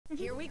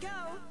Here we go.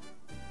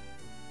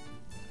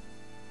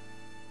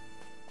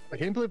 I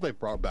can't believe they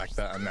brought back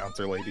that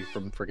announcer lady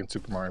from freaking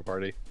Super Mario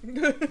Party.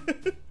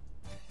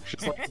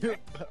 She's like,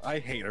 I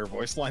hate her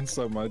voice line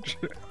so much.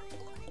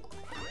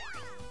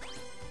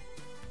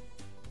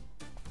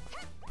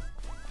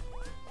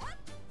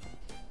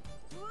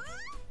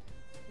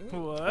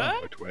 What? Oh,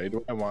 which way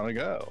do I want to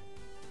go?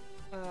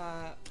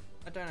 I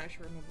don't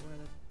actually remember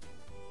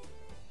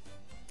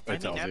where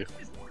It tells you.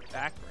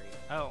 Back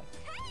right. Oh.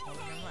 Well,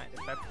 never mind.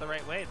 If that's the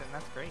right way, then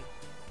that's great.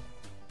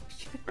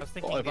 I was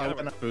thinking Well, if the I other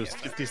went up, it was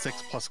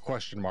 56 plus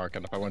question mark,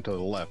 and if I went to the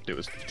left, it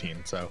was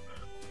 15. So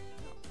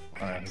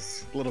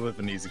it's a little bit of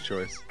an easy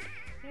choice.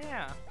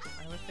 Yeah,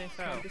 I would say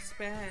so. the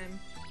spam.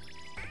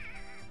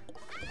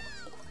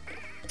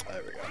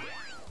 There we go.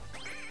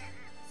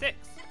 6.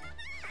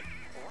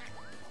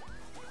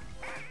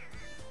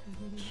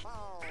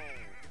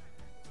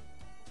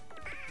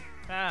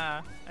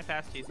 Ah, I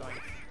passed you,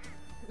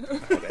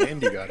 Zoinks.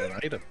 And you got an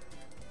item.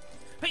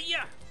 But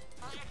yeah!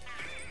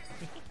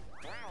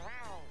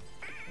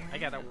 I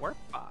got a warp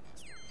box.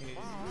 Ooh,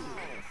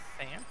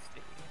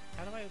 fancy.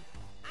 How do I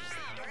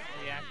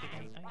react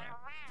against that?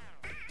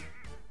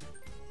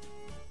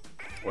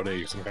 What are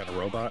you, some kind of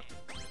robot?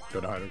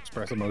 Don't know how to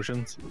express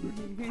emotions?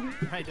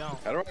 I don't.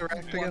 How do I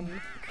react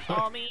again?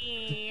 Call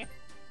me!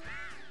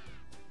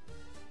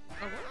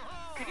 Oh,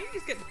 what? Did you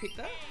just get to pick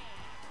that?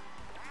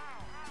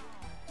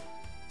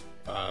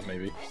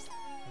 Maybe.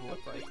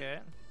 Looks like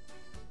it.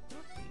 Ew.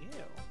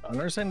 I don't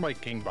understand why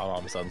King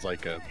Bomb sounds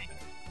like a...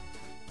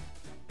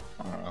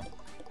 I don't know.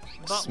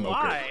 But Smoker.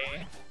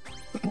 why?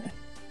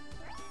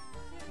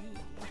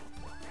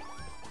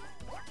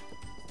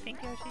 Pink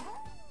Yoshi?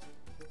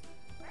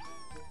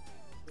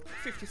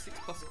 56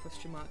 plus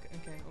question mark.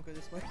 Okay, I'll go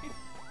this way.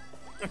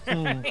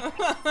 Hmm.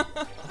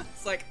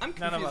 It's like, I'm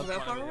None of confused us with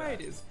how wanna far do away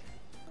that. it is.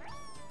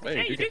 Hey,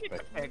 Hey, you you get did get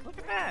to to pick. pick. Look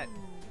at that.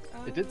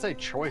 It did say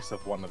choice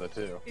of one of the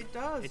two. It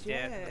does, It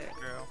yeah. did. That's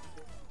true.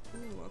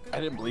 Ooh, I'll go I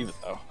didn't with believe this.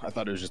 it though. I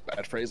thought it was just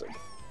bad phrasing.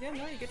 Yeah,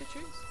 no, you get to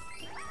choose.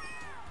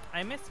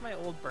 I miss my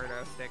old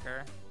Birdo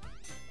sticker.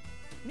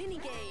 Mini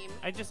game.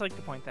 I'd just like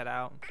to point that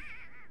out.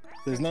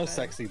 There's no Okay.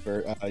 sexy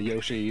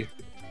Yoshi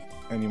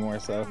anymore,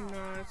 so. No,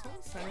 it's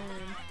not the same.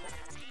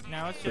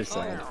 Now it's Pretty just.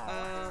 sad.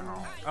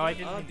 Oh, I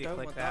didn't I need to don't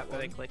click want that, but I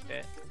one. clicked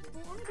it.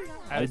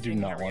 I was do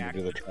thinking not a want to do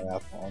the reaction.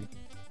 triathlon.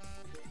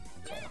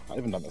 I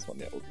haven't done this one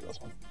yet. We'll do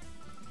this one.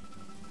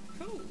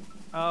 Cool.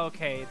 Oh,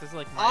 okay, this is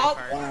like Mario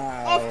Kart.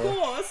 Wow. Of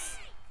course!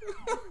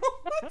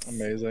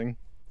 Amazing.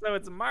 So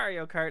it's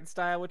Mario Kart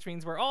style, which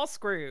means we're all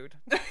screwed.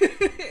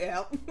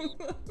 Yep.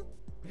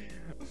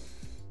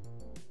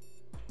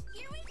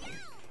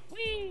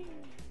 Whee!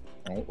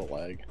 Oh, the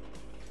lag.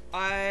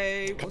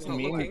 I was not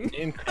Me looking.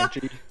 and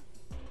Crunchy, me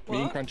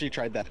and What? Crunchy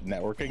tried that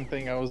networking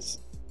thing I was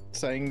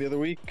saying the other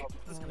week,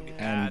 This is gonna be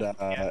and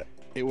bad.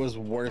 it was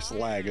worse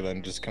lag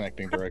than just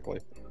connecting directly.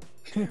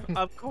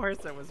 Of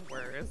course it was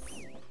worse.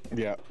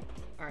 Yeah.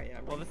 Alright, yeah.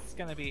 Well, this is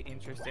gonna be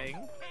interesting.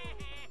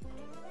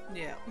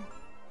 Yeah.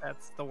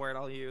 That's the word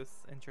I'll use.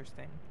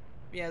 Interesting.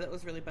 Yeah, that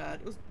was really bad.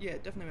 It was, yeah,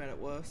 definitely made it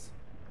worse.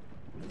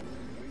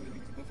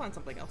 We'll find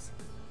something else.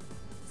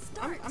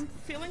 I'm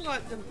feeling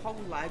like the whole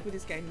lag with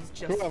this game is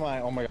just... Who am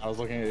I? Oh my god, I was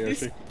looking at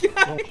This Yoshi.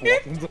 guy.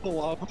 Walked into the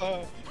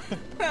lava.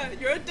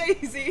 You're a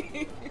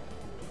daisy!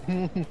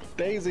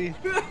 Daisy.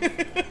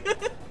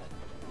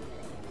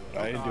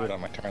 I didn't do God. it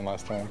on my turn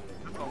last time.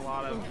 That's a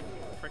lot of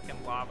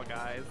freaking lava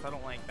guys. I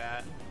don't like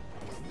that.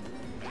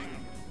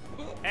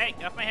 Hey,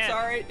 get off my head!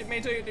 Sorry, didn't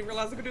mean to, didn't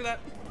realize I could do that.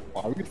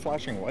 Why are we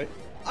flashing white?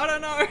 I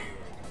don't know!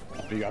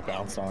 You got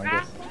bounced on, I Ah,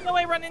 guess. no,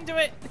 I run into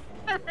it!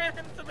 I ran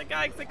into the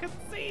guy because I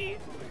couldn't see!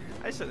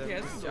 I should have Yeah,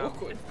 this is jumped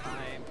awkward. this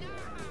time.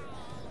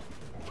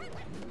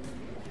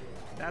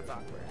 That's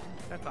awkward.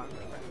 That's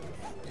awkward.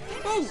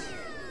 Oh!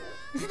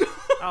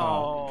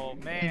 Oh,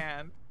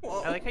 man.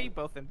 Whoa. I like how you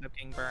both ended up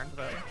getting burned,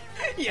 though.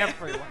 Yeah.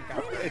 Everyone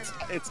got burned.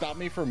 It stopped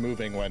me from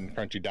moving when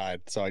Crunchy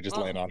died, so I just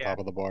Oh, landed on yeah. top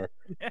of the bar.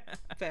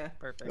 Fair.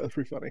 Perfect. That's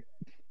pretty funny.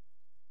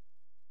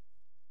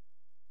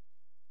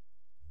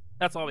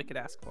 That's all we could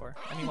ask for.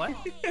 I mean, what?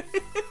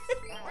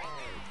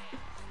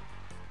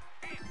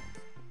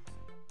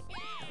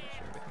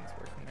 Sure everything's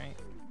working right.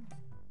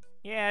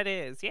 Yeah, it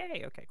is.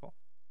 Yay. Okay, cool.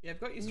 Yeah, I've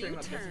got your stream New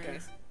up just in turn.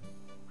 case.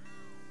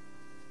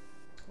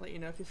 I'll let you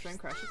know if your stream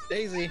crashes.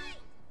 Daisy.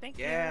 Thank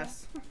you.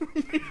 Yes.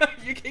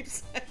 You keep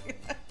saying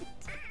that.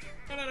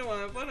 I don't know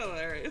why, but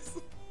hilarious.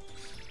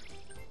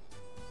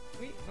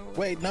 Wait, oh,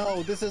 Wait,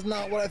 no, this is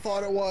not what I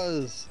thought it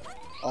was.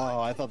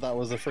 Oh, I thought that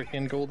was a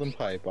freaking golden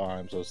pipe. Oh,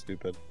 I'm so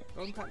stupid.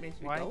 golden pipe needs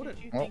to be Why golden.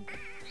 did you Oh. think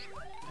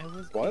it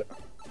was What?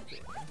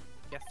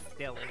 Yes,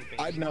 still baby.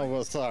 I know.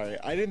 Well, sorry.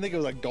 I didn't think it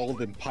was a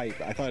golden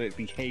pipe. I thought it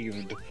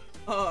behaved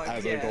Oh,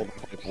 as yeah. a golden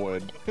pipe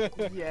would.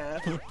 Yeah,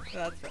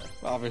 that's fair.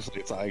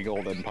 Obviously, it's a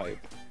golden pipe.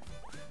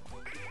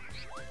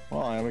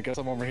 Well, I guess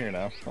I'm over here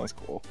now. That's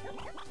cool.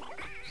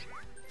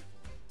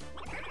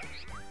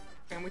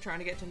 And we're trying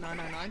to get to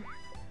 999.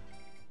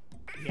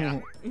 Yeah.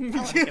 I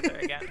want to get there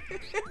again.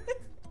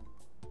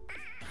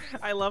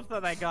 I love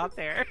that I got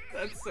there.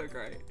 That's so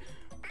great.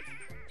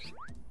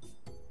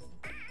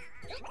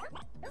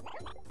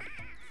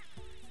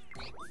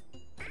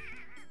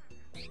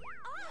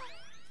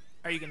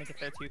 Are you gonna get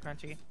there too,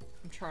 Crunchy?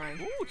 I'm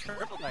trying. Ooh,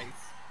 triple dice.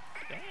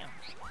 Damn.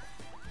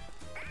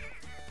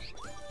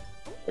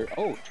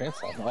 Oh, train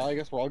stop. Well, I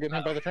guess we're all getting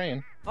hit by the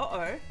train.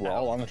 Uh-oh. We're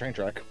all on the train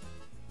track.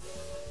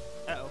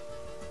 Uh-oh.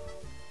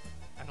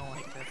 I don't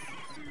like this.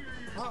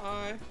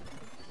 Uh-oh.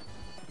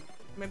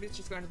 Maybe it's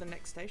just going to the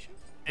next station?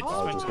 It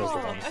Oh, it just goes to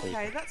the Oh, next station.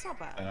 okay, that's not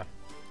bad. Yeah.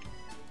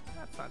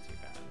 That's not too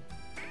bad.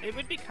 It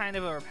would be kind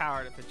of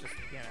overpowered if it just,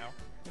 you know,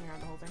 Hang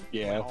around the whole thing.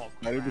 Yeah, all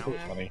that'd be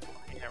around. funny.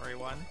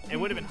 Everyone. It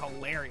would have been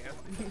hilarious.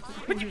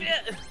 What'd you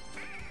get?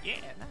 Yeah,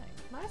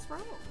 nice. Nice roll.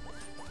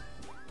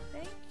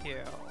 Thank you.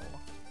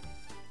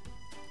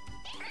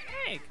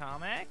 Hey,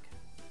 comic.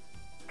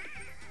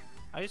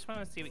 I just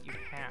want to see what you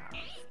have.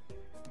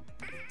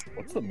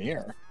 What's the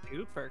mirror?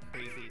 Super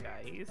crazy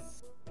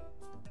dice.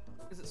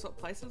 Is it swap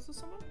places with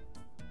someone?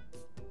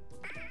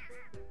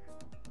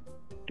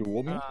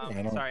 Dual mirror? I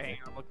don't Sorry, know. hang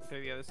on. I'm looking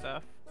through the other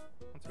stuff.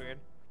 That's weird.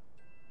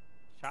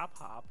 Shop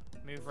hop.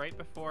 Move right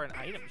before an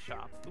item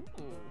shop.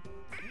 Ooh.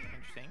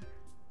 Interesting.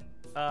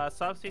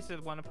 Subspace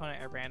with one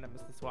opponent at random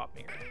is the swap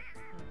mirror.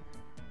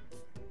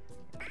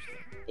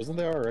 Isn't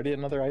there already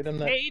another item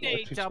that Payday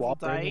lets you double swap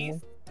dice.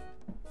 randomly?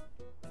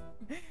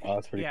 Oh,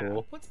 that's pretty Yeah.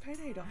 cool. What's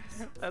payday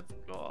dice? That's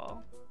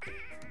cool.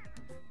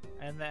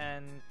 And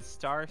then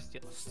Star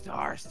Steel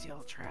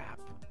Trap.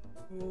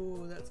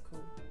 Ooh, that's cool.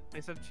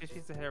 Place up two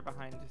pieces of hitter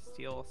behind to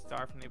steal a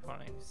star from the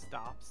opponent who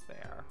stops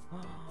there.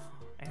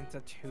 And it's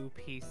a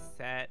 2-piece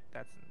set.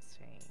 That's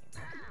insane.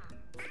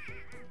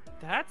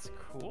 That's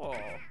cool.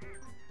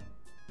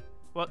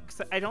 Well,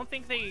 'cause I don't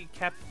think they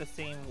kept the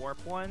same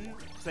warp one,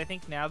 because I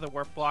think now the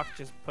warp block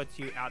just puts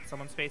you out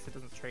someone's space. It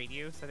doesn't trade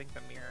you. So I think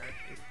the mirror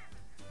is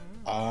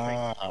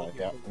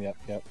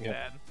Yep.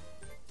 bad.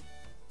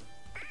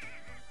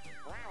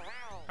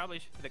 Probably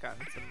should have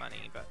gotten some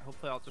money, but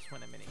hopefully I'll just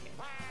win a mini game.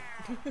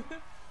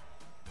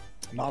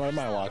 Not on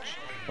my watch,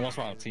 unless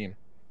we're on a team.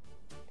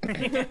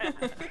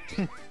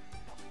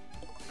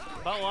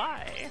 But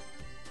why?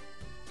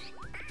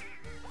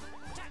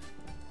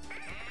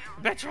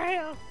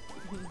 Betrayal!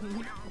 I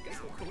guess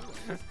we're cool.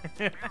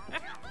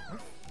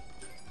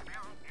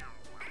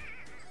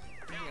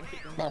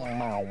 Wow,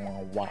 wow,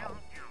 wow, wow.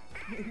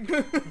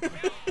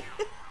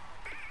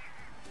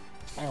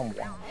 Wow,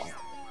 wow, wow.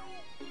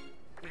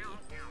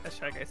 That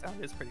Shy Guy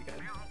sound is pretty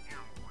good.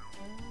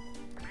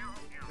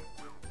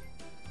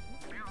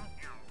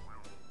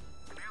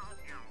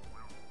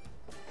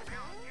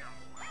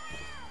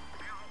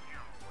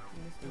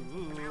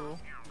 Ooh.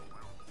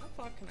 How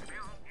far can I go?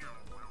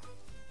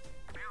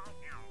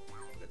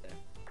 Put it there.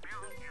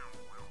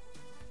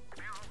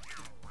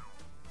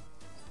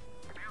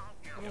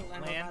 I'm gonna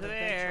land on Land that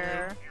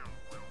there.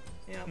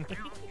 eventually. Yep.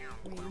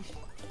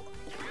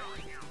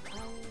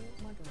 Oh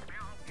my god.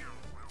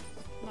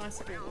 Nice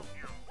school.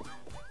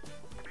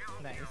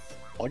 Nice.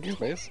 Lucky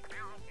space.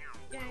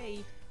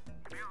 Yay.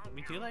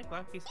 We do like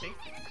lucky spaces.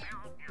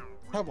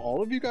 Have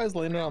all of you guys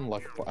landed on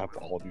luck? Have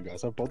all of you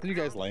guys? Have both of you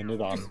guys landed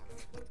on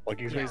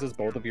lucky spaces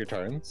both of your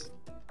turns?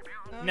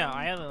 No,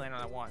 I only landed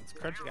on it once.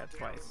 Crunchy got it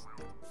twice.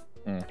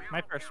 Mm.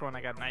 My first one,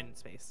 I got 9 in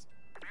space.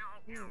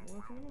 Well,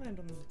 if I'm gonna land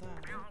on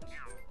that,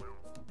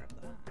 grab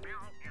that.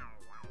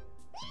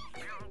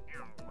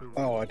 Ooh.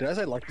 Oh, did I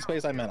say lucky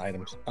space? I meant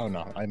items. Oh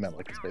no, I meant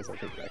lucky space. I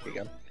take it back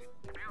again.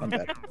 I'm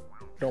bad.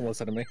 Don't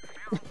listen to me.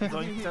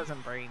 Zoink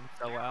doesn't brain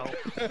so well.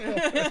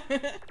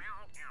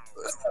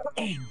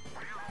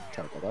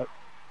 Sorry about that.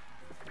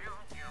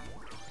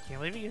 I can't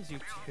believe he gives you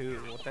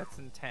 2. That's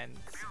intense.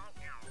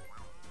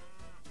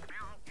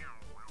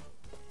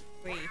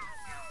 Wait.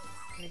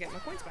 I'm gonna get my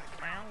points back.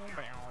 I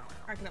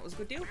reckon that was a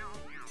good deal.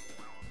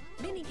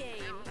 Mini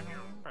game.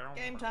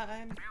 Game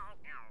time.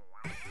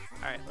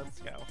 Alright, let's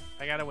go.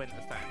 I gotta win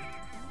this time.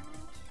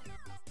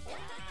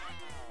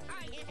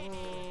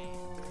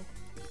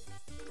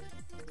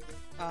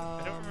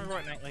 I don't remember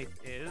what Night Lights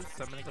is,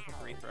 so I'm gonna go for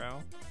free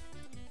throw.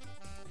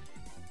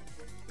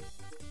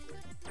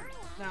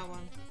 That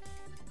one.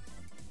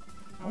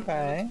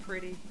 Okay. That's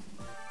pretty.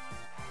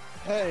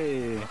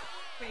 Hey.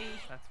 Wait.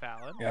 That's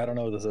valid. Yeah, I don't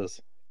know what this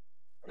is.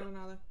 Not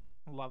another.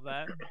 Love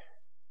that.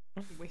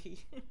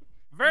 Wee.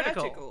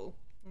 Vertical.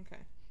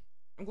 Okay.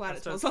 I'm glad I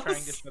it was was trying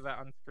to us. show that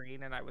on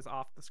screen and I was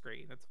off the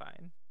screen. It's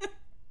fine.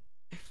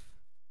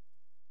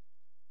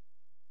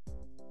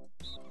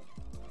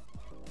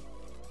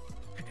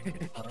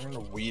 I'm on a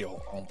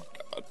wheel. Oh my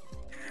god.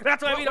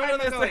 That's why we don't Why know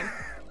am I this going? thing.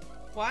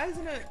 Why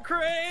isn't it?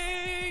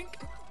 Crank!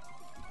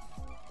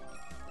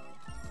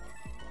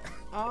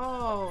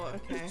 Oh,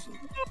 okay.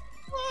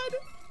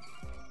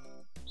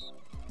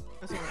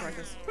 That's not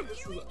practice. This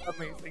is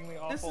amazingly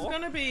awful. This is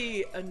gonna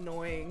be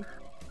annoying.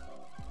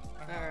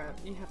 Alright,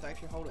 you have to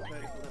actually hold it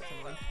vertical, that's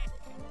annoying.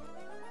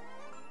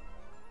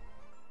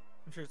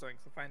 I'm sure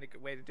Zoinks will find a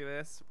good way to do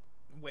this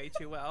way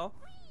too well.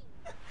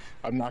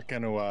 I'm not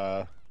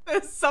gonna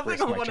There's something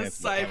Risk I my want to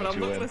chances of say, but I'm having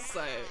not you gonna in.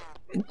 say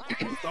it.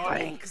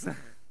 Zoinks!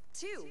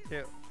 2,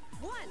 2.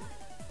 1,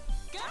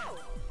 go!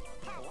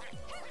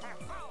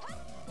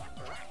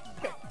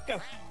 Go!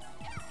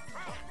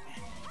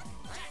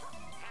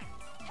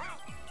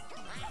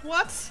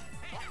 What?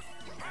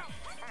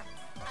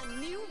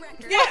 new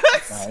record.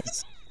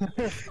 Yes!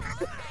 Nice.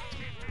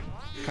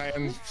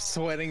 Kayan's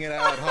sweating it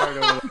out hard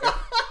over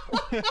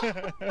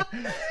there.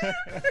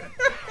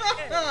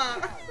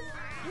 Winner.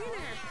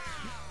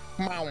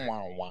 Wow,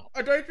 wow, wow.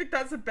 I don't think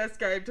that's the best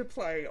game to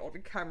play on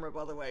camera,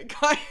 by the way,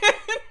 Kyan.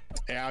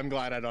 Yeah, I'm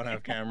glad I don't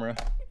have camera.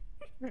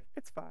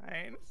 It's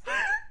fine.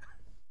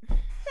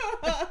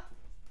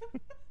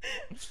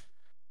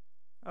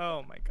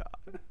 Oh my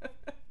god.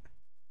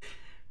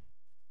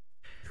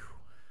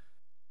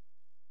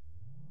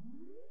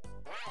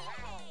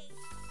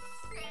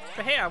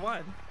 But hey, I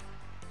won.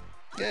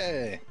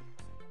 Yay.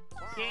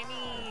 Yay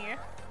me.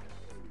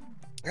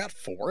 I got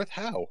 4th?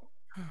 How?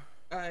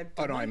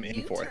 Oh no, I'm in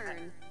You 4th.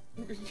 turn.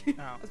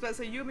 I was about to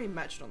say, you and me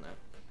matched on that.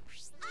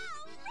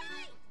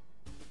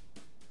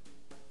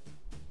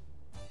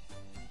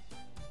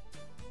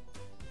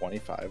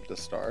 25 to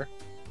star.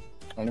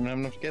 I don't even have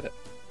enough to get it.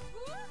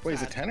 Wait,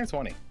 is it 10 or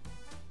 20?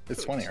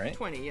 It's 20, right?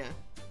 20, yeah.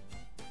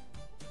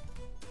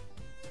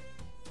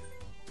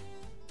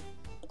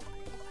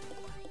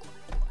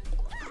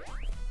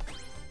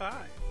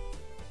 Five.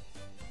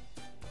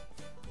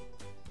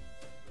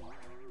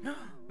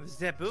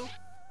 Zebu?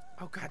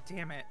 Oh god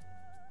damn it.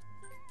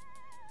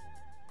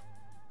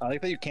 I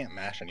like that you can't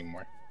mash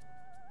anymore.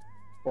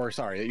 Or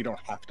sorry, that you don't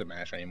have to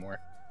mash anymore.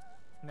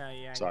 No,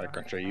 yeah. Sorry, you don't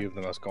Cruncher, you have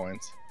the most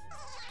coins.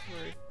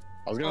 Rude.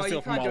 I was gonna Oh, steal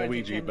you from can't do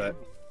anything, Waluigi, can but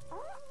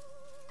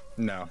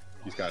you? no.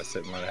 You just gotta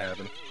sit and let it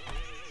happen.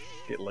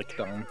 Get licked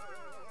on.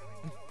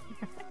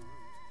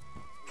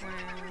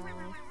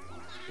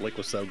 Lick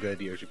was so good,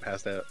 Yoshi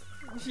passed out.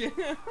 Yeah.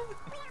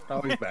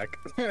 Oh, he's back.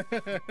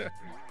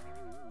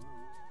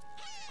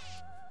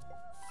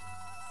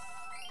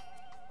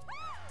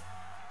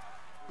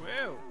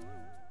 Woo!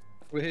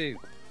 Woohoo!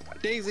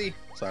 Daisy!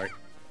 Sorry,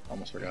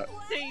 almost forgot.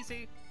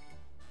 Daisy!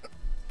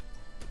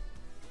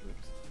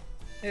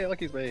 Hey,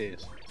 Lucky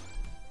Space!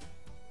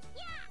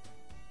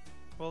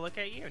 Well, look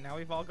at you. Now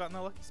we've all gotten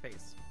the lucky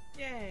space.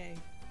 Yay.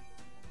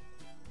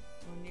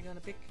 When you gonna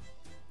pick?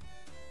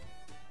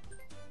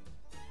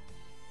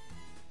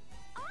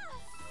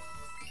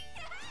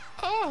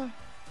 Oh!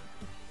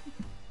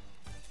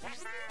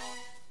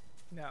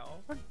 No.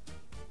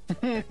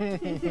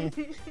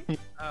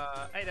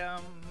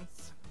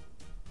 Items.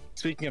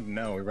 Speaking of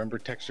no, remember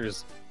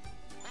textures?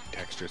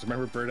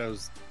 Remember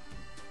Birdo's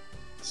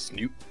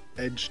snoot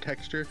edge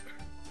texture?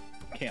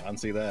 Can't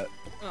unsee that.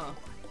 Oh.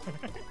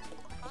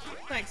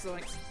 Thanks,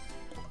 Alex.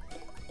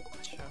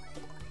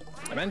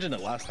 I mentioned it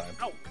last time.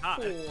 Oh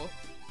god. 4.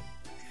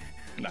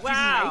 Nice.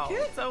 Wow, make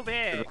it? so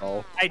big.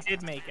 Oh. I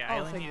did make it. I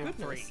Oh, only thank needed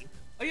goodness. 3.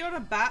 Are you on a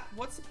bat?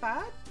 What's a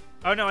bad?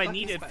 Oh no, I Lucky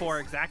needed space. 4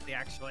 exactly,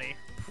 actually.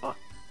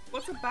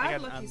 What's a I bad got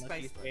an lucky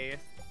unlucky space?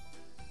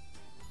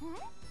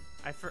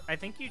 I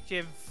think you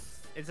give.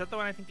 Is that the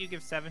one I think you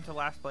give 7 to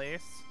last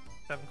place?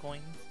 7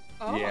 coins.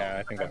 Oh. Yeah,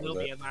 I think I that will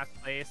was be it. in last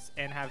place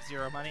and have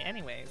 0 money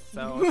anyways,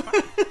 so it's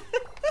fine.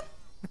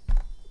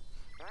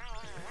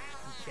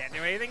 Can't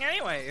do anything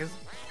anyways.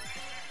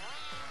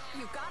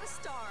 You got a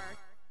star.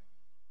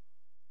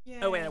 Yeah.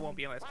 Oh wait, I won't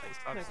be in last place.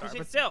 I'll No, start, 'cause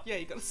but still. Yeah,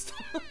 you gotta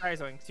start. Sorry,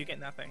 Zoinks, you get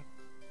nothing.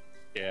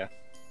 Yeah.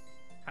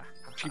 Ha, ha,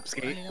 ha.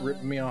 Cheapskate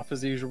ripping me off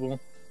as usual.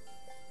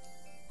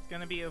 It's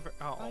gonna be over.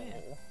 Oh,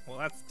 yeah. well,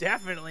 that's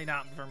definitely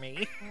not for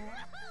me.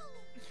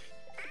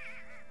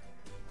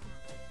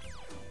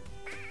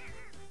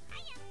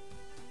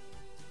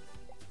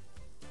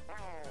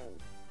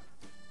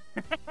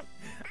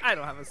 I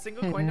don't have a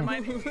single coin to my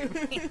name.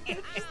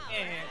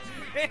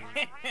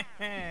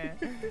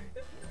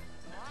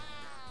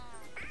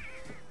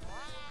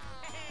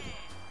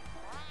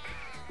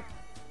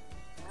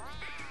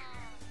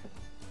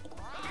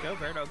 Go,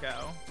 Birdo,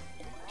 go.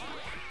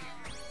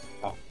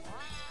 Oh.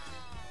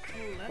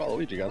 Well,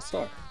 Luigi got a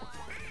star.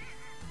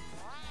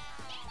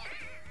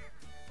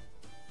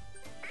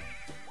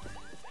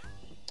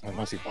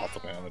 Unless he bought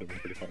something, that would have been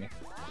pretty funny.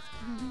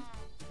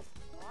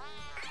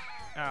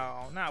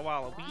 Oh, not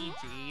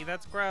Waluigi.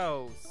 That's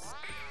gross.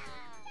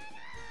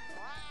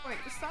 Wait,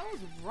 the star was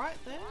right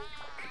there?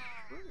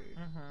 Rude.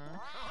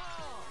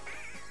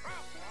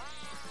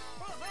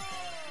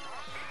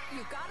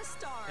 You got a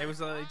star. It was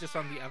just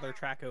on the other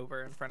track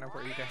over in front of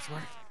where you guys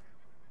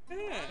were.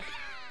 Yeah.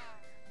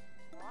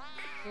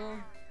 Well,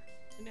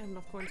 I didn't have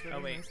enough coins for it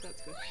Oh, wait. anyways,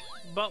 that's good.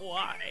 But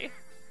why?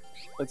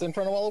 It's in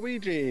front of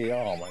Waluigi!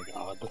 Oh my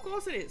god. Of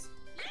course it is.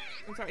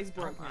 I'm sorry, he's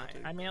broke now too.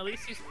 I mean, at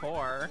least he's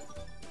poor.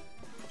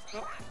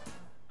 Oh,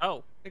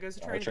 Oh. there goes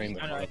the Oh, train. train's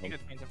Oh in no, I front of think him.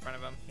 the train's in front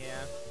of him.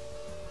 Yeah.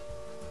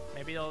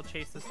 Maybe they'll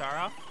chase the star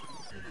off.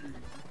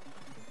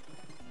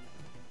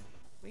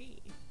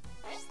 Wait.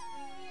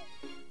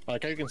 I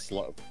like how you can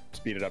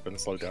speed it up and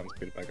slow down,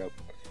 speed it back up.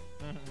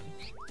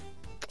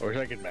 I wish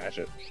I could mash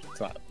it. It's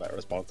not that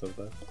responsive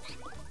though.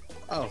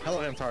 Oh, hello,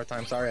 Hamtar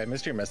Time. Sorry, I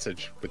missed your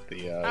message with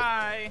the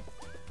Hi.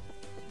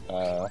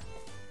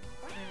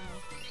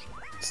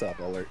 sub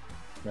alert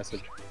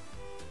message.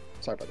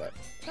 Sorry about that.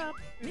 Stop.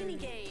 Mini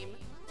game.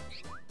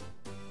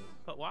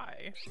 But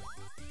why?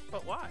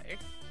 But why?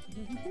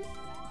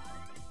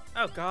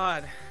 Oh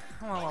God.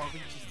 Come on,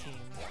 Luigi's team.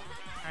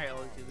 Alright,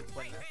 Luigi, let's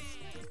win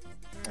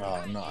this.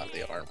 Oh, not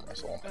the arm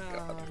wrestle. Oh my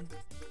god.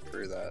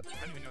 Screw that. I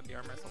don't even know what the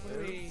arm wrestle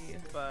Wee.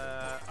 is,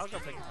 but I'll go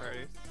pick the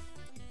produce.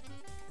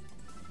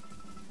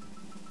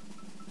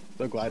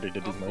 So glad they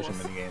did these Of motion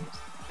course. mini games.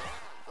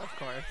 Of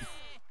course.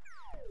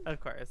 Of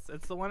course.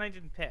 It's the one I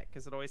didn't pick,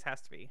 because it always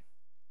has to be.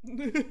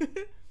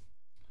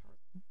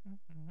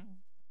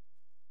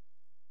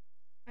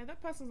 Hey, that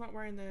person's not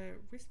wearing the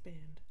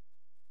wristband.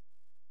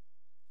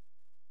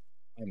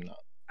 I'm not.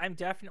 I'm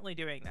definitely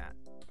doing that.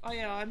 Oh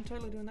yeah, I'm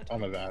totally doing that too.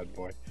 I'm a bad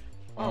boy.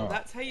 Oh,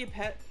 that's how you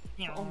pet.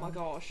 Oh my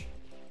gosh.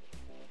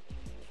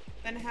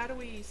 Then how do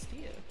we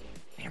steer?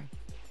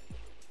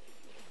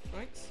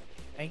 Thanks.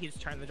 I think you just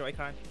turn the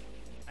Joy-Con.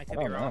 I could I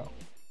be don't wrong.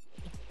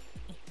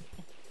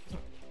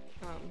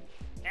 know.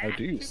 How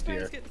do you Two steer?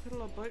 players get to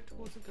pedal a boat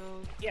towards a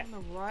goal. Yeah. On the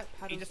right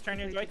paddles You just turn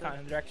your quickly to Joy-Con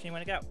in the direction you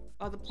want to go.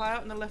 Oh, the player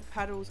on the left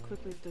paddles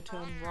quickly to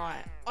turn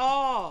right.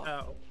 Oh!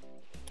 Oh.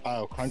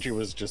 Oh, Crunchy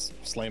was just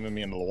slamming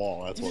me into the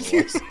wall. That's what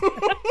it was.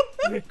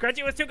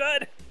 Crunchy was too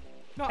good!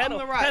 No, Pedal,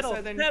 on the right, pedal,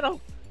 so then...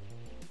 pedal!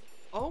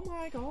 Oh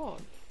my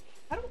god.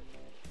 How do...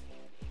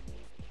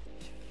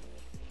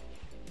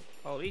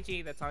 Oh,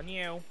 Luigi, that's on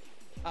you.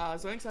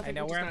 Zoinks, I think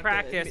know we're we're just in gonna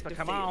have to practice, admit but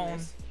come defeat in on.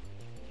 this.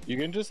 You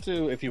can just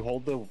do, if you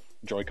hold the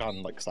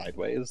Joy-Con like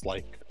sideways,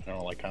 like, I don't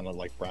know, like kind of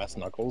like brass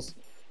knuckles,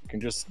 you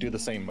can just do the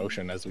same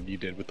motion as what you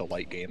did with the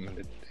light game,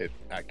 and it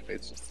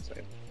activates just the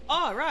same.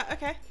 Oh, right,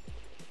 okay.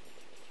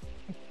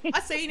 I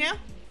see you now.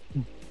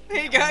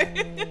 There you go.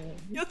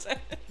 Your turn.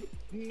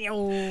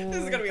 This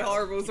is gonna be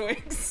horrible,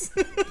 Zoinks.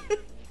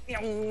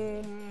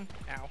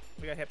 Ow,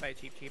 we got hit by a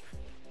cheap. Get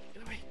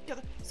away, get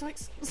the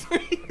Zoinks,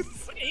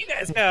 Zoinks. Look at you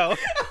guys go!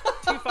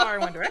 Too far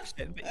in one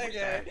direction. But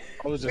Okay.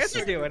 I was just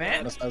Guys are doing it.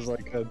 honest as I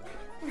could.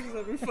 This is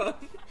having fun.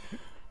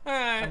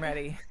 Alright. I'm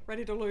ready.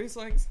 Ready to lose,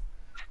 Zoinks?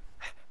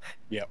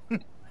 Yep.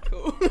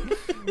 Cool.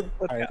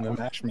 I am the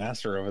match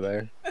master over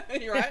there.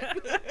 You right?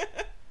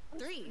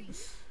 3,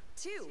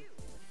 2,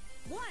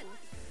 1,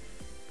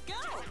 go!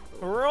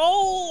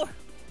 Roll!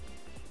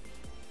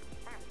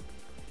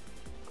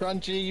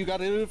 Crunchy, you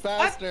gotta do it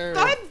faster.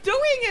 I'm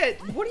doing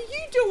it! What are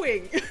you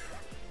doing?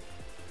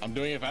 I'm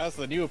doing it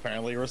faster than you,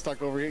 apparently. We're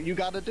stuck over here. You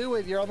gotta do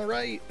it. You're on the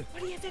right.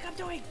 What do you think I'm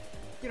doing?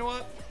 You know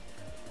what?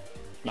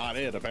 Not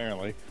it,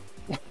 apparently.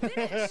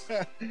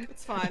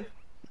 It's fine.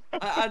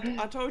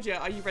 I told you,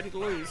 are you ready to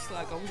lose?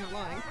 Like, I wasn't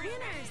lying.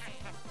 Winners!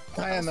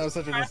 Man, that was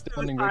such an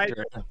astounding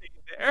victory.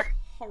 There.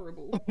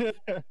 Horrible.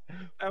 That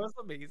was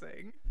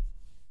amazing.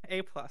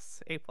 A+.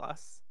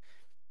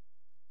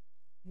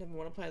 Never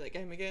want to play that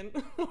game again.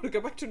 I want to go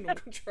back to normal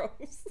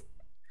controls.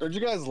 Don't you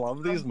guys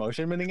love these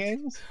motion mini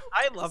games?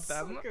 I love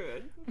them. So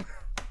good.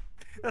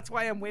 That's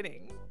why I'm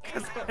winning.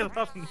 Because I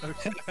love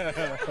motion.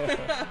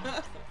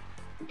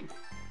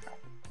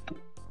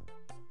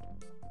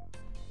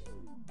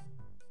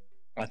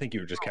 I think you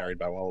were just carried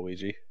by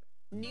Waluigi.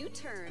 New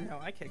turn. No,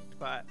 I kicked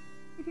butt.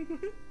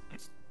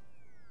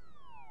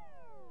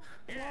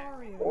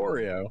 Wario.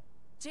 Oreo.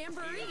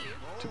 Jamboree.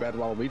 Too bad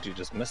Waluigi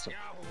just missed him.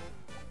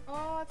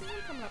 Oh, I think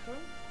we're coming up to him.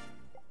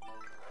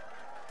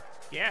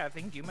 Yeah, I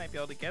think you might be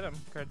able to get him,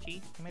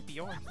 Crunchy. He might be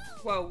yours.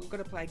 Well, we're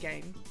gonna play a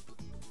game.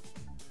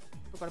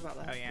 Forgot about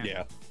that. Oh, yeah.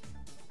 Yeah.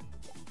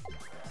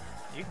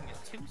 You can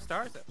get 2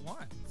 stars at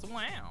once.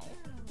 Wow.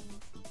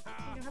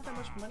 You don't have that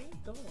much money?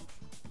 Go on.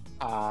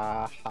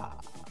 Aha.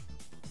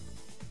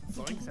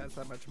 Zoinks has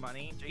that much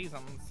money.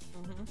 Jeezums.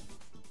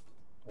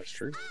 That's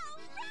true.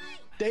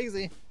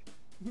 Daisy.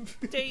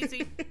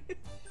 Daisy.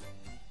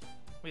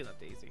 We love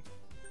Daisy.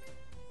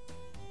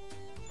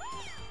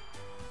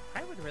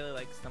 I would really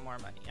like some more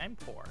money. I'm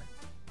poor.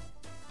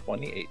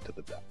 28 to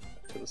the death,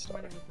 to the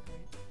star.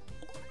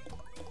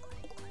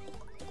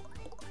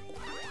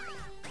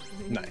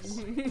 Nice.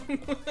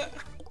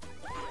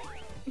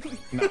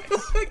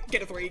 Nice.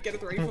 Get a 3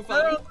 for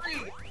fun.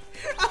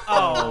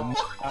 Oh.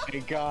 My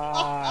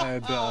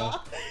god.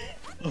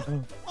 I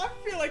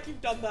feel like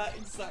you've done that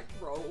exact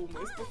role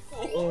almost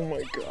before. Oh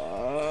my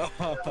god.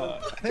 I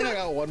think I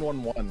got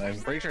 111. I'm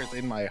pretty sure it's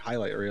in my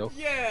highlight reel.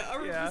 Yeah, I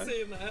remember Yeah.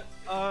 seeing that.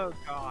 Oh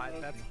god,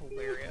 that's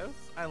hilarious.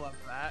 I love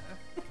that.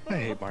 I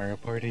hate Mario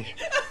Party.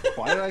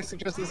 Why did I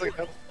suggest this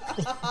again?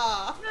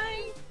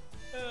 Hi.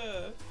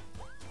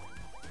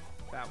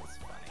 That was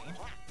funny.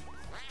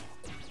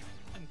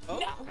 Oh.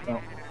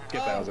 Oh,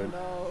 get Bowser.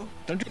 No.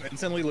 Don't you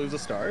instantly lose a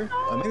star?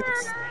 I think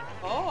it's...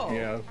 Oh.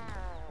 Yeah.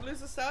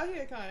 Lose a star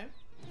here, Kai.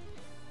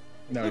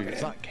 No, Okay.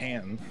 it's not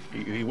can.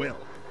 He will.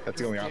 That's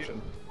the only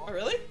option. Oh,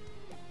 really?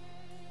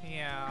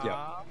 Yeah.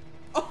 Yeah.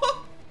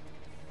 Oh.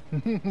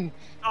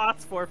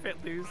 Toss,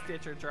 forfeit, lose,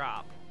 ditch, or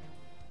drop.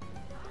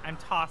 I'm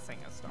tossing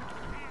a star.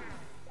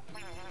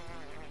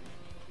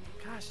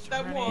 Gosh,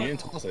 That Johnny. was- You didn't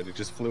toss it. It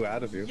just flew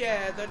out of you.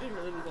 Yeah, that didn't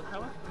really look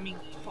That was mean.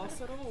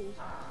 toss at all.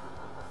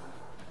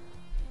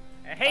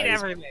 I hate I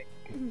just- everything.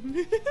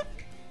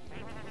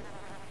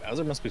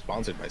 Bowser must be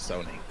sponsored by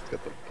Sony. He's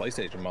got the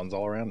PlayStation ones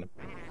all around him.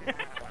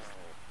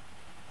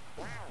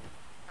 I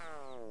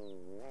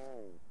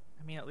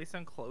mean, at least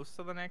I'm close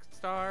to the next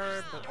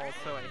star, but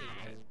also I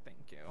hate it.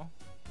 Thank you.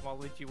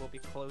 Waluigi will be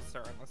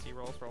closer unless he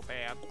rolls real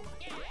bad.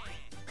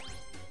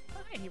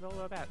 Okay, he rolled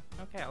real bad.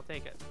 Okay, I'll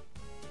take it.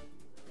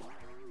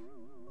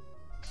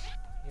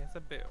 He has a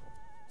boo.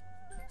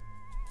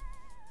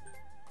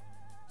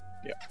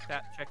 Yeah.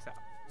 That checks out.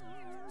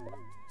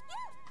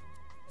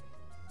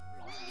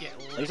 Get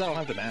At least I don't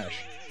have to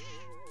mash.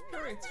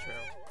 It's true.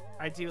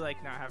 I do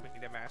like not having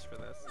to mash for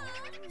this.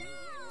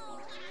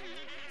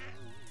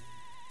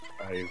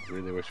 I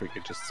really wish we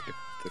could just skip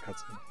the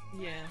cutscene.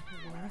 Yeah,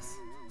 that'd be nice.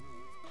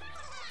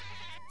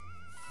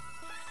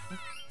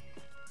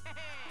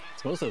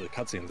 It's mostly the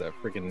cutscenes that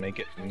freaking make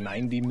it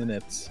 90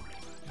 minutes.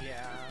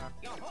 Yeah.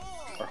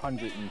 Or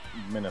 100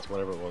 minutes,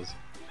 whatever it was.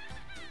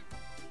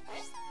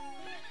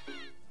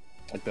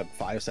 Like the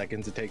 5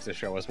 seconds it takes to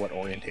show us what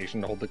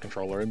orientation to hold the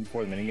controller in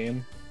before the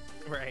minigame.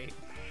 Right.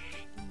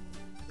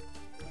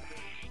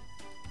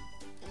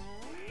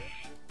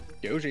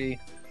 Yoshi!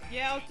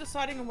 Yeah, I was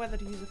deciding on whether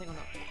to use the thing or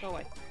not. Go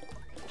away.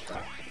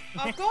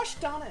 Oh gosh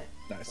darn it!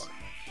 Nice.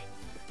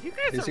 You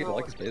guys You are see the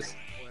rolling. like space?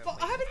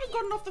 But I haven't even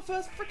gotten off the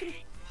first freaking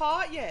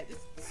part yet.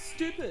 It's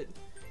stupid.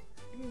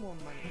 Give me more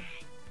money.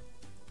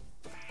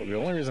 Well, the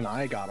only reason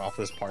I got off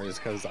this part is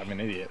because I'm an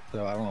idiot,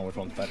 so I don't know which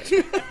one's better.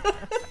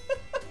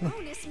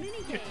 Bonus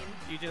minigame.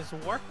 You just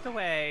worked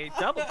away.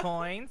 Double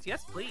coins.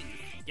 Yes, please.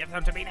 Give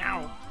them to me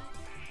now.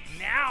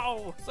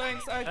 Now. So I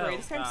agree. Oh,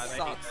 This game God, I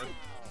sucks. hate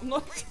I'm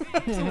not. I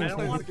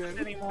don't want again.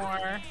 this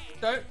anymore.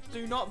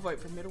 Do not vote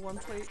for middle one,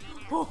 please.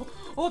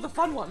 Oh, the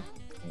fun one.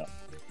 No.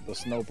 The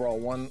Snow Brawl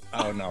one?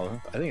 Oh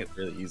no, I think it's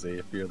really easy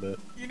if you're the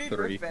You need 3.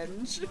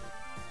 revenge.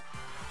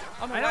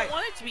 Oh no, I wait. don't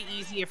want it to be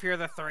easy if you're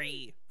the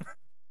 3.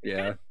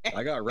 Yeah,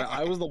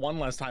 I was the 1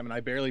 last time and I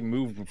barely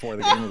moved before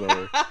the game was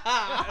over. That's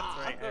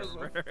right, That was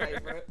my Amber.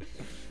 favorite.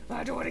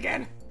 I do it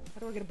again. How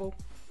do I get a ball?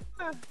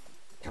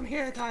 Come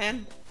here,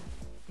 Cayenne.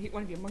 Eat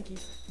one of your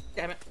monkeys.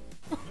 Damn it.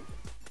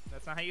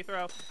 That's not how you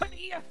throw.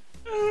 You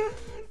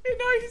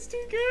know he's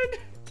too good.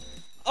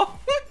 Oh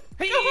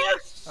my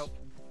gosh. Oh.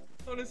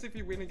 I want to see if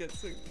you win against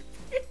Sue.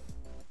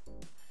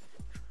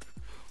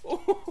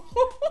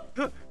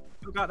 Oh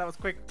god, that was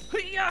quick.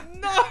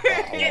 No! Oh,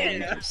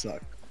 you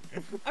suck.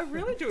 I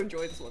really do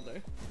enjoy this one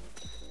though.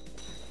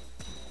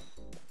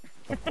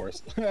 Of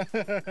course.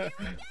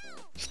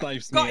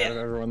 Snipes Got me ya. out of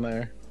everyone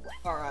there.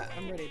 Alright,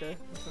 I'm ready to have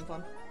some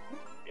fun.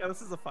 Yeah,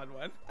 this is a fun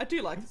one. I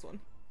do like this one.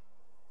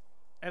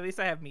 At least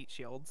I have meat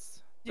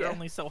shields. They're Yeah.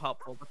 only so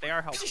helpful, but they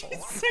are helpful.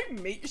 So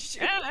meat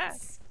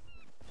shields.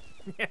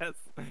 Yes.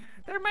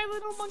 They're my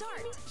little monkey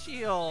meat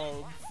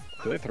shields.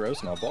 Do they throw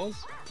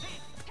snowballs?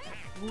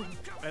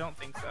 I don't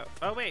think so.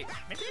 Oh wait,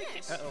 maybe they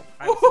can. Uh-oh.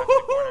 I was stuck in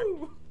the corner.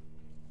 Woohoo!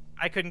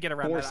 I couldn't get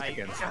around 4 that.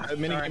 seconds. I, The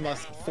minigame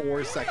lasts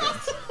 4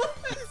 seconds.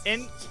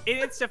 in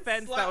its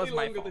defense, that was Slightly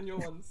my longer fault. than your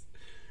ones.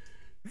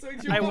 So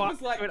your I one walked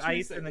was like through 2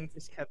 ice and then seconds.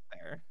 just kept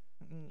there.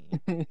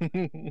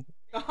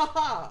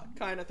 Haha!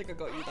 Kyan, I think I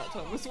got you that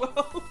time as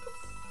well.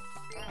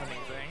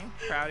 Amazing.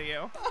 Proud of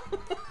you.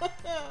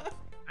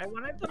 I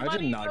wanted the Imagine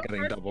money not so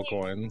getting double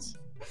badly. coins.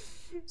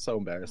 So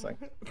embarrassing.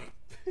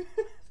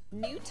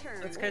 New turn.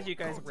 That's because you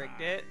guys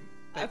rigged it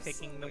by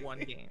picking the one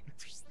Absolutely. game.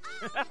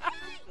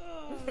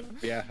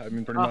 Yeah, I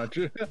mean, pretty Oh. much.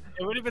 It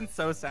would have been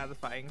so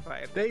satisfying if I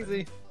had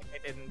Daisy. I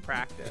didn't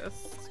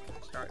practice.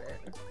 Start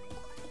it.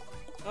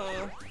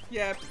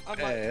 Yeah, I'd like,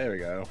 Hey, there we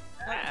go.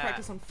 I'd like to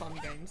practice on fun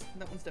games.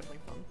 That one's definitely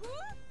fun.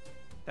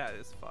 That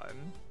is fun.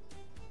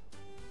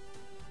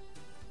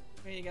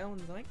 There you go,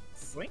 Zoink.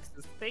 Winx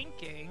is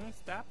thinking.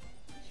 Stop.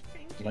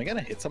 Am I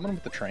gonna hit someone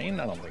with the train?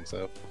 I don't think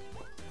so.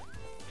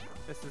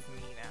 This is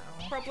me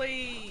now.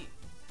 Probably.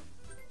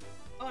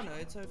 Oh no,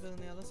 it's over on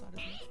the other side,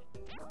 isn't it?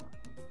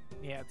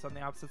 Yeah, it's on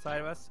the opposite side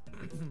of us.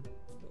 Excuse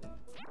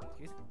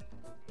me.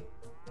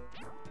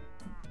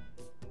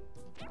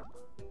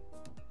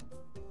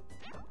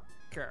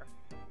 Sure.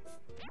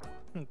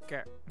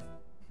 Okay.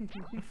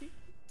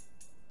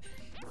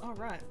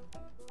 Alright.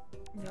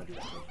 I'm gonna do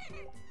that.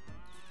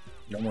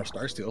 No more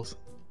Star Steals.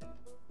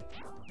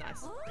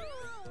 Nice.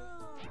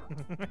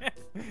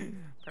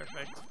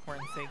 Perfect. We're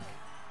in sync.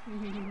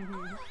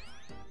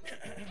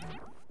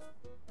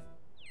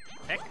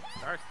 Heck,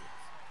 Star Seeds.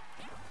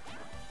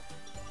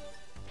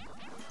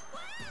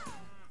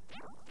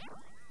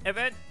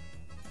 Event.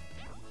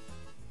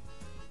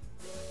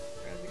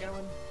 How's it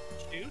going?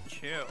 Choo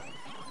choo.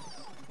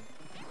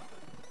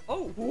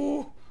 Oh!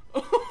 Whoa.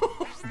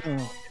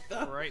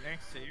 Right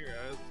next to you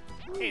guys.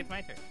 Hey, it's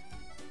my turn.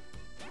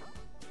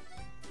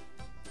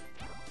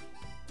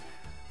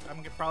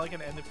 I'm probably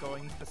gonna end up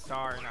going to the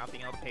star and not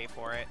being able to pay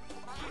for it.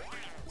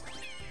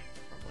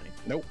 Probably.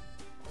 Nope.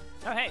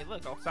 Oh hey,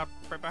 look, I'll stop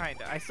right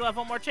behind it. I still have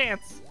one more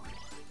chance.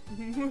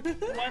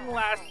 One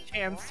last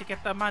chance to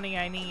get the money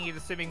I need,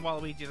 assuming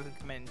Waluigi doesn't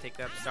come in and take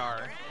that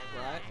star.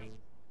 Right.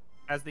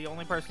 As the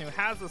only person who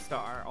has a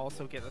star,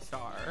 also get a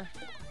star.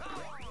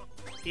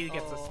 He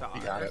gets a Oh. star.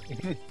 You got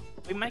it.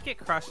 We might get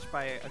crushed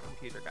by a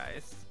computer,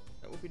 guys.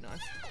 That would be nice.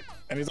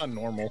 And he's on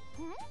normal.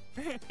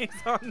 He's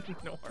on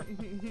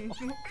norm.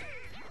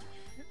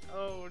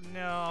 Oh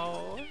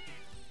no.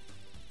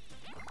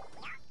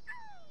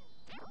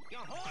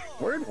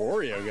 Where'd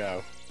Wario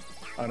go?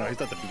 Oh no,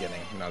 he's at the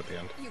beginning, not at the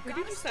end. What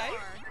did you say?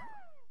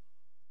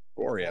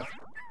 Oreo.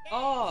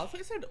 Oh, I thought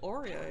you said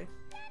Oreo.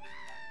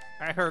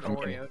 I heard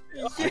Oreo.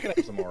 I can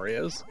have some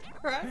Oreos.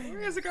 Right?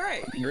 Oreos are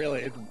great.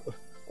 Really, it's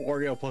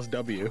Oreo plus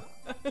W.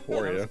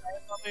 Oreo.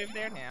 I'll move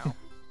there now.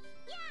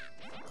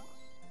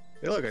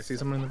 Hey, look, I see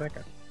someone in the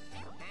background.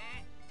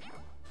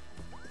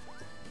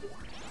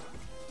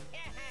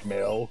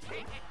 Milk.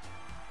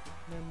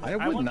 I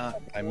would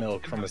not buy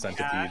milk from a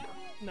centipede.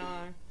 No.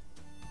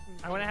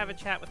 I want to have a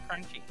chat with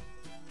Crunchy.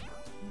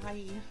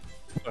 Hi.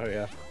 Oh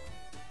yeah.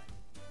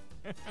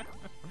 I'm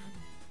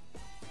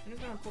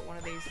just gonna put one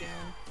of these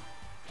down.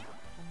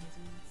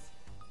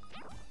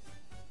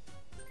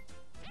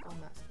 On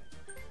that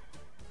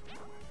space.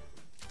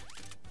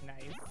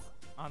 Nice.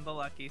 On the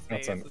lucky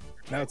space.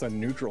 Now it's a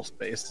neutral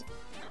space.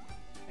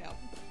 Yep.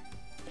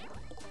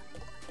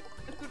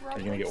 A good Are roll.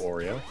 you gonna get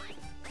Oreo?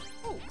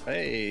 Oh,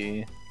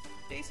 Hey,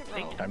 decent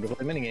roll. time to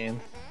play minigame.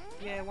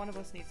 Yeah, one of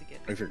us needs to get.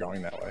 If you're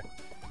going that way.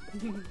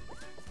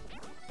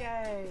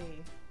 Yay.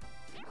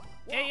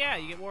 Yeah,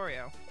 you get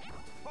Wario.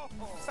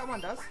 Someone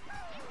does.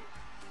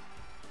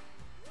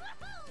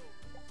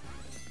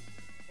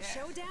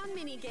 Showdown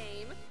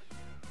minigame.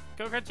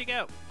 Go, Crunchy,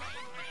 go.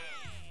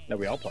 No,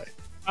 we all play.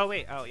 Oh,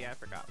 wait. Oh, yeah, I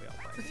forgot. We all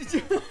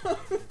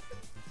play.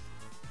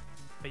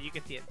 But you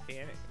get the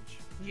advantage.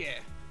 Yeah.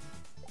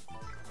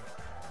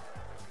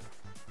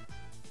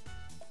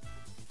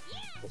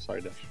 Oh,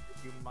 sorry, Dash.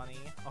 You money.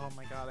 Oh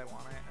my god, I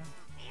want it.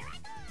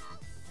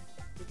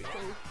 Would be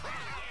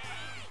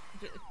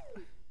cool.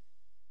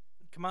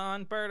 Come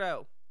on,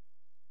 Birdo.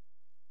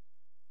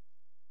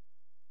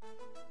 What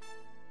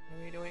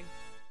are you doing?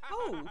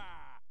 Oh!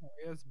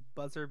 Wario's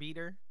buzzer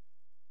beater.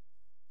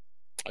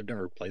 I've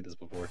never played this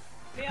before.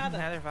 Yeah, Neither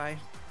have I.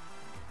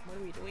 what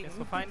are we doing? Guess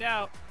we'll find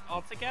out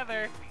all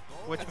together.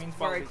 Which That's means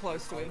very Bobby.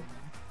 close to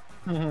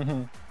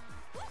him.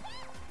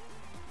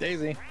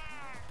 Daisy.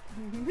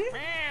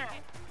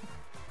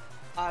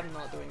 I'm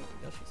not doing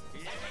what Yoshi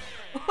says.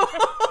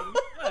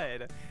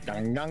 Good.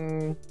 Gang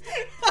gang.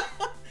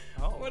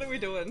 Oh, What are we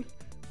doing?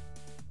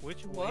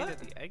 which way What? did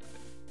the exit?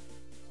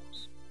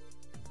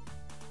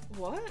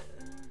 What?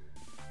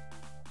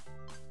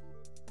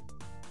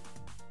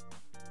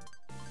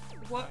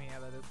 What? Oh yeah,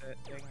 that is it.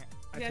 Dang it.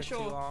 I Yeah, took sure.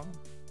 too long.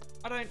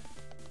 I don't.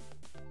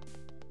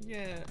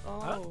 Yeah.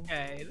 Oh.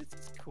 Okay, this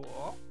is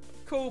cool.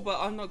 Cool, but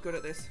I'm not good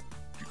at this.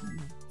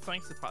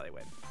 Sphinx would probably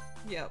win.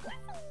 Yep.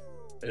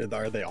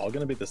 Are they all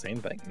gonna be the same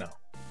thing? No.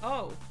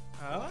 Oh.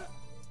 Oh?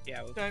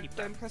 Yeah, we'll keep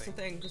Don't that press the same.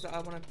 thing because I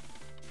want to.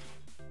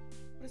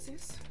 What is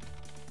this?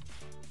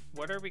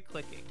 What are we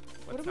clicking?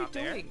 What's What are we not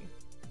there? doing?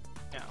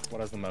 No.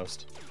 What has the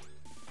most?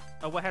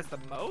 Oh, what has the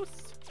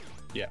most?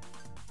 Yeah.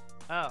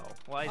 Oh,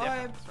 well I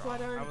definitely was wrong. I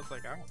don't- was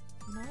like, oh.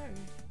 No.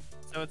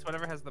 So it's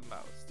whatever has the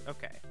most.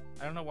 Okay.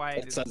 I don't know why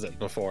It says it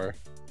before.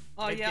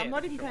 Oh It yeah, I'm did,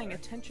 not even sure. paying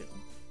attention.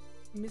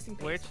 Missing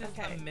piece. Which is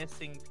okay. the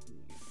missing piece?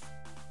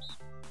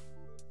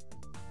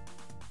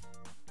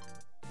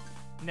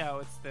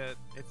 No,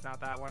 it's not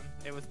that one.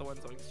 It was the one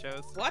Zoinks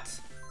chose. What?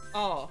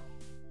 Oh.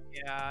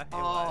 Yeah, it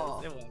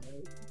Oh. was. It was.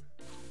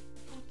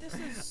 This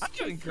is I'm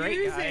doing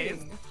great, guys.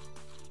 confusing.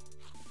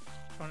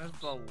 Which one is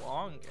the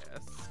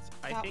longest?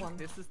 I That think one.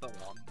 this is the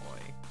long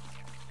boy.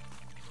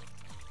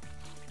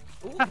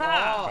 Ooh,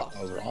 Haha! oh.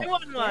 I was I wrong.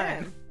 won one!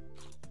 Damn.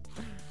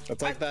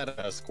 It's like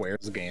that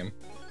Squares game.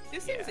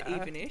 This seems Yeah.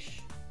 evenish.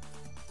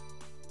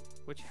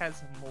 Which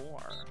has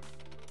more?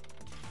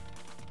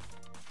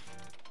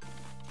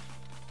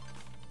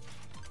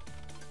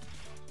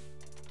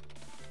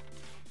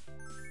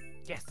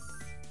 Yes!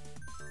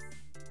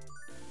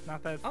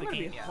 Not that it's I'm the gonna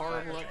be game yet,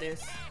 horrible but- at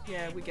this.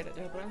 Yeah, we get it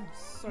there, but I'm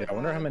so Yeah, I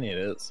wonder how bad. many it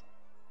is.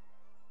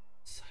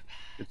 So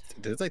bad.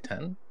 Did it say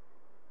 10?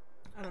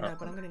 I don't know,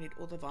 but I'm gonna need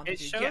all the It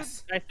advantages. shows.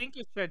 Yes. I think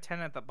it showed 10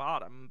 at the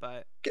bottom,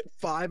 but Get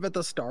 5 at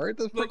the start?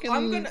 That's Look, freaking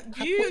I'm gonna.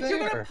 You're gonna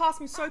there. pass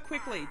me so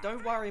quickly.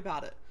 Don't worry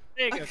about it.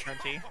 there you go,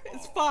 Crunchy.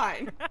 It's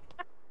fine.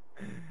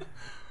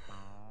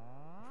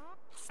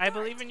 I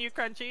believe in you,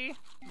 Crunchy.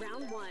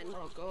 Round one.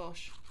 Oh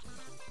gosh.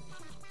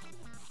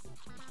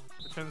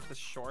 Which one's the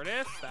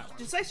shortest? That one.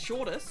 Did you say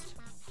shortest?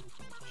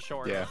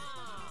 Shortest. Yeah,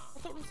 I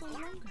thought it was the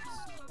longest.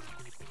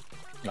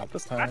 not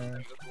this That time.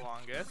 was the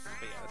longest,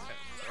 but yeah, this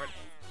one's the shortest.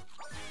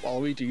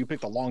 Waluigi, you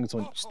picked the longest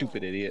one, you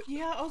stupid idiot.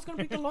 Yeah, I was gonna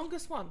pick the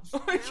longest one.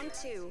 Round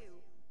two.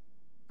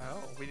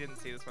 Oh, we didn't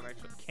see this one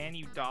actually. Can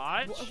you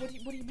dodge? What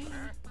do you mean?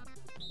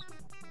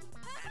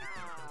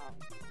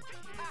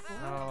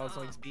 Oh,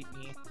 Zoinks beat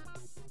me.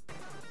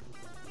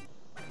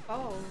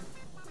 Oh.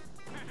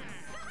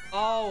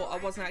 Oh, I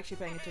wasn't actually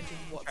paying attention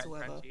Try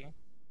whatsoever.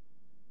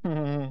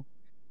 Crunchy.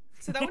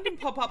 So that one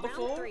didn't pop up Round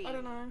before? three. I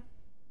don't know.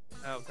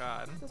 Oh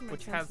god. Doesn't make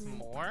Which sense has to me.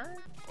 more?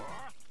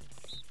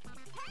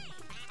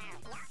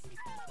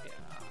 Yeah.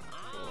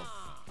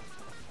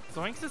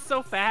 Zoinks is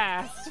so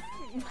fast.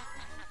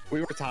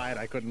 We were tied,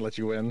 I couldn't let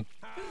you win.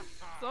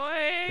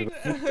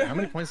 Zoinks! How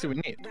many points do we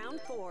need? Round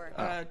four.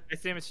 I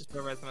assume it's just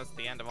whoever has the most at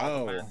the end of all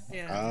Oh, of them.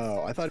 Yeah.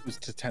 oh, I thought it was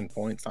to 10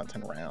 points, not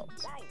 10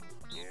 rounds.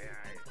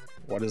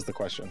 What is the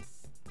question?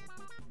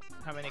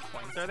 How many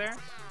coins are there?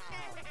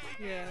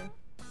 Yeah.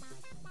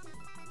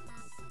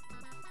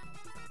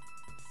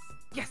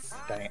 Yes!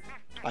 Dang it.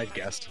 I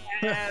guessed.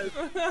 Yes!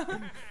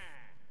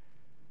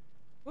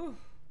 Ooh.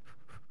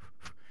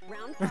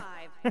 Round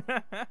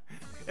 5.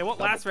 It won't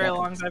last very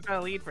long, so I've got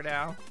a lead for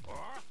now.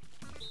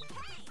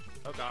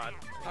 Oh god.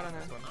 I don't know.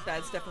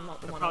 That's definitely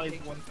not the one I Probably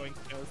picked. the one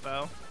Zoinks chose,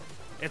 though.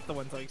 It's the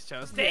one Zoinks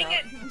chose. Dang Yeah.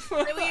 it!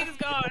 My lead is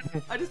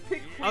gone! I just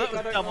picked quick, Oh, that I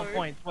was don't double know.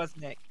 points,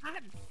 wasn't it?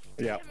 God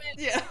Yeah. damn it.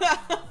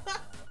 Yeah.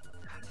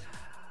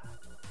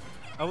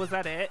 Oh, was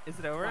that it? Is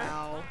it over?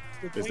 Wow.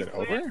 Is it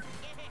over?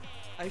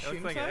 I It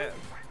assume looks like so. it is.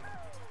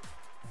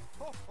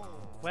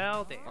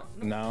 Well,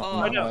 damn. No.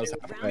 Oh, no, no. I was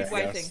halfway, He's I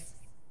waiting. guess.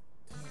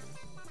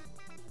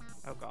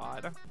 Oh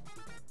god.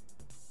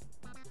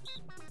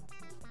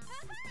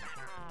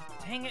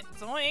 Dang it,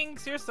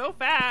 Zoinks, you're so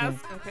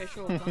fast! Okay,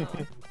 sure.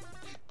 Fine.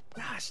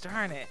 Gosh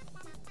darn it.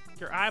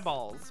 Your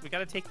eyeballs, we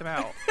gotta take them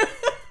out.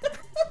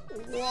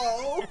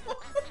 Whoa.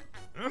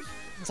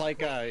 It's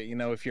like, you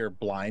know, if you're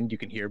blind, you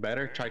can hear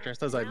better. Try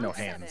says I have no Round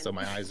hands, 7. so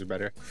my eyes are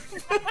better.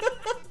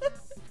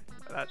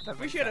 That We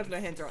makes should have sense. no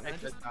hands right I now.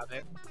 just got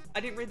it. I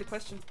didn't read the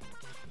question.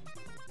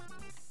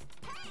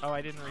 Oh,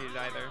 I didn't read it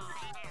either.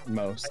 I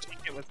Most.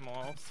 think it was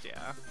most,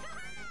 yeah.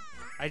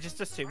 I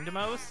just assumed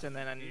most, and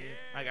then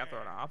I got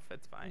thrown off.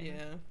 It's fine.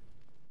 Yeah.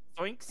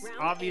 Zoinks Round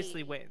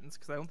obviously 8. wins,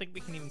 because I don't think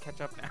we can even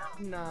catch up now.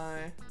 No.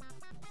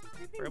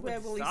 Where would Where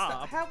will he stop?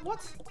 stop? How?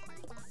 What?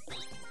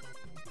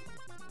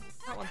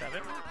 That one.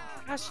 7?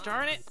 Gosh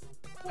darn it!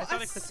 Well, thought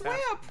I I clicked swear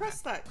fast. I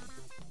pressed that.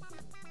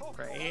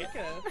 Great.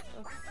 Okay.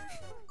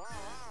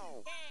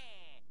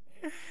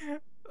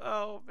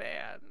 Oh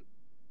man.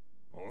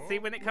 See,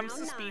 when it comes to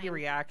Round speedy 9.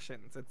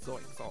 reactions, it's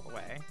Zoinks all the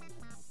way.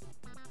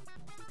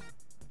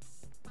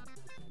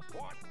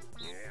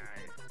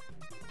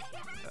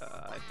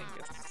 I think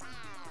it's...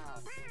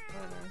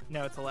 I don't know.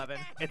 No, it's 11.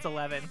 It's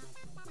 11.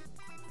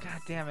 God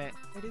damn it.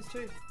 It is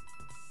too.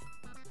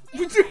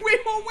 We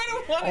all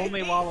went away.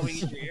 Only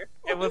Waluigi.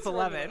 It was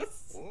 11.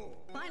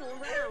 Final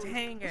round.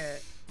 Dang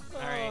it.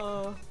 Alright.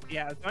 Oh.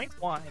 Yeah, Zoinks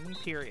won,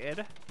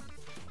 period.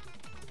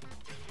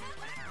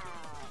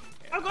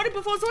 I got it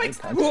before I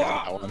Zoinks. got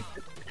that one.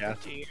 Yeah.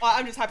 Gee.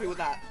 I'm just happy with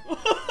that.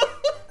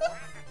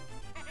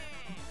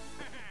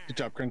 Good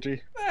job,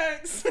 Crunchy.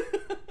 Thanks.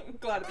 I'm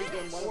glad it's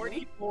doing one.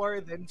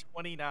 44 then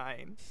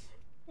 29.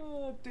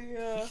 Oh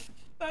dear.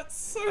 That's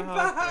so Oh,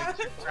 bad. Zoinks,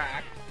 you're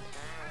cracked.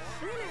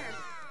 Winner.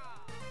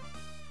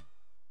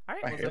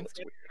 Alright, My well, hair Zoinks looks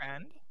get a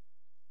friend.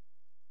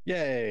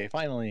 Yay!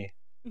 Finally,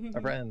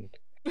 a friend.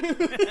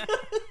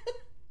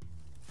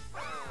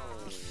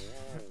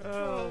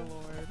 Oh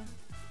lord.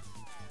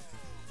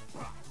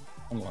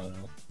 I don't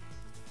know.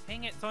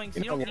 Dang it, Zoinks,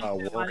 You know, don't need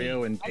the money.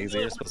 Wario and I Daisy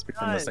really are supposed to be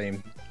from the want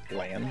same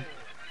land.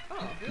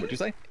 Oh, What'd you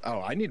say?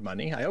 Oh, I need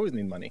money. I always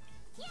need money.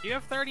 You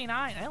have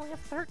 39. I only have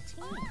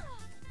 13.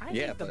 I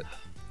Yeah, need the... but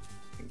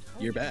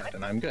you're bad,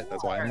 and I'm good.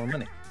 That's why I have more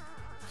money.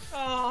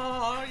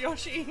 oh,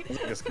 Yoshi. It's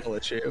like a skill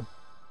issue.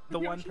 The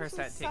You're 1% so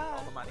takes all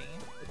sad. the money.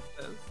 It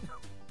says.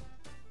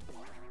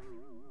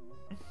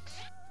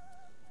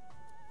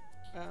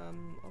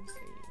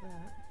 Obviously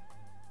that.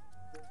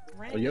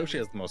 Well, Yoshi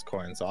has the most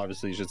coins, so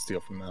obviously you should steal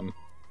from them.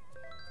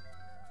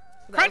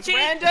 So that was Crunchy!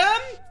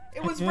 random.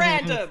 It was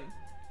random.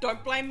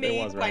 Don't blame me.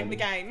 It was Blame the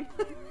game.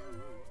 You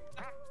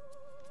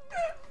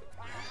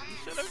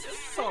should have just...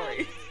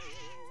 Sorry.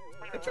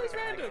 I chose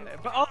random.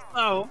 But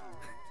also...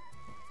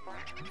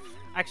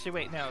 Actually,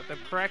 wait, no. The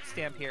correct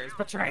stamp here is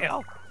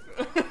betrayal.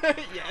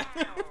 Yeah.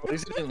 At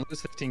least you didn't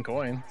lose 15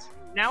 coins.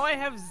 Now I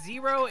have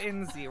 0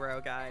 in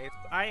 0, guys.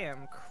 I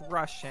am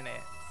crushing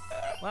it.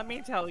 Let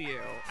me tell you.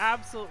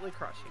 Absolutely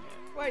crushing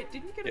it. Wait,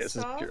 didn't you get Yeah, a this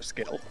is star? pure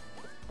skill.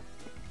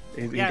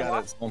 He Yeah, I got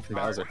lost it stolen from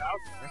the Bowser. star.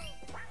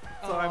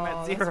 So I'm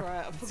at 0. That's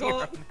right. I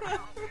forgot.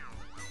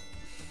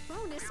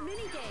 Bonus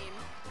minigame.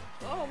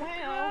 Oh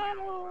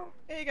wow.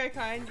 There you go,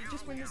 Kyan. You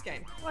just win this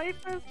game. Life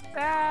is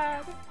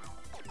bad.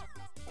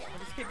 I'll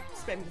just keep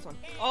spamming this one.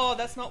 Oh,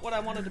 that's not what I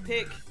wanted to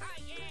pick.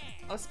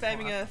 I was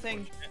spamming a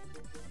thing.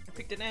 I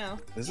picked it now.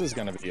 This is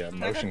gonna be a I go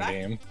motion back?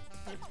 game.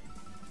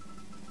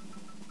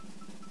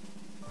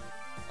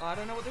 Oh, I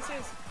don't know what this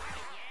is.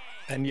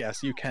 And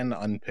yes, you can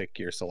unpick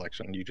your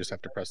selection. You just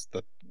have to press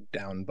the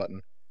down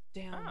button.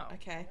 Down. Oh.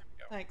 Okay.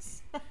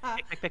 Thanks.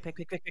 Pick, pick, pick, pick,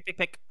 pick, pick, pick,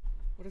 pick.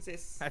 What is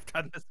this? I've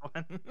done this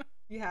one.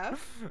 You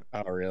have?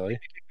 Oh, really?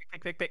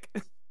 Pick, pick, pick,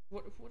 pick.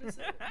 What is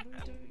it? What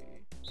do we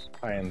do?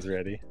 Iron's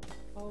ready.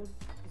 Hold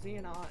Z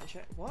and R and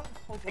check. What?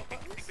 Hold what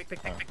buttons? Pick,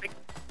 pick, pick, pick, pick.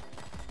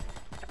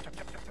 Chop, chop,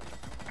 chop, chop,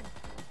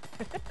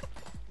 chop, chop.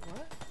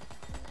 What?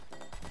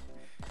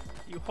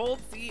 You hold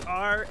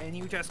CR and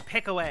you just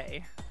pick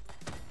away.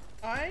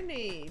 I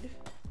need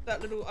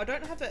that little. I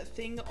don't have that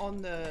thing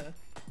on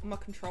my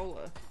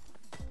controller.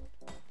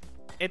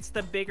 It's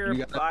the bigger You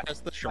gotta button press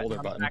the shoulder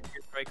on the button. back of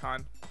your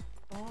Joy-Con.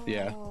 Oh,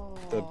 Yeah,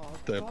 the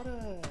got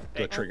it.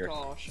 the trigger.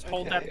 Oh, gosh. Just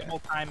hold okay. that the whole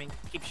time and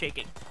keep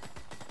shaking.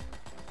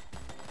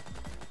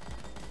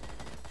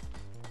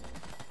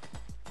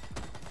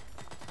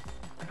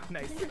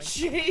 Nice.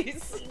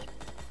 Jeez.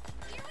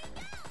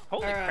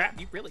 Holy Alright. crap,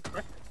 you really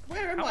crushed it.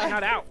 Where am How I? am I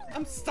not out?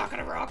 I'm stuck in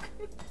a rock.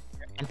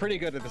 I'm pretty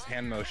good at this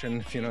hand motion,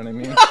 if you know what I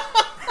mean.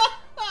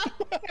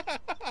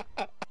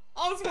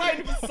 Oh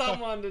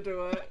someone to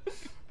do it.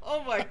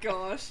 Oh my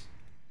gosh.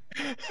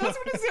 That's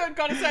what I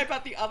gotta say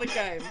about the other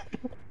game.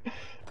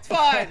 It's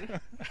fine.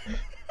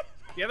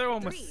 The other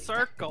one was 3.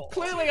 circle.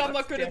 Clearly, I'm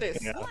not good at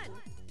this. Yeah. 1.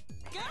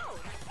 Go.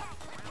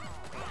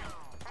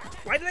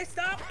 Why did I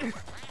stop?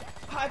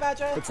 Hi,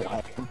 Badger. It's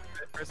lagging.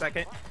 For a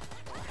second.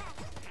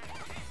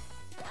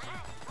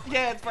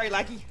 Yeah, it's very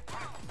laggy.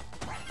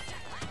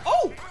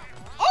 Oh!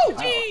 Oh!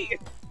 Gee!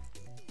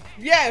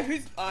 Yeah,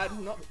 who's not?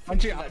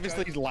 Aren't you that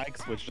obviously joke. lag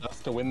switched us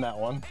to win that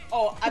one?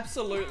 Oh,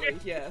 absolutely,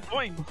 yeah.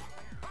 Boing.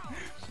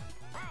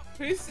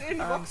 Who's in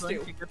rock So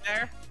still? you get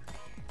there.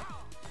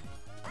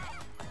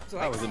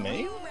 Oh, was it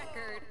me? New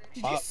record.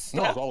 Did you No, it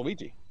stop? was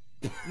Waluigi.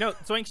 No,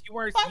 Zoinks, you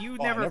were. You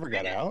Oh, never. I never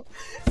got out.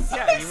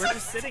 Yeah, you were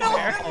just sitting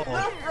there.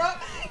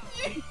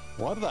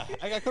 What the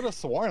heck? I could have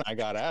sworn I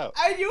got out.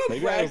 And you were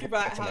Maybe I was bragging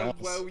about watching how else.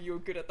 well you were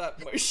good at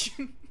that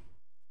motion.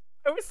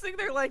 I was sitting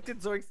there like, did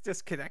Zoinks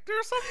disconnect or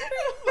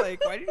something?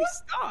 Like, why did he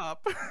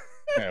stop?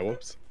 Yeah,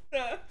 whoops.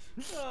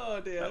 Oh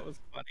dear. That was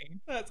funny.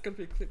 That's gonna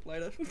be a clip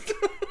later.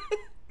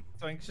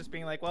 Zoinks just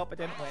being like, well, I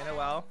didn't win. Oh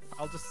well.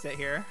 I'll just sit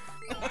here.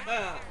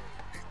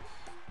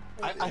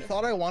 I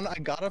thought I won. I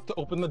got up to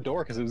open the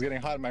door because it was getting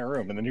hot in my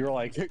room, and then you were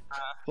like,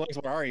 "Flex,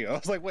 where are you?" I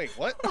was like, "Wait,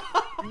 what?"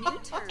 New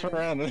turn. Turn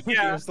around, and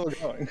Yeah. you're still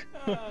going.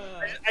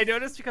 I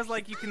noticed because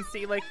like you can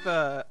see like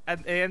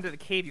at the end of the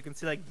cave, you can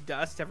see like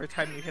dust every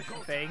time you hit the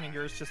thing, and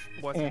yours just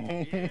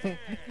wasn't.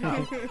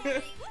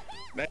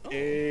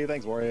 Hey,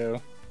 thanks, Wario.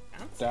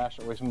 Dash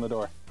away from the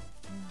door.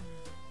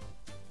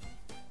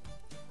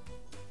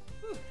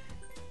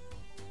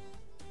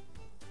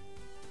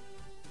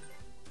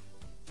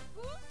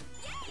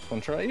 Which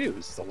one should I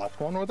use? The left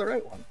one or the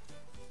right one?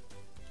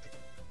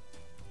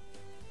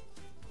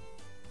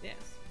 Yes.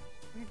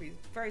 I'm gonna be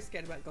very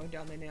scared about going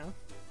down there now.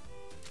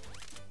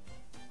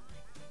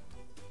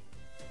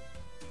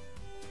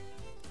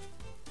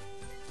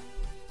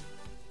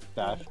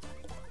 Dash.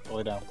 All the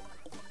way down.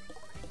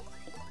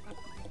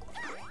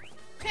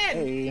 10!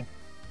 Hey.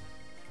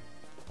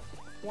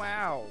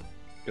 Wow.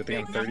 Good thing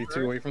I'm Big 32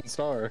 number. away from the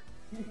star.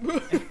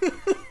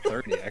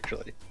 30,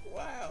 actually.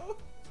 Wow.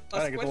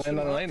 I get to land on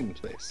an mark. item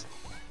space.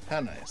 How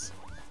nice.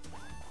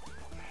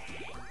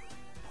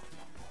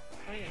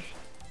 Oh yeah.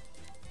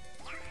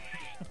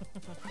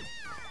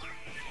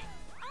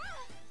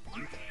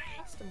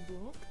 Custom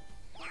block.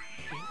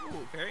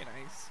 Ooh, very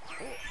nice.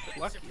 Oh,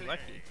 lucky,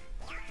 lucky.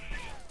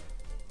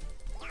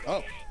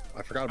 Oh,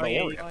 I forgot about Oh,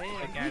 yeah, Wario. you- Oh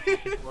yeah.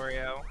 Again,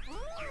 Wario.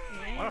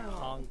 What a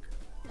punk.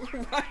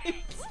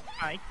 Right?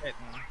 Hi, kitten.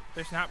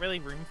 There's not really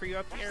room for you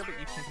up here, but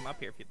you can come up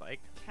here if you'd like.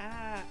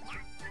 Cat.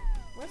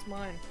 Where's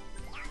mine?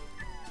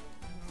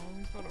 No,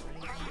 he's not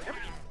already.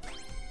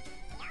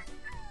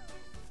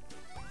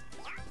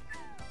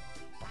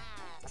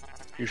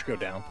 You should go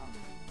down.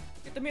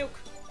 Get the milk.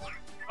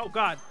 Oh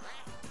God.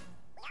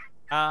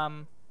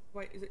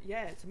 Wait, is it?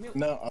 Yeah, it's a milk.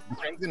 No,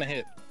 I'm gonna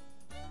hit.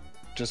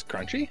 Just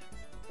crunchy?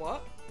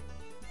 What?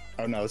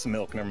 Oh no, it's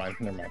milk. Never mind.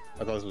 Never mind. I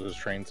thought this was a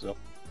train still.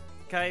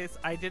 Guys,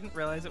 I didn't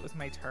realize it was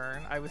my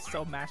turn. I was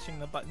still mashing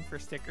the button for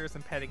stickers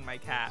and petting my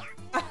cat.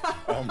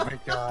 Oh my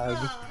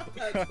god.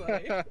 That's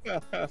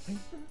funny.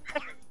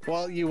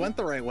 Well, you went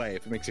the right way.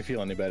 If it makes you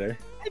feel any better.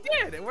 I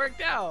did. It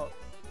worked out.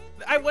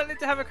 I wanted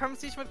to have a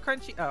conversation with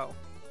Crunchy. Oh,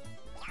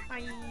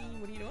 Hi,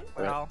 what are you doing?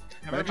 well,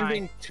 never Imagine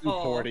being mind. too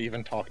Aw. poor to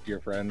even talk to your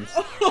friends.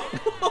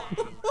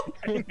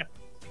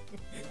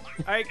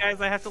 Alright,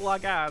 guys, I have to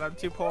log out. I'm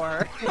too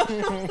poor.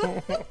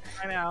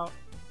 I'm out.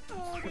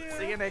 Oh,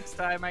 See you next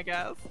time, I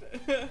guess.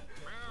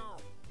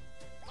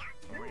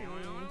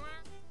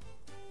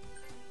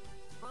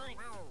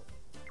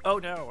 Oh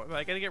no, am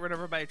I gonna get run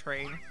over by a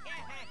train?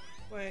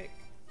 Wait.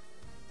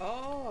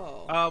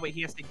 Oh. Oh, wait,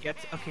 he has to get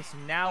to... Okay, so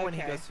now when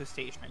he Okay. goes to a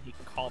station, he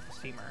can call the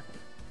steamer,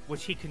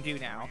 which he can do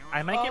now.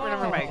 I might get run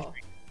over by a Oh.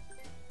 train.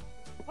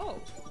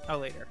 Oh. Oh,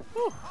 later.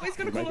 Well, he's You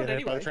gonna might call get it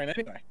hit by the anyway.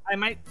 train anyway. I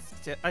might...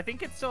 I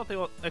think it's still...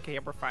 Okay, yeah,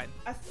 we're fine.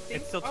 I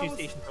think It's still I two was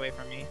stations away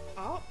from me.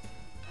 Up.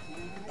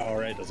 All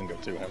right, doesn't go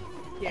to him.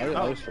 Yeah. I Oh,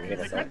 always forget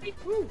is about it that.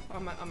 Crunchy? Woo,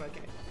 I'm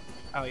okay.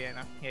 Oh, yeah,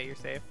 no. Yeah, you're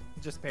safe.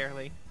 Just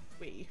barely.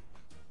 Wee.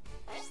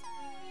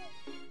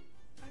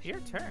 Your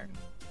turn.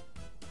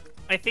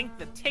 I think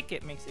the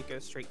ticket makes it go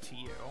straight to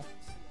you.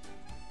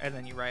 And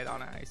then you ride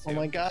on it, I Oh assume.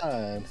 my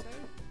god. So,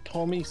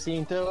 Tommy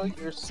Cinto,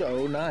 you're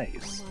so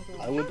nice. Oh my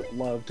God. I would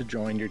love to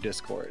join your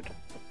Discord.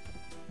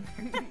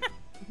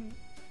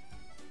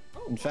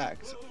 In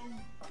fact,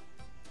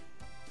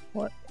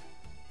 what?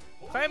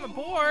 Climb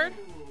aboard!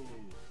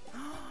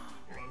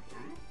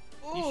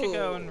 You should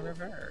go in Ooh.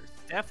 reverse.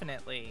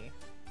 Definitely.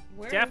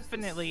 Where is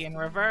Definitely in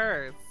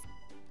reverse. this?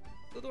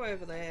 All the way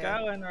over there.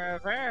 Go in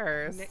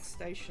reverse. Next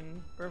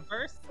station.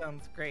 Reverse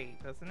sounds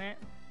great, doesn't it?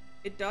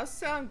 It does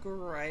sound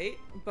great,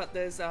 but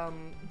there's no.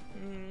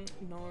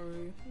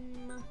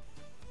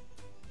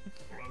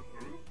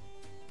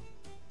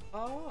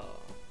 Oh.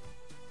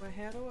 Wait,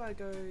 how do I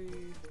go?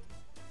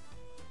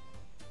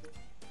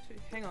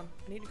 Hang on,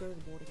 I need to go to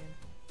the board again.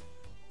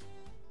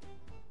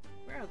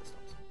 Where are the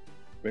stops?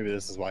 Maybe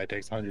this is why it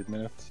takes 100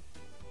 minutes.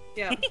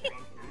 Yeah.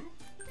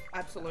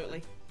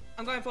 Absolutely.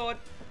 I'm going forward.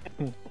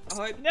 I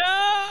hope.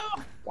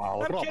 No! Wow,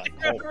 look I'm at all getting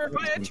that run over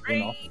by a coal.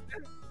 train!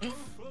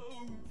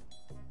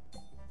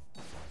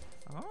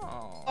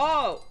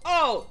 Oh.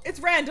 Oh, it's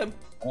random.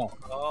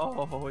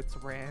 Oh, it's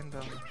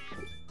random.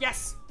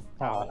 Yes.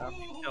 Oh,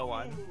 no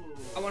one.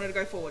 I wanted to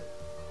go forward.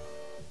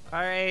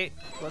 Alright,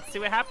 let's see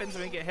what happens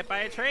when we get hit by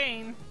a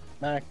train.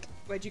 Mac,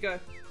 Where'd you go?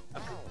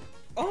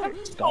 Oh.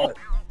 start.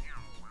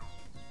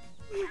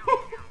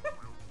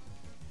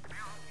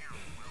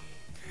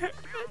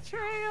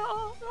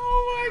 Betrayal.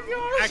 Oh my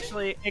gosh.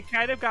 Actually, it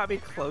kind of got me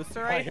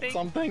closer, I I hit think.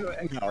 something?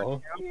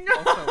 No.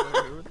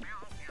 Also rude.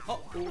 Oh,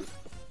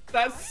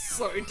 that's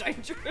so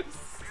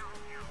dangerous.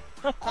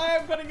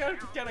 I'm gonna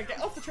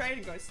get off the train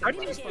and go stand How do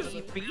right you in front of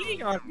keep it.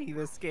 beating on me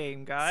this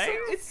game, guys?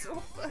 It's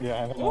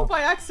Yeah, I know. all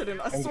by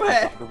accident, I I'm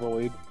swear.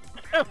 cyberbullied.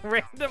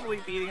 Randomly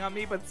beating on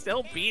me, but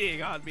still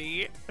beating on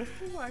me. Oh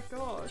my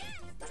gosh.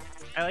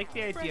 I like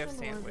the idea of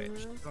Fresh on the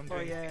sandwich. line. so I'm Oh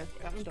doing yeah,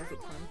 that one does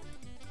look fun.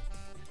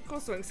 Of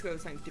course, Swings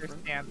goes something your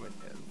different.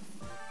 sandwiches.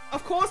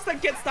 Of course,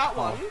 that gets that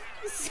one.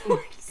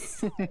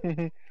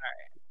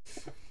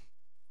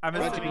 I'm I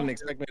bet you assuming. didn't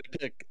expect me to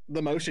pick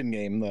the motion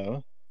game,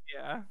 though.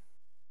 Yeah.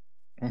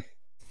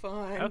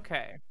 Fine.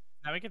 Okay.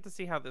 Now we get to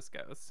see how this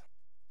goes.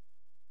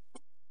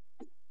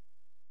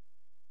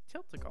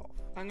 Tilt-a-golf.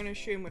 I'm gonna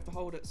assume we have to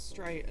hold it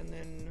straight and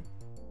then.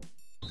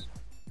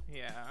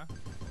 Yeah.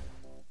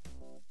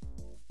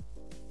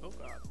 Oh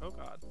god. Oh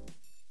god.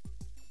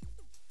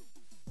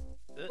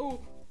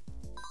 Oh.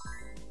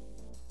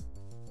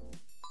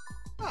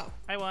 Oh,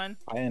 I won.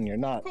 And you're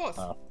not. of course.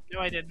 No,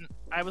 I didn't.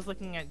 I was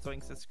looking at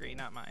Zoinks' screen,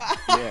 not mine.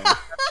 Yeah.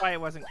 That's why it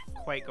wasn't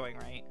quite going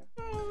right.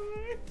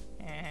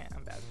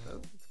 I'm bad at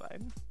those. It's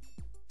fine.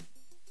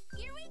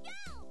 Here we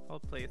go.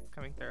 Hold please,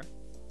 coming through.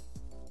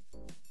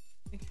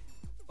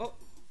 Oh.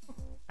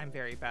 I'm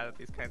very bad at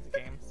these kinds of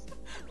games.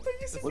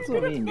 What's the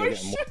mean you're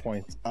getting more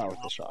points? Oh, with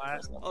the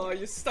shot. Oh,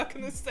 you're stuck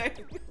in the same.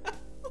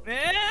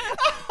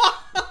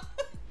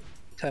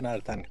 10 out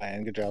of 10,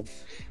 Cayenne. Good job.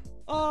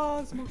 Oh,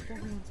 it's more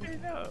fun. I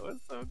know, it was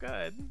so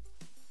good.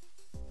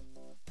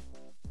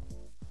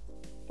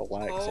 The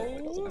lag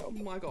certainly doesn't Oh help.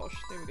 my gosh,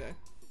 there we go.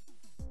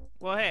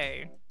 Well,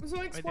 hey, So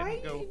I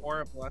explain didn't go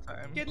horrible that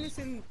time. getting this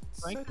in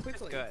so Zoinks is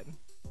quickly. good.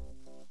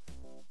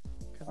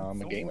 'Cause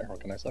I'm it's a gamer, what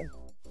can I say?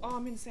 Oh,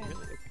 I'm in sand.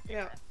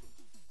 Yeah.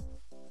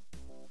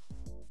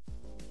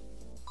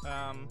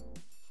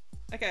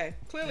 Okay,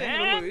 clearly I'm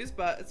gonna lose,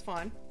 but it's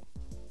fine.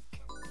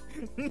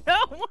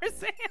 No more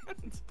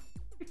sand!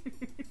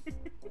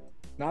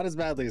 Not as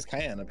badly as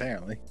Cayenne,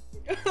 apparently.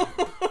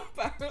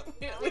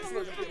 Apparently, at least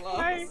we're gonna be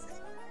last.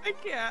 I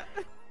can't.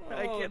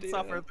 I Oh, can't dear.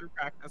 suffer through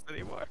practice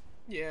anymore.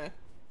 Yeah.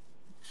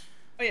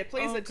 Oh yeah,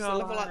 please, Oh, just a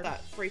level like God.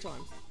 that 3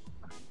 times.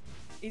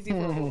 Easy for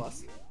all of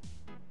us.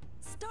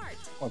 Start.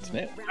 What's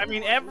new? I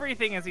mean,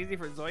 everything is easy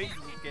for Zoinks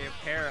in this game,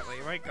 apparently.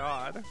 My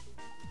god.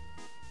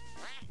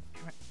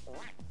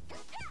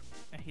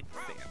 I hate the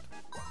sand.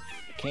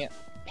 You can't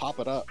pop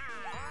it up.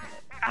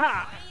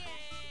 Ah!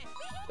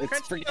 It's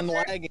Crunchy freaking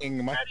over.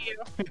 lagging. My...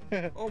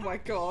 Oh my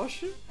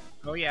gosh.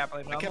 Oh yeah,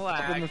 blame it I on the kept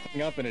popping the lag.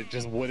 thing up and it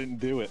just wouldn't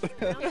do it.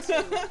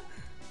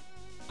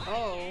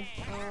 Oh,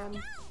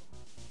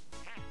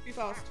 be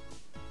fast.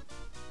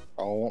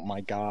 Oh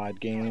my god,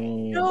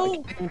 game. No! I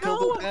can't even No!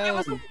 kill the I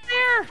wasn't down.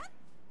 there!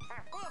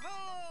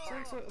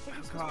 So, I think Oh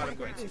it's god, I'm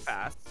going too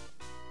fast.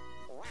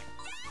 Where's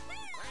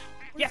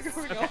Yes! it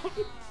going Okay. on?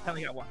 I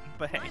only got one,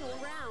 but hey. Final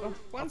Oh, round.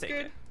 one's take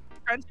good. it.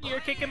 Crunchy, you're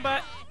kicking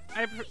butt.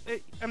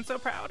 I'm so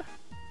proud.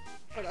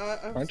 But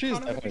I was Crunchy is kind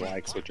of definitely hoping-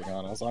 like switching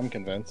on us, I'm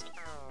convinced.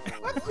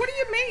 What do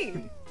you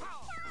mean?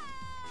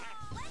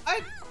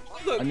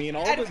 Look. I mean,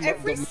 all out the, of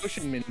every the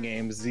motion mini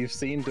games you've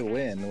seen to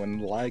win when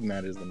the lag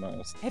matters the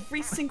most.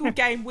 Every single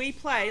game we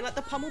play, like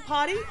the Pummel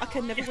Party, I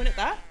can never win at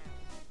that.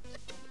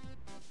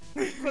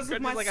 Because of Crunchy's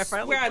my like, I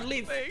finally where I won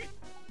live. something.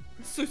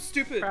 It's so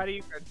stupid. Proud of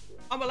you, Crunchy.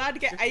 I'm allowed to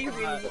get a You're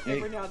win smart.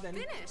 every now and then,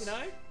 you know?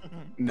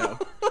 No.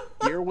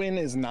 Your win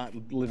is not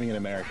living in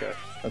America.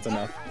 That's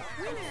enough.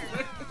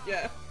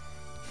 Yeah.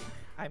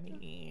 I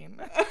mean,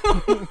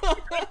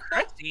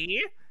 Crunchy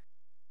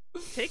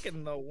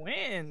taking the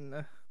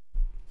win.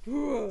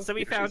 So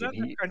we found out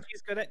that Heat.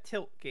 Crunchy's good at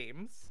tilt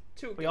games.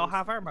 Two We all games.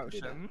 have our Do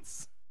that.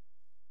 motions.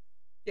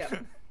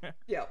 Yep.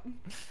 Yep.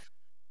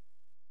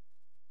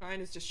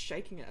 Ryan is just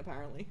shaking it,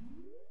 apparently.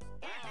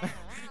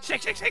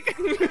 Shake, shake, shake!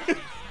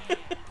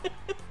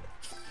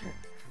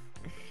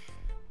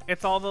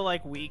 It's all the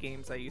like Wii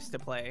games I used to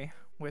play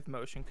with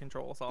motion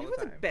controls all These the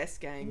were time. the best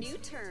games. New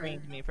turn.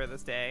 Trained me for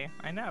this day.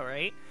 I know,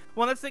 right?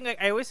 Well, that's the thing.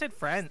 Like, I always had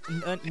friends.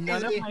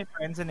 None of my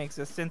friends in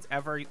existence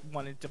ever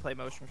wanted to play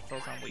motion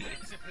controls on Wii.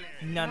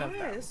 None of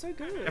Yeah, them. it's so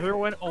good.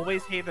 Everyone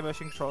always hated the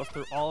motion controls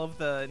through all of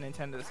the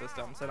Nintendo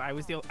systems, and I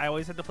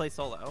always had to play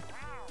solo.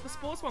 The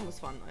sports one was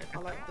fun though.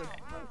 I like the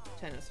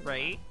tennis. And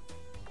Right?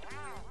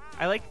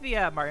 I like the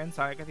Mario and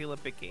Sonic at the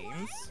Olympic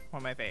Games. One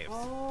of my faves.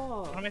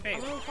 Oh. One of my I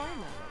faves. really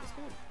found that. That was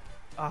good.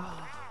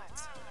 Ah,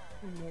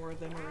 More of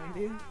them around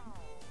here.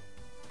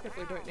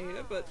 Definitely don't need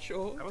it, but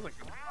sure. that was a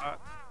good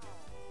thought.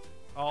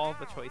 All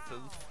the choices.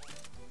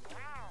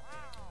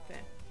 Fair.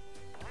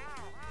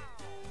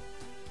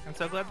 I'm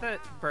so glad that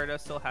Birdo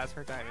still has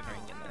her diamond ring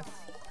in this.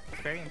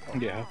 It's very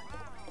important. Yeah.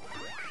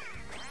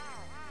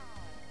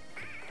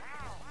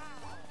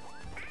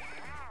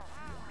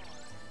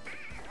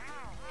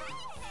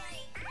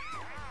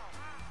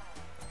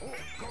 Oh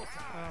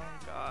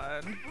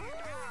god.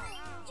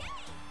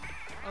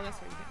 Oh, that's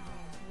where you get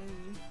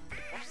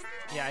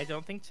me. Yeah, I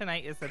don't think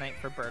tonight is the night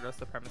for Birdo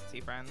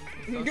supremacy, friends.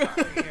 I'm so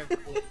sorry. You have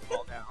to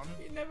fall down.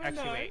 You never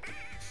Actually, know. wait.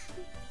 Let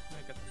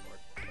me get the board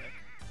quick.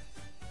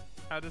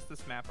 How does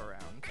this map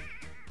around?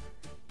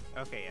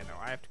 Okay, yeah, no,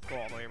 I have to go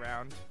all the way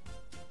around.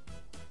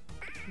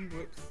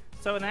 Whoops.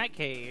 So in that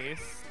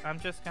case, I'm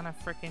just gonna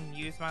frickin'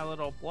 use my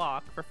little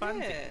block for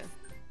funsies.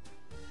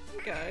 Yeah.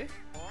 Okay.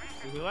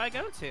 Who do I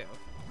go to?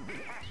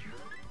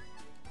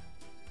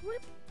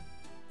 Whip.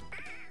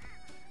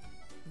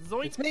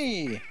 Zoink. It's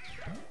me!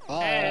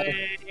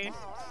 Hey!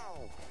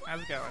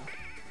 How's it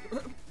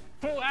going?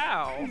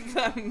 Wow!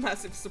 That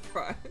massive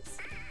surprise.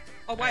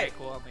 Oh, wait. Alright,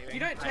 cool, I'm leaving. You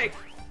don't Bye. take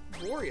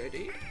Wario, do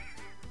you?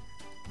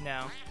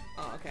 No.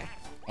 Oh, okay.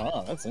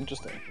 Oh, that's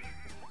interesting.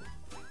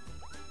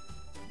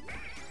 Oh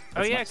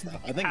That's yeah, nice, though.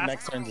 I think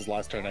next turn's his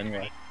last turn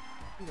anyway.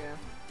 Yeah.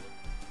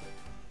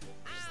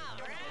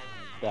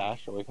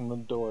 Dash away from the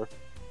door.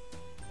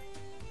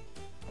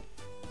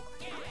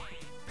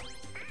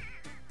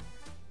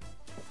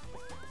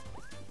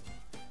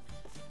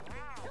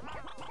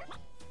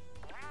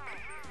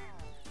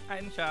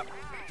 Item shop.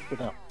 Good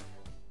now.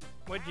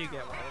 What'd you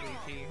get,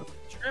 Waluigi?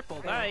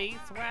 Triple dice?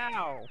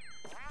 Wow!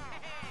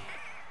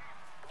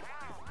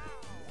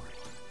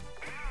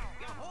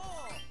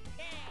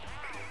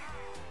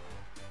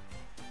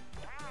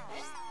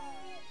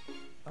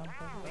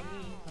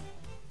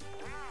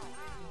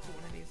 Put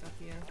one of these up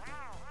here.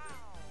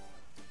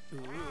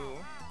 Ooh,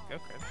 go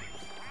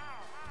Crunchy.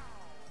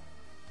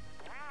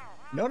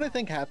 You know what I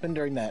think happened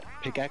during that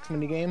pickaxe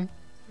minigame?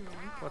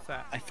 What's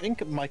that? I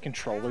think my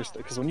controller,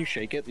 because when you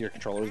shake it, your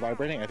controller's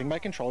vibrating. I think my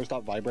controller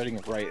stopped vibrating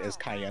right as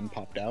Cayenne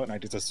popped out, and I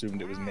just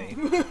assumed it was me.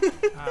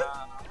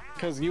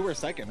 Because you were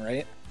second,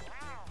 right?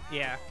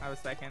 Yeah, I was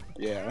second.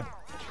 Yeah.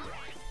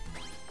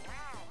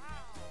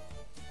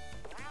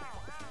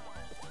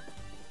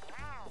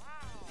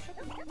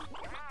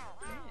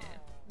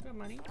 Yeah. Good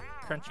money.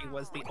 Crunchy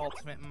was the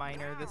ultimate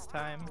miner this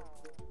time.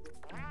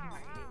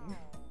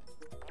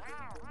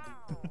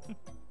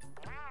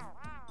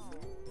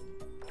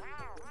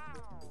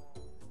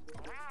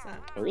 What's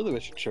that? I really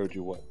wish it showed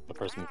you what the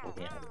person was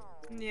looking at.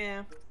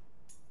 Yeah.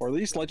 Or at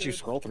least let you Good.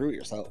 scroll through it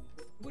yourself.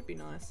 Would be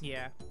nice.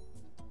 Yeah.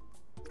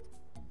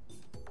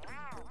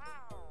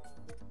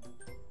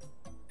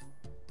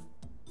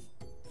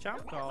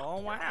 Jump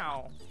call,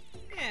 wow.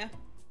 Yeah.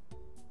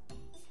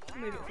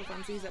 Move it for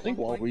funsies I at think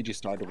one point. Waluigi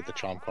started with the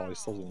chomp call, he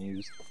still hasn't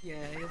used. Yeah,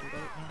 he hasn't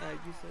got it.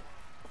 Use it.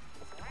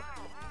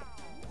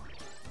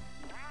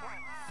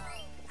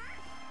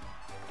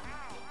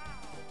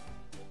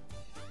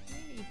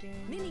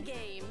 Mini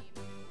game.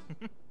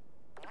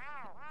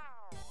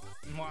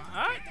 What?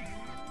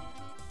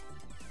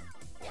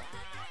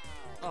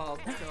 Oh,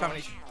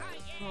 Somebody- gosh.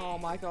 Oh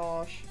my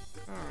gosh.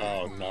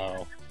 Oh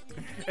no.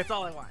 It's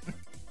all I want.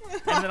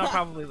 And then I'll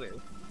probably lose.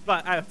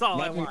 But that's all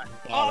I Let me want.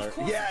 bother. of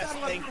course Yes, it's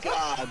not thank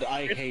God.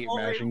 I hate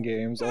mashing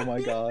games. Oh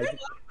my God.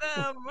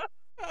 Them.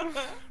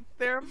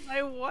 They're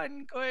my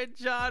one good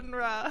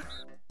genre.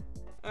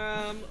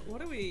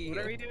 What are we? What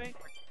are we doing?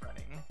 We're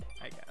running,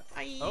 I guess.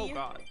 Hi. Oh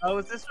god. Oh,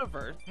 is this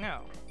reverse?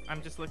 No.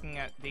 I'm just looking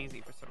at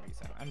Daisy for some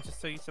reason. I'm just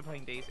so used to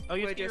playing Daisy. Oh,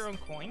 you We're have to get your own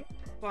just- coin?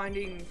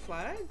 Finding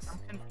flags?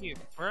 I'm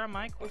confused. Where are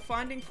my We're coins?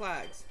 finding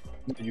flags.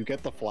 You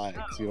get the flags,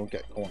 you don't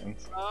get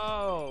coins.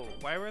 Oh,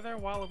 why were there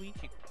Waluigi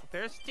coins?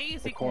 There's Daisy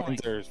The coins.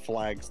 coins are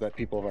flags that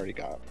people have already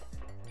got.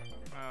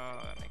 Oh,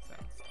 that makes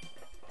sense.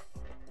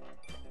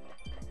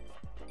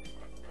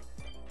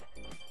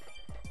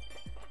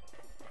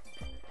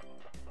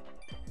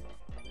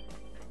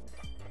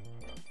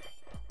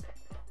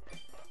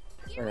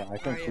 Alright, I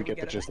think yeah, we get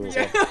the it. gist of this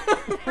Yeah.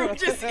 one. We're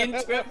just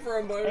into it for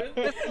a moment.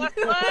 We're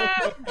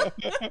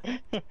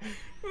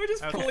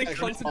just Okay. fully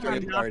Actually,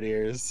 concentrated. fine. Our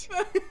ears.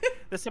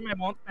 This time I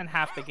won't spend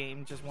half the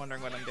game just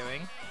wondering what I'm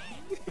doing.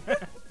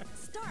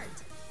 Start.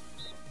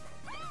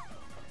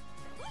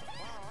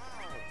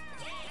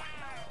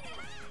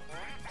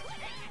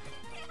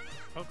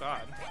 Oh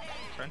god.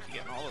 Crunchy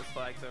getting all those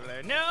flags over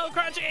there. No,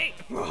 Crunchy!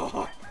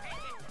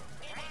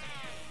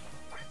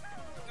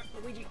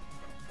 Luigi.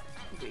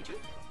 Luigi?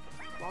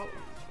 Wow.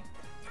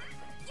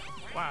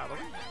 Wow, look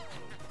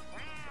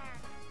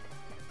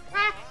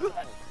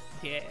at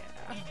Yeah.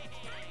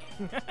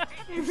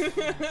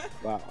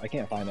 Wow, I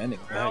can't find any.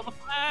 Where are all the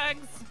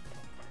flags?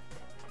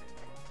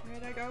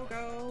 Where'd I go?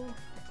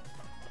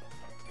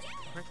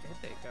 Where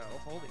did they go?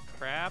 Holy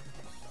crap.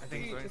 I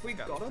think If Zoinks we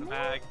got got in the them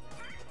all? bag.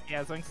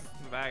 Yeah, Zoinks is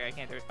in the bag. I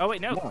can't do it. Oh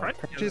wait, no, No, Crunchy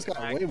Crunchy's got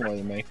bag. way more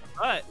than me.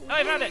 But oh,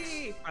 I found it.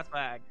 Yay! Last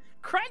flag.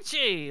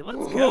 Crunchy,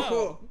 let's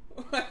go.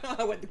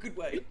 I went the good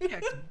way.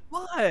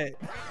 What?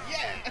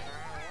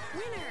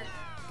 Winner.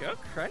 Go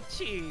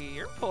Crunchy.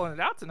 You're pulling it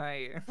out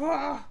tonight.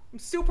 I'm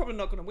still probably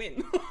not gonna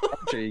win.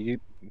 Crunchy, you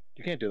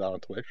can't do that on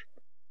Twitch.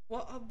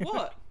 What?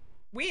 What?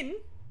 Win?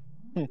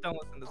 Don't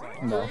listen to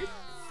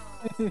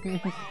Zoe.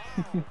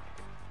 No.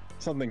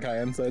 Something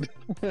Cayenne said.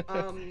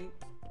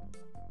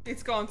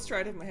 It's gone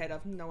straight over my head. I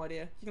have no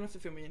idea. You're gonna have to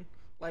fill me in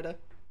later.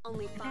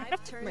 Only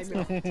 5 turns. Maybe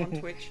not on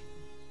Twitch.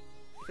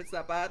 If it's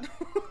that bad.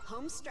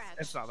 Home stretch.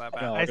 It's not that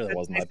bad. No, it really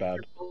wasn't that bad.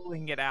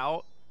 Pulling it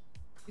out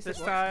You said this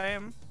what?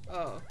 time.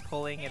 Oh.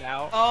 Pulling it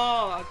out.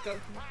 Oh, I got.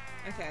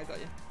 Okay, I got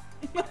you.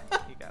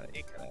 You got it.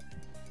 You got it.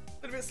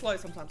 A little bit slow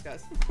sometimes,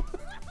 guys.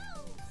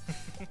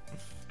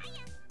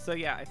 So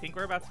yeah, I think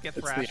we're about to get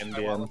It's the thrashed. by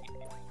NBN. Waluigi.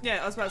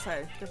 Yeah, I was about to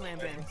say, definitely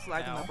NBN. It's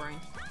lagging my No. brain.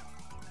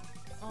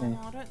 Oh,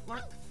 I don't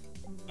like.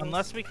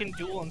 Unless we can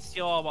duel and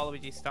steal all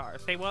Waluigi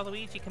stars. Hey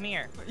Waluigi, come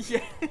here.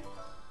 Yeah.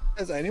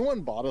 Has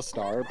anyone bought a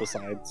star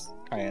besides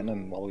Cayenne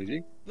and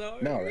Waluigi? No.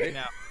 No, right?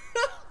 No.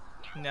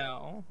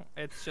 No,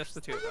 it's just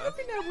the two of I've us.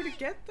 never been able to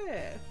get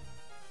there.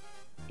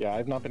 Yeah,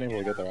 I've not been able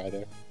to get there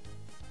either.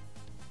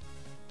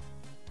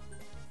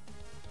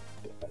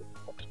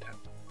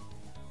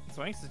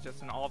 Zoinks is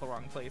just in all the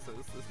wrong places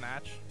this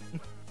match.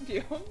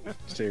 Yeah.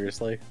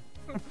 Seriously.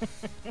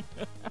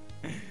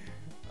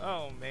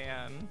 Oh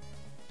man.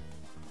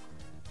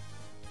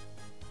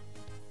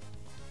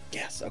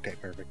 Yes, okay,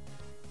 perfect.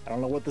 I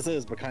don't know what this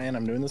is, but Cayenne,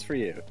 I'm doing this for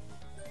you.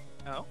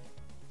 Oh?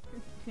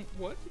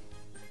 What?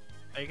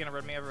 Are you gonna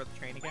run me over with the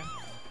train again?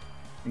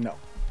 No.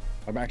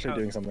 I'm actually Oh.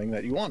 doing something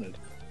that you wanted.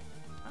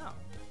 Oh.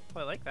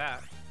 Well, I like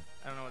that.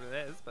 I don't know what it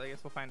is, but I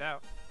guess we'll find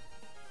out.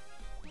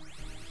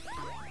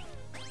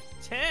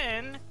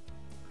 10?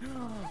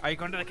 Are you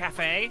going to the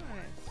cafe?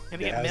 Nice.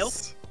 Gonna get milk?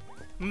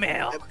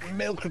 Milk! Get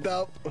milked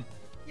up.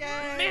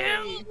 Yay!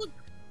 Milk!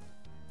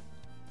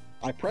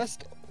 I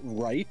pressed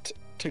right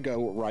to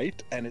go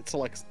right, and it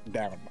selects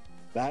down.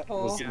 That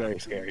was Oh. very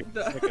scary.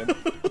 Who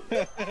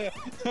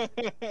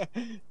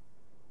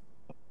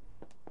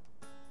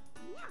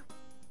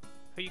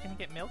are you gonna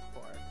get milk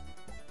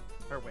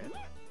for? Or with?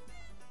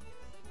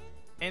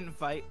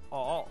 Invite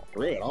all.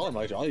 Great, I'll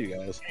invite all you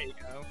guys. There you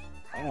go.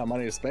 I have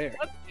money to spare.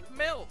 Let's get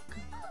milk!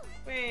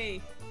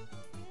 Wait.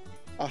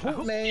 I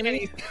hope,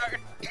 Nanny.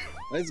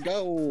 Let's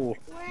go.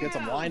 Get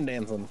some Wow. line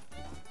dancing.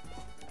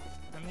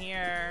 I'm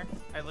here.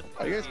 I look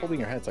Are you guys for holding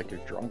your heads like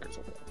you're drunk or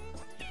something?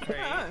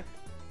 Right.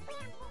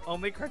 Oh,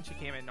 Only Crunchy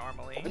came in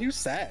normally. What are you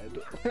sad?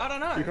 I don't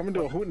know. You're coming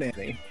to a hoot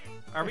nanny.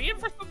 Are we in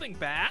for something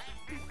bad?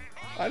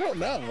 I don't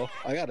know.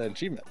 I got an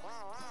achievement.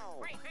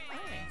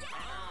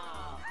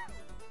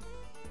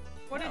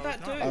 What did No, that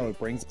it's do? not. Oh, it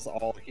brings us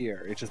all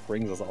here. It just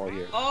brings us all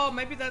here. Oh,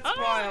 maybe that's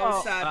why I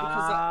was sad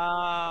because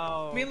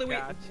Oh, me and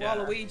gotcha.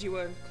 Waluigi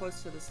were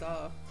close to the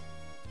star.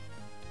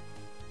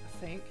 I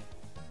think.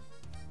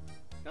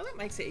 No, that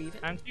makes it even.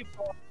 I'm too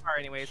poor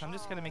anyways. I'm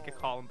just gonna make a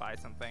call and buy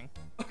something.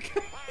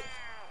 Okay.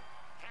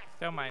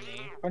 Don't mind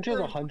me. Aren't you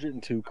have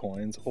 102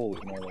 coins?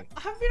 Holy moly. I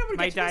haven't been able to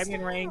My get to the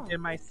diamond ring star.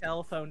 and my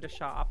cell phone to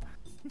shop.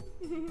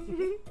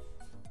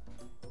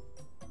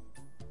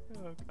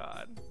 Oh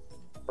god.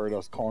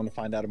 Birdo's calling to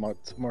find out about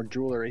some more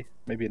jewelry.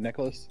 Maybe a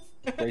necklace,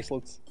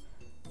 bracelets.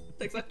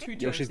 Takes like 2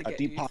 turns Yoshi's to got get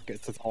deep you.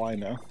 pockets, that's all I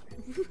know.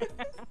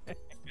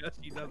 Yes,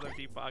 she does have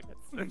deep pockets.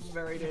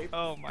 Very deep.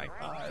 Oh my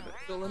god.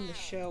 Still in the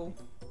shell.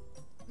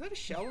 Is that a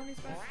shell on his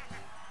back?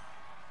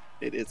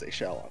 It is a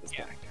shell on his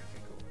Yeah. back.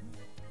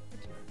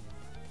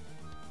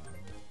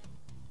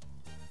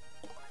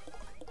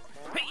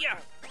 Hey, yeah.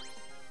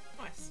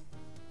 Nice.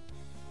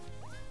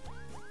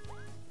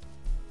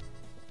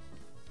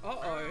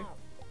 Uh-oh.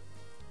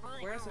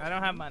 Where is it? I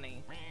don't have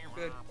money.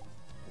 Good.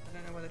 I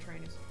don't know where the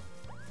train is.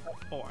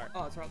 4.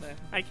 Oh, it's right there.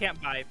 I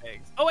can't buy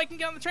things. Oh, I can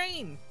get on the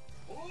train.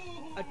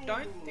 I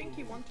don't think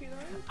you want to though.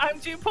 I'm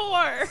too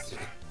poor.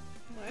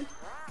 No.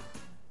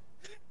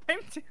 I'm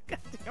too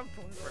goddamn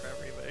poor for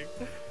everything.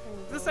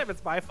 This time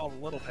it's my fault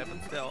a little bit,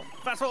 but still.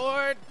 Fast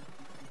forward.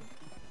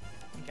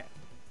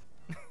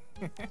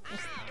 Okay.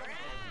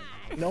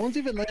 No one's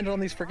even landed on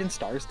these freaking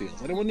star steals.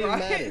 And it wouldn't even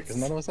matter, Right. because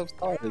none of us have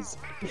stars.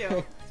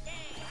 Yeah.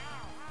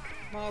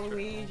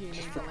 Waluigi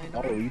needs to land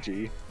on.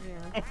 Waluigi.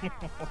 Yeah.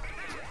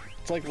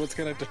 It's like what's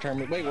gonna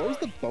determine. Wait, what was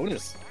the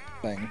bonus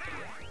thing?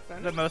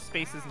 The most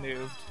spaces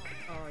moved.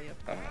 Oh, yep.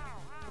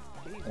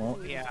 Jeez, Well,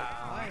 Waluigi's yeah. got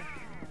high.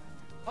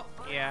 Oh,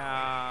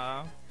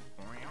 Yeah.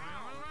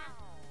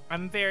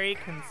 I'm very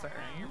concerned.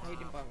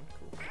 Hayden Bone.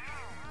 Cool.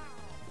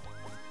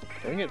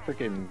 Don't get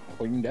freaking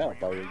cleaned out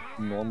by a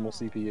normal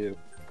CPU.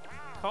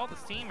 Call the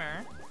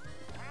steamer.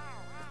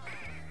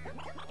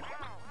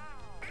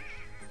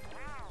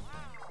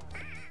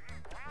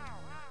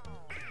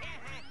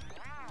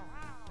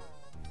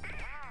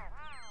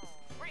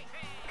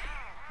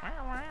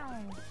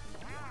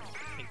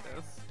 Take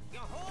this. Yo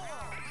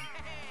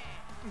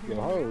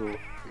ho! You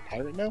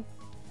pirate now?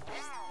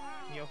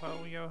 Yo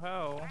ho, yo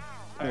ho. Oh,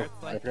 Pirates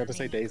I like forgot to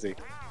say me. Daisy.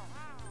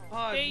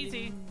 Oh, Daisy.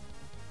 you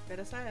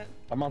better say it.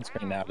 I'm on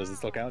screen now. Does it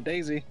still count?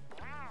 Daisy.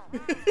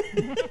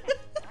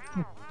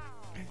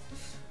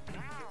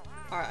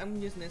 Alright,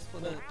 I'm using this for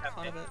the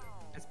fun of it.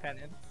 It's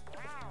penance.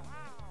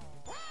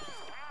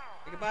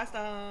 Say goodbye,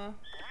 star.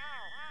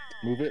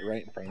 Move it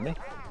right in front of me.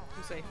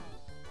 We'll see.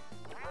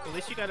 At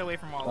least you got away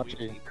from all of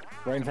Actually,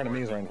 Right in front of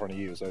me is right in front of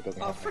you, so it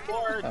doesn't. Oh, have to- freaking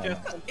Or Oh.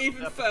 just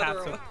even the further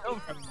path away. so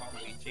from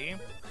Waluigi.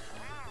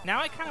 Now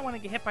I kind of want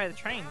to get hit by the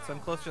train, so I'm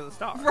closer to the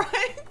star.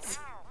 Right?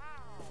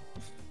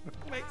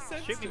 Makes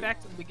sense. Shoot me to-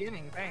 back to the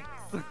beginning, thanks.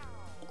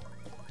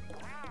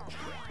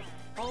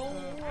 Oh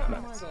my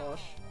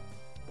gosh.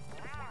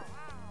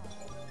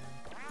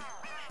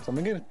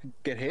 Something gonna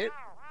get hit?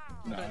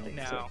 No, I don't think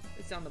No. so.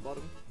 It's down the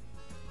bottom.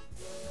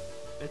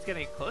 It's gonna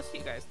get close to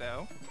you guys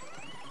though.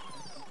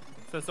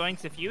 So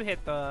Zoinks, if you hit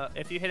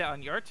it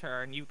on your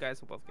turn, you guys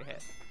will both get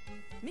hit.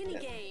 Mini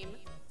game.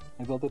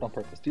 I built it on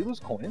purpose. Do you lose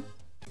coins?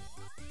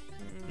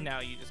 No,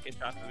 you just get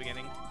shot at the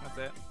beginning. That's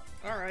it.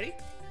 Alrighty.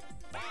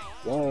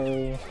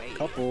 Whoa,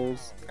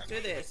 couples. Let's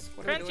do this.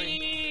 What are we doing?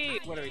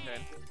 Crunchy! What are we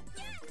doing?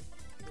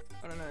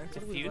 I don't know. What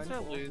are we Diffuse going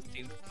or for? lose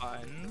seems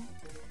fun.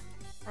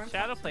 Prime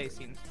Shadow cut? play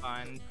seems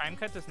fun. Prime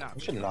cut does not.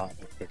 We should not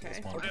have picked this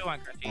Okay. one. What do you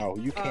want, Crunchy? Oh,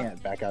 you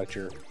can't back out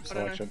your know.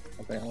 selection,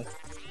 apparently.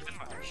 This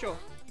one. Sure.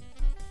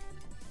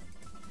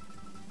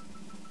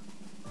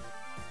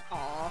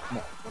 Aw. No.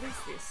 What is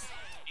this?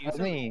 That's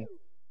me.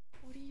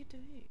 What do you do?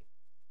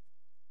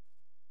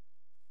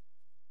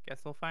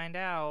 Guess we'll find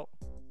out.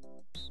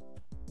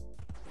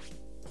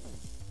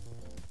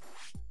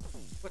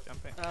 What?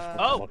 Jumping.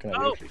 Oh! looking at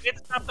Oh! Yoshi. It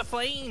stopped the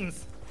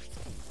flames!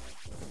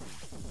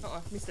 Oh,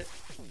 I missed it.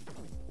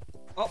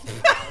 Oh!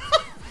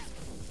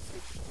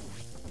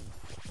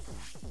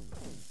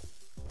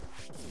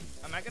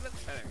 Am I gonna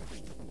better?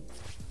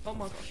 Oh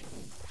my gosh.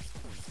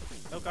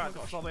 Oh god,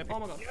 gosh. it's all the way up. Oh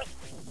my god. Yes.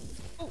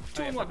 Oh, Oh,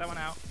 two yeah, in put one. that one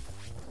out.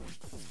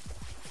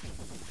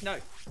 No.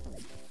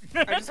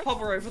 I just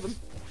hover over them.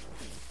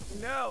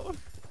 No!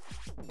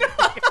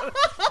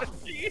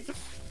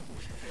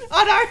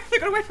 Oh no! They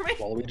got away from me!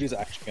 Waluigi's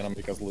actually gonna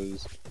make us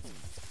lose.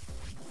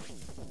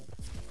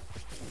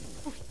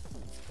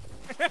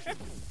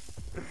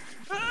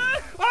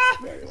 Ah!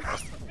 There he is.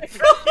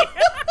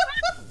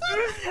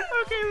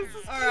 Okay,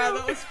 this is Alright,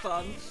 that was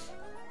fun.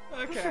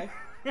 Okay.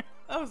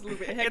 That was a little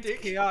bit hectic.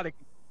 It's chaotic.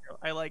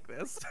 I like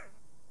this.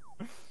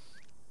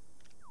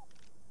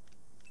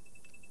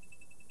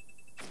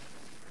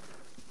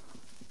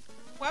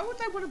 Why would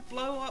they want to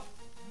blow up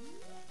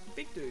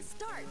big dude?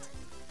 Start.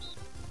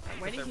 I'm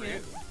waiting They're here.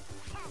 rude.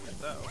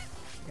 So,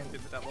 you can do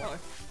the double. Oh,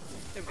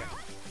 there we go.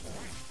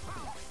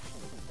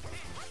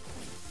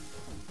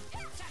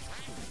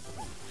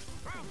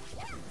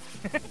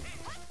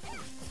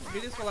 Do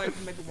this for like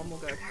maybe one more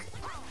go.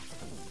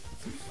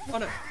 Oh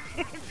no.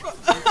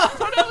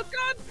 Oh no, it's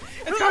gone!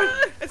 It's going!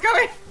 It's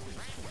going!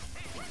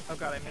 Oh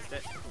god, I missed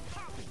it.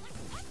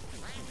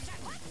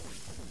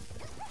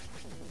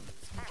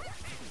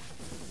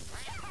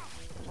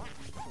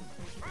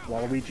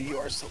 Waluigi, you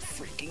are so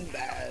freaking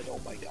bad. Oh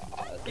my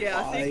god. Yeah,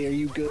 I Why think- are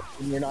you good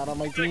when you're not on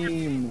my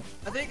team?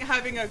 I think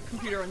having a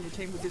computer on your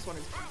team with this one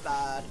is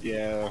bad.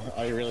 Yeah,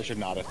 I really should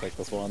not have picked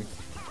this one.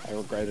 I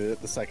regretted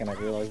it the second I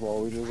realized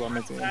Waluigi was on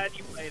my team. Glad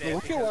you played Hey, it.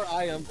 look at where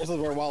I am. This is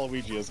where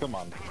Waluigi is. Come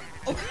on.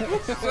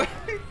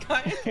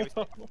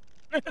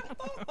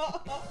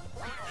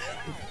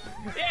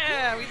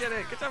 Yeah, we did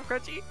it. Good job,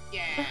 Crunchy.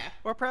 Yeah.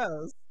 We're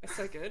pros. That's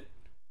so good.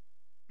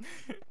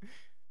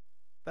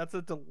 That's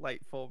a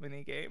delightful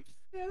mini game.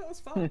 Yeah, that was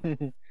fun.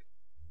 You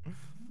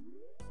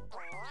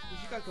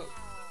guys got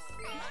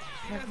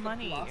Have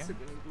money. blasted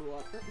when we blew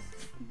up. That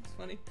was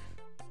funny.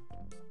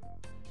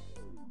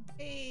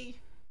 Hey.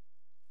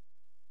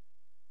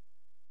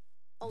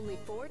 Only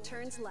 4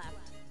 turns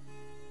left.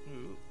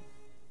 Ooh.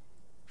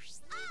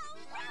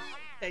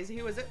 Daisy,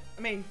 who is it?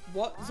 I mean,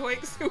 what?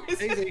 Zoinks, who is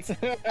Daisy.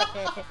 it?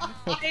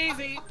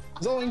 Daisy!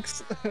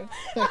 Zoinks!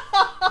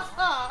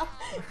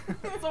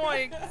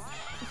 Zoinks!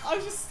 I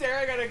was just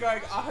staring at her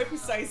going, I hope he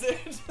says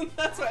it.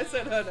 That's why I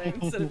said her name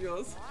instead of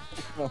yours.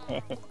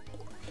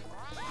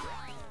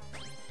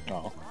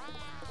 Oh.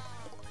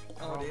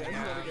 Oh dear,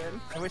 man. not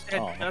again. I wish I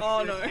had Oh. just Oh,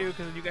 oh, no. too,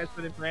 because you guys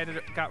would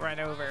have got run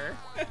over.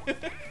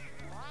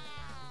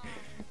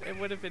 It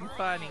would have been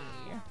funny.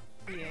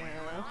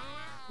 Yeah,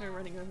 no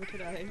running over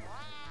today.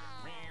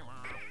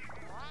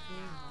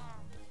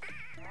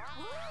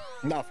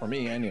 Not for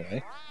me,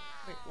 anyway.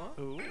 Wait, what?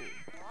 Ooh.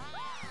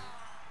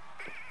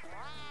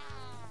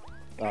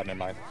 Oh, never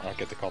mind. I don't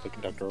get to call the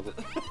conductor over.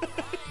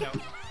 No.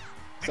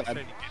 Sad.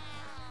 Actually, you can.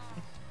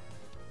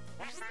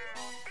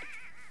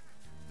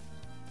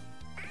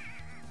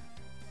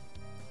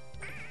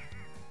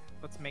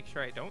 Let's make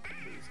sure I don't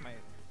lose my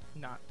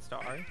not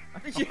star. I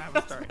don't Yeah, have I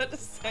a was star. about to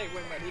say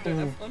when ready, don't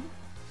have one.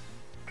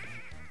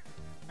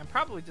 I'm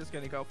probably just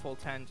gonna go full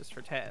 10 just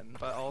for 10,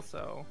 but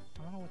also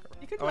I don't know what.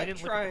 You could Oh, I like didn't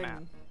try look at the and...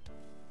 map.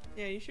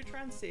 Yeah, you should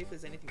try and see if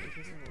there's anything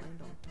interesting to land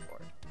on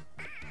board.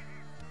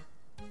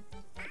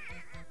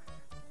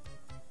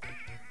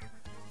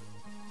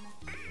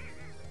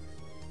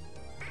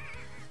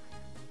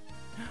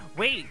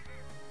 Wait!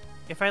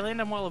 If I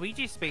land on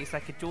Waluigi's space, I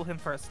could duel him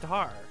for a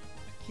star.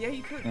 Yeah,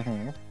 you could.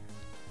 Mm-hmm.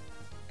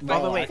 By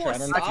the way, for a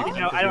star? actually,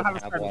 no, I don't have a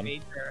star one.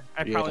 major.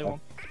 I Yeah. probably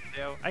won't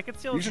do. I could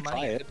steal You his should money.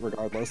 try it,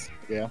 regardless.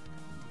 Yeah.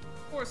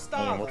 For a I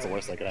star. mean, what's the though.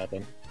 worst that could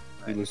happen?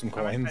 You lose some I'm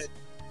gonna coins. try-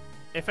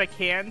 If I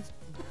can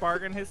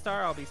bargain his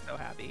star, I'll be so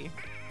happy.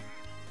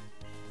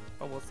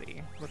 but we'll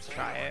see. Let's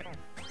try it.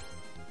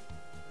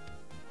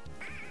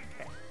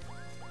 Okay.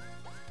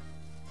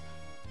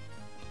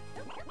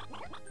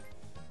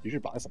 You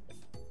should buy something.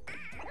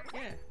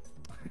 Yeah.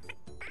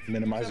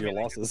 Minimize your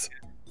losses.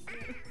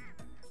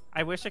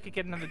 I wish I could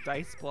get another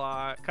dice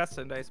block,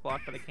 custom dice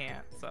block, but I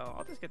can't. So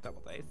I'll just get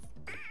double dice.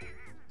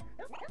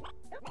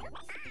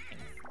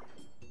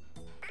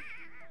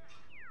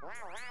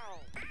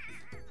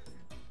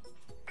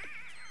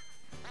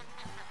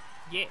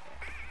 Yeah.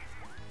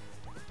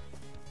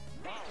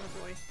 Oh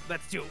boy.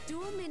 Let's do it.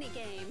 Dual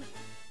minigame.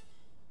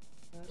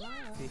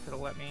 See if it'll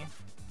let me.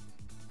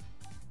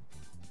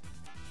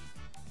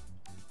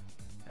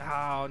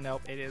 Oh,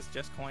 nope. It is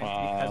just coins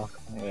because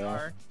of the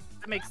star.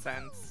 That makes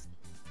sense.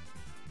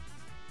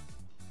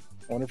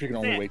 I wonder if you can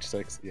only wait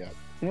 6. Yeah.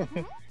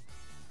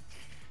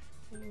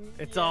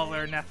 It's all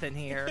or nothing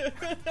here.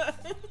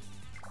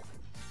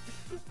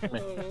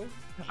 Oh.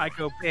 I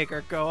go big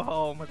or go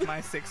home with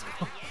my 6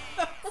 coins.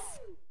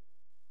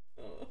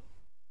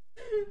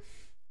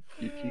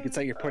 You could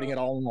say you're putting it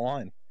all on the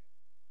line.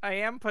 I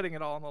am putting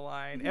it all on the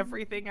line.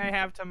 Everything I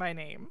have to my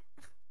name.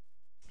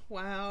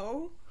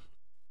 Wow.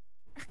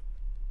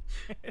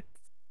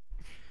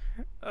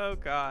 Oh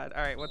god.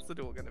 Alright, what's the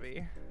duel gonna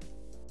be?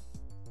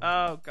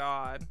 Oh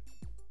god.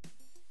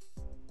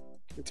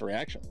 It's a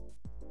reaction.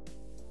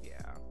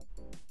 Yeah.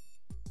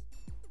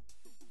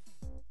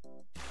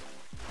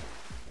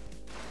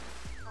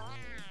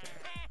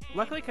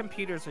 Luckily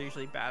computers are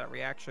usually bad at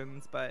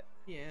reactions, but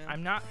Yeah.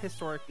 I'm not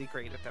historically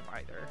great at them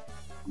either.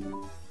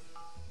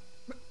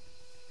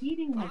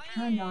 Heating was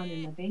turned on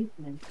in the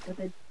basement, but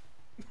the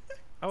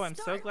Oh, I'm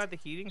so glad the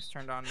heating's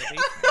turned on in the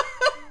basement.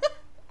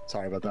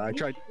 Sorry about that. I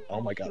tried.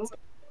 Oh my god.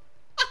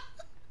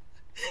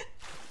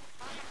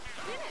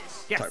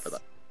 Yes. Sorry about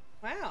that.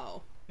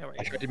 Wow. No I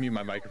worries. tried to mute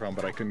my microphone,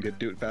 but I couldn't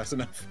do it fast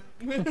enough.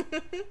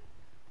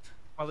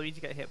 While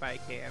Luigi got hit by a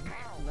can.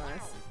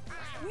 Nice.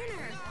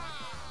 Winner.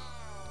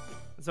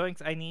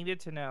 Zoinks, I needed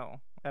to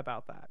know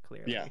about that,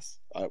 clearly. Yes,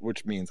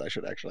 which means I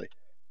should actually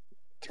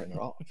turn it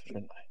off,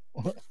 shouldn't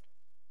I?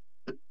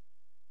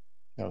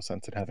 No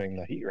sense in having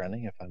the heat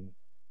running if I'm...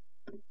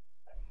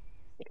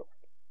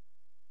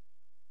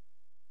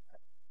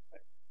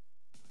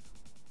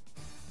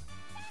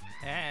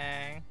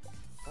 Hey.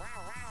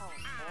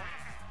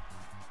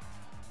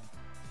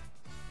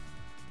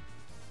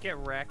 Get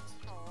wrecked.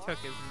 Took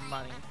his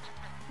money.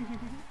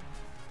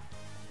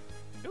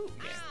 Ooh,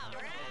 yeah.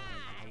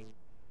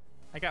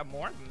 I got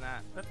more than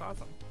that. That's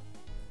awesome.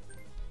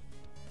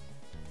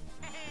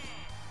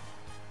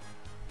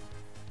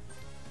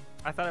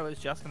 I thought I was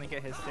just gonna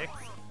get his 6,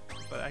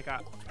 but I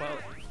got 12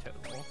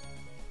 total.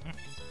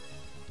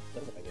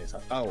 Doesn't make any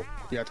sense. Oh,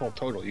 yeah, 12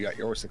 total. You got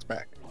your 6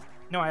 back.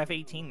 No, I have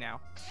 18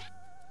 now.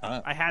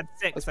 Ah, I had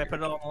 6, That's I put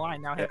it weird. all on the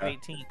line. Now I have Yeah.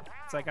 18,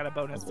 so I got a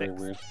bonus that's very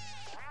 6. weird.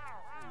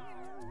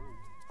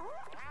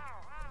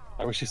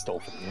 I wish you stole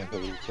from me. That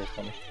would be so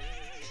funny.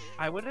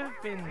 I would have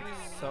been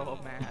so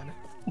mad.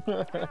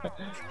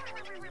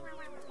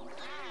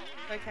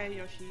 Okay,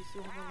 Yoshi, you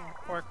still have a lot.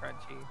 Poor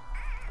Crunchy.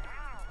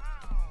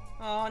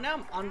 Oh, now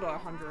I'm under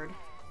 100.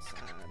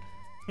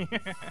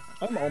 Sad.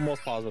 I'm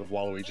almost positive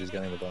Waluigi's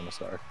getting the bonus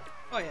star.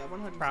 Oh yeah,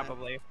 100%.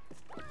 Probably.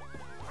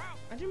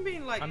 Imagine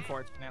being like...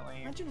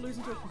 Unfortunately. Imagine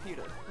losing to a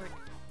computer.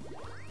 Like,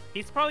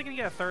 He's probably gonna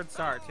get a 3rd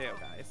star too,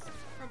 guys.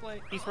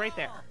 probably. He's right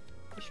there.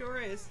 He sure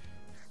is.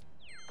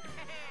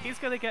 He's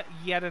gonna get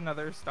yet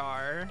another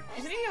star.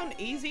 Isn't he on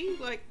easy?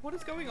 Like, what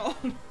is going on?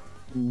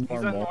 He's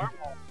on Normal.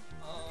 normal.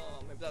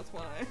 Oh, maybe that's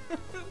why.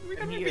 We're And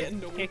gonna he be is a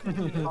normal kicking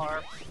computer.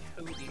 our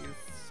booties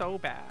so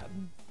bad.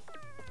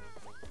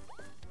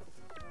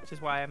 Which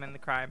is why I'm in the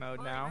cry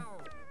mode now.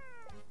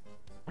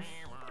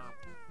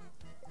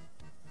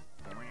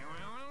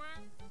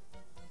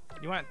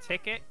 You want a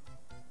ticket?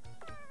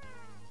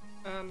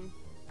 Nah.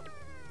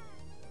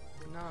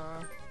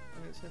 I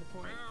don't see the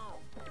point.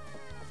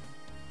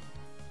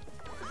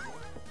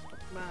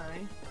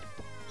 Bye.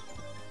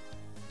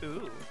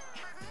 Ooh.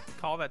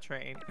 Call that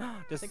train. I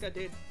Just think I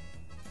did.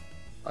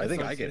 I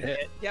think I get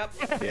hit. Yep.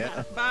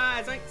 Yeah.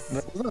 Bye, thanks.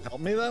 Doesn't that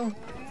help me though?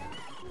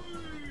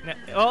 No,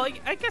 well,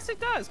 I guess it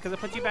does, because it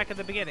puts you back at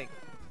the beginning.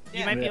 You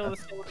Yeah. might be Yeah. able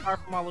to steal a car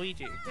from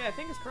Waluigi. Yeah,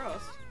 fingers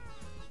crossed.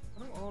 I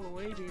don't want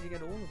Luigi to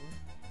get all of them.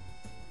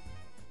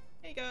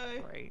 Here you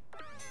go. Right.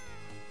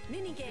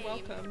 Minigame.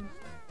 Welcome.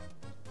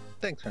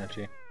 Thanks,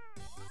 Crunchy.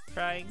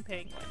 Trying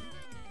penguin.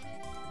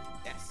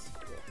 Yes.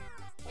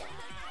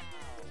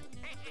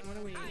 What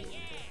are we?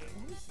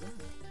 What is that?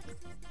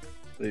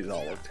 These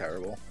all look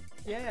terrible.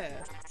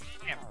 Yeah.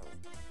 Ham.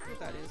 What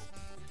that is?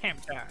 Ham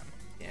time.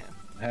 Yeah.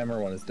 Hammer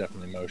one is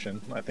definitely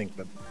motion. I think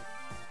that.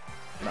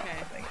 No, Okay.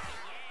 I think.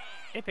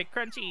 Epic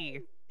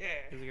Crunchy. Yeah.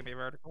 Is it gonna be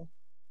vertical?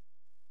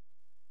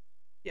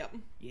 Yep.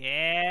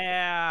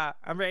 Yeah.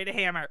 I'm ready to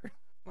hammer.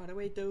 What are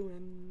we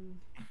doing?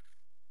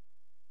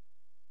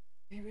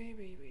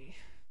 Wee.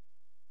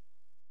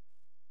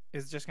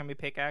 Is it just gonna be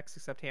pickaxe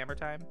except hammer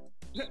time?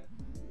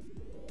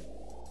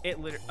 It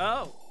literally.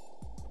 Oh.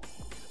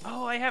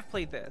 Oh, I have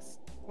played this.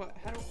 What?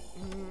 How do?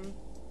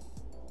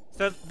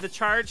 So the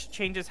charge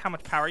changes how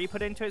much power you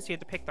put into it, so you have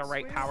to pick the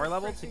right power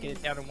level to get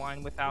it down to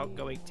 1 without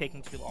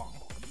taking too long.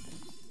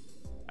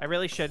 I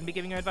really shouldn't be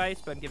giving you advice,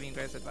 but I'm giving you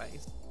guys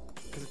advice.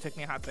 Because it took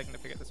me a hot second to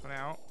figure this one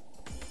out.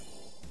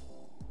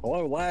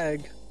 Hello,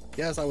 lag.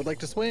 Yes, I would like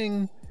to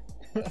swing.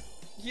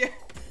 Yeah.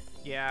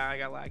 Yeah, I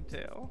got lag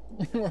too.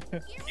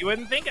 You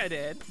wouldn't think I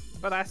did,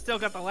 but I still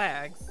got the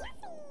lags.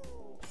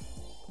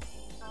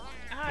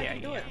 Yeah,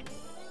 you do it.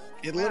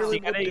 It literally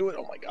You gotta- would do it.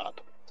 Oh my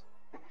god.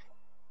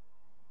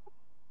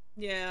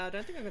 Yeah, I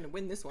don't think I'm gonna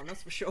win this one,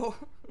 that's for sure.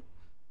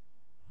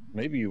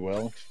 Maybe you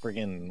will.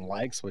 Friggin'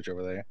 lag switch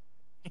over there.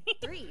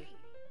 3,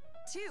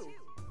 2,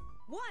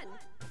 1,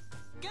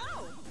 go!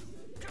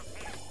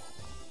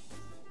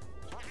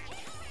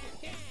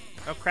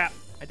 Oh crap,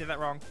 I did that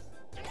wrong.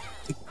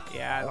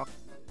 Yeah,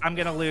 I'm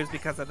gonna lose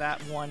because of that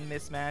one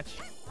mismatch.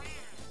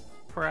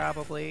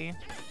 Probably.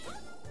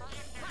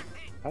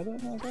 How did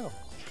that not go?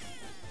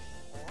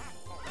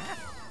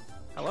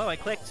 Hello, I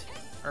clicked.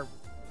 Or,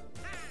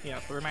 you know,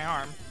 through my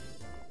arm.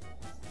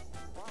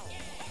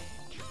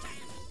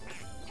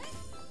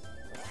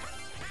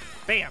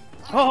 Bam!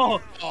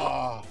 Oh!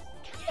 Oh,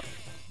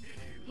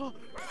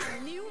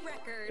 New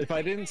record. if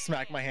I didn't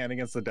smack my hand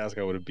against the desk,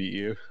 I would have beat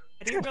you.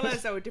 I didn't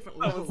realize they were different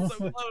levels.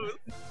 So close.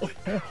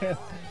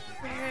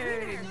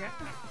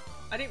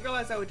 I didn't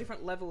realize they were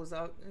different levels.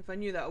 If I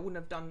knew that, I wouldn't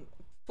have done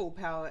full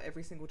power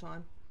every single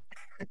time.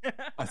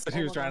 That's what he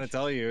Oh was my trying to gosh.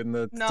 tell you in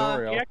the No,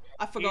 tutorial. yeah.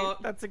 I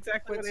forgot. That's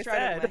exactly Went what I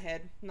straight over my said.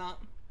 head. Nah,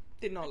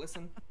 did not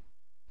listen.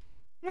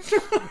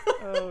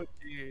 Oh,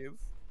 jeez.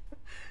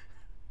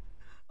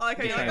 I like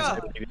how you're like, Kinda oh.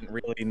 said you didn't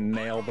really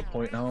nail the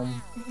point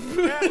home.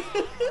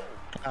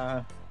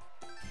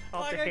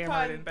 I'll have to Like, I hammer it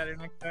can't- in better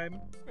next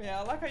time. Yeah,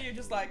 I like how you're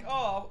just like,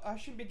 oh, I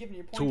shouldn't be giving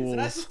you pointers, and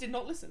I Tools. just did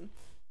not listen.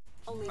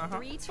 Only Uh-huh.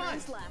 3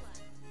 turns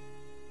left.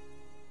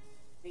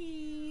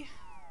 Eee.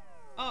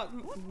 Oh,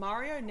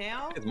 Mario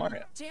now? It's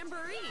Mario.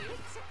 Jamboree.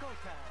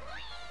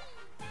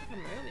 From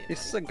earlier.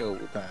 It's a go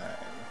time.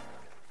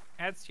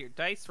 Adds to your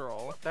dice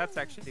roll. That's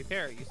actually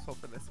very useful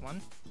for this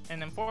one.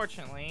 And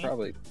unfortunately,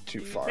 Probably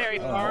too far. Very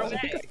far I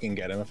think away. I can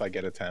get him if I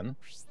get a 10.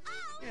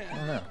 I Yeah,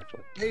 don't know,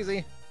 actually.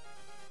 Daisy.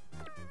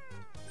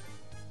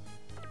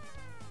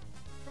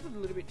 probably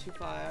a little bit too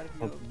far out of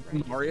your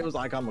range. Mario's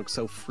icon looks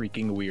so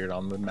freaking weird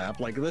on the map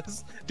like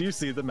this. Do you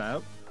see the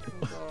map? Oh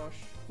gosh.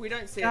 We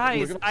don't see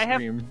Guys, it. Look at my I have-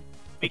 stream.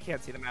 we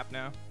can't see the map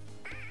now.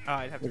 Oh,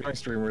 I'd have Look at my to.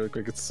 stream really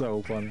quick. It's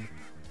so fun.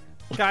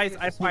 Guys,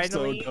 I Looks so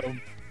finally,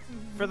 dumb.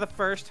 for the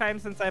first time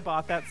since I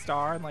bought that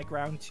star in like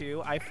round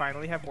 2, I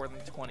finally have more than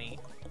 20.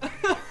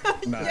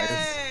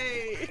 Nice.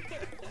 Yay!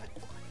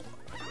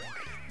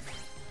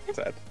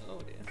 Sad. Oh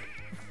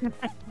dear.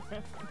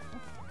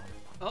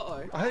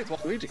 Uh-oh. Oh, hey, it's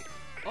Waluigi.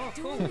 Oh,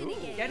 Do cool. a mini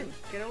game. Get him.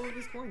 Get all of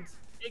his coins.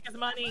 Take his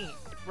money.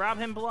 Rob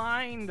him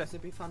blind. This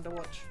would be fun to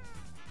watch.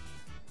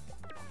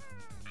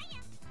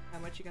 How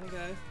much you gonna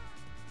go?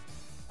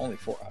 Only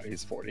 4. Oh,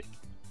 he's 40.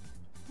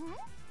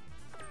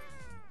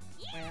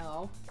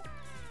 Wow.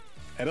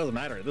 It doesn't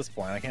matter at this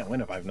point. I can't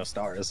win if I have no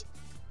stars.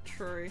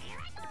 True.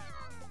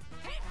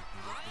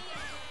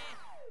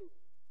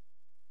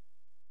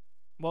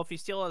 Well, if you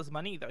steal his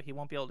money, though, he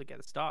won't be able to get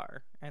a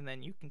star, and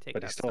then you can take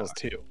But that he still has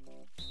star. 2.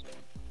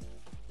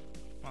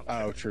 Well,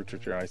 Oh, true.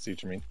 I see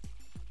what you mean.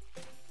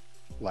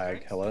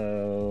 Lag.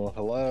 Hello.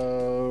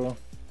 Hello.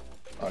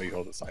 Oh, you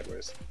hold it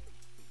sideways.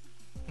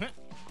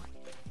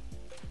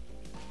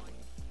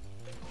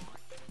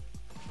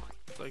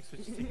 Like, so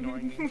just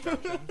ignoring the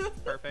instructions.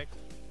 Perfect.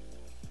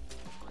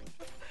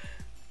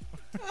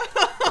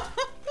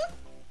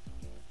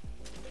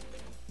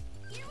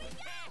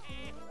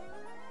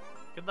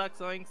 Good luck,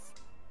 Zoinks.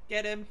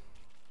 Get him.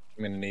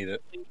 I'm gonna need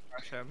it. Please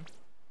crush him.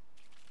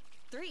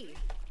 3,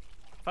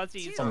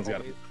 Fuzzy, Someone's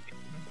gotta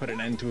put an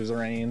end to his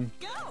reign.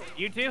 go!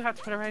 You do have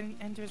to put a end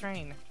into his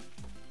reign.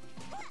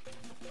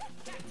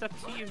 It's up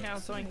to you now,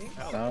 Zoinks.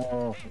 Oh,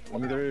 No,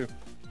 let me through.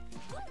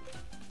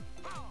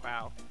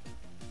 wow.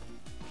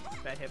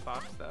 That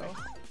hitbox, though.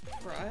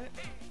 Right?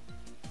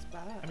 It's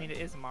bad. I mean, it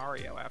is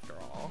Mario after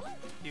all.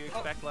 Do you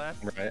expect less?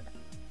 Right.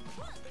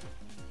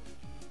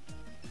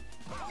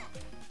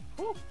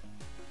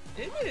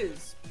 It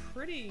is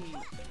pretty.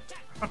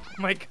 Oh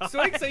my god.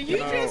 So you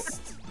No.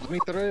 just. Let me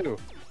through.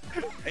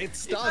 It's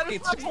stuck. gotta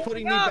It's just fucking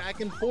putting me up. back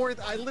and forth.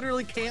 I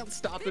literally can't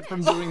stop it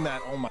from doing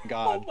that. Oh my Oh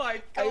god.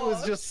 my god. I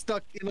was just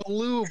stuck in a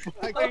loop.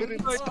 I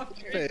couldn't my stop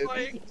God.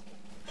 it.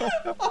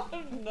 Oh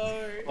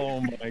no.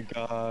 Oh my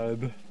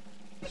god.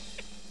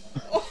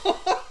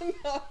 Oh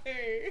no.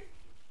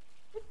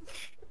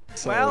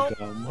 So Well-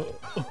 dumb.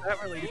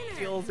 That really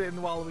seals in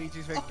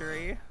Waluigi's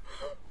victory.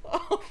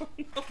 Oh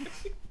no.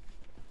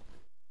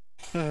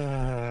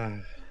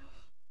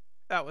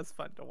 That was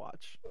fun to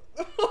watch.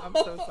 I'm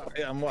so sorry.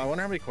 Yeah, I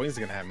wonder how many coins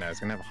he's gonna have now.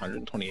 He's gonna have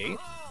 128.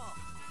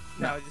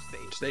 No, just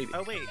 8. Just 80.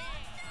 Oh, wait.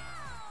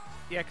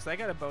 Yeah, because I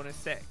got a bonus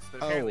 6,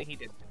 but Oh. apparently he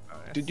didn't get a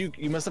bonus. Did you?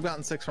 You must have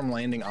gotten 6 from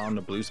landing on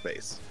the blue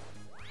space.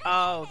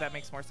 Oh, that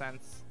makes more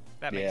sense.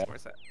 That makes Yeah. more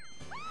sense.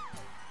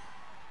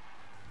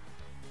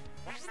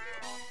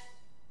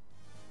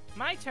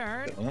 My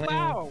turn. Done.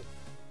 Wow.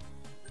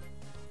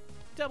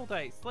 double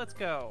dice. Let's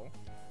go.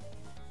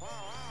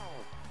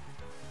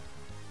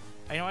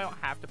 I know I don't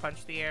have to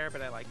punch the air,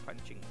 but I like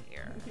punching the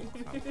air. So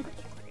I'm punching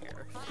the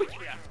air.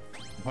 Yeah.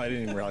 I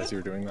didn't even realize you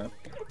were doing that.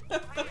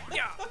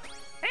 Yeah.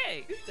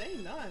 Hey.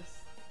 Dang,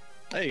 nice.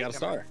 Hey, you got a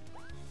star.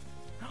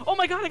 Oh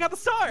my god, I got the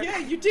star! Yeah,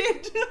 you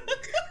did.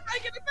 I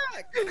get it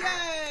back!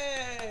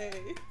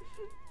 Yay!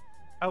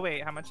 Oh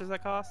wait, how much does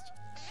that cost?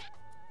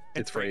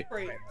 It's free.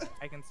 Free.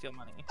 I can steal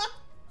money.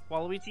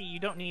 Waluigi, you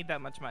don't need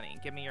that much money.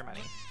 Give me your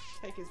money.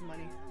 Take his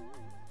money.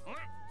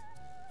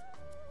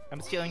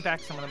 I'm stealing back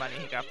some of the money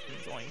he got from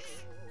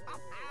Zoinks.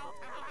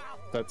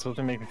 That's supposed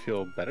to make me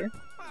feel better?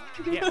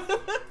 Yeah.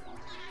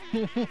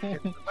 It's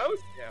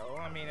supposed to.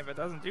 I mean, if it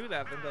doesn't do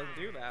that, then it doesn't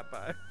do that,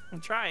 but I'm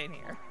trying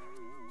here.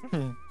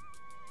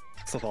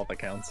 It's the thought that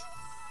counts.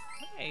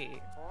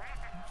 Hey.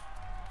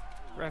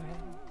 Revenge.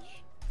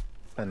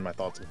 And my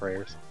thoughts and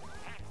prayers.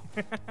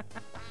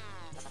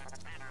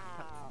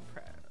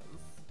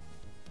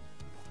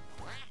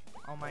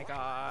 Oh my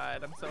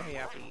god, I'm so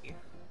happy.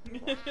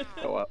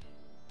 Go up.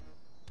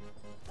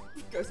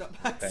 Goes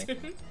up back Dang.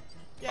 soon.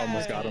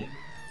 Almost got him.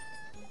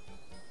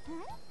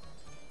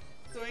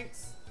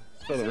 Zoinks.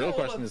 So the Isn't real all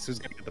question of- is who's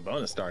gonna get the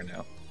bonus star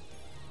now?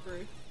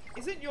 True.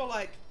 Isn't your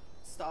like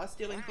star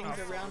stealing things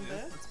around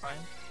there? It's fine.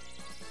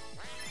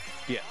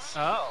 Yes.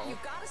 Oh. You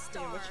got a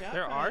star. Yeah, watch out.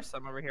 There man. are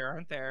some over here,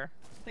 aren't there?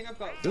 I think I've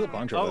got. There's a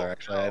bunch over Oh. there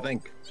actually. I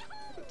think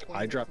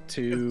I dropped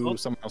 2,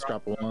 someone else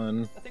dropped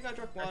 1. I think I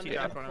dropped one. Crunchy and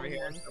dropped I one over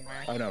here one.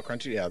 somewhere. Oh no,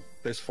 Crunchy, yeah,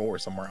 there's 4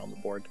 somewhere on the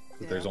board.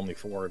 But there's Yeah. only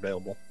 4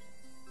 available.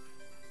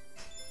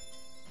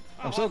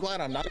 Oh, I'm so wow.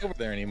 glad I'm not over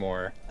there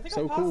anymore. I think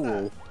So I passed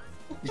cool.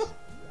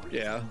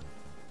 Yeah.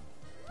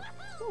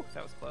 Ooh,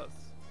 that was close.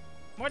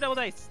 More double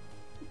dice.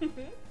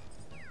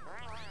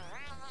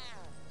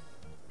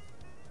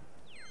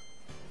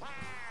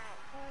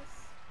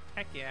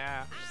 Heck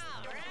yeah.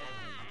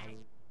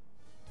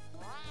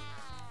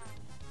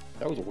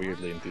 That was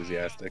weirdly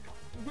enthusiastic.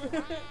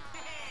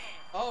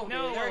 Oh,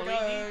 No, no, there it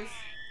Waluigi. goes.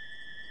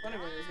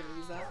 Wondering when he was gonna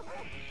use that.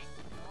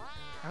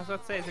 I was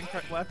about to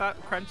say, well, I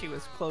thought Crunchy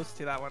was close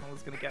to that one and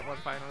was gonna get one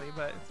finally,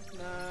 but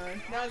No,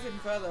 now he's even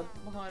further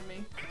behind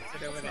me.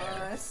 it's over there.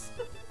 Nice.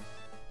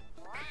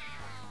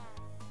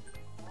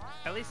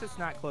 At least it's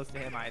not close to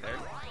him either.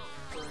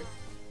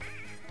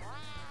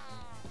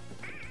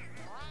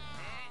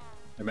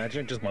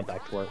 Imagine it just went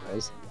back to where it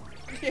was.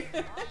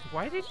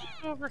 Why did he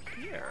go over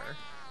here?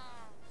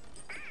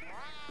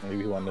 Maybe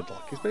he wanted the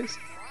lucky space?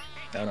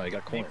 I don't know, he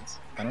got coins.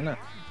 I don't know.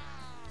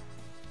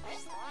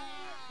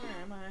 Where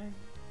am I?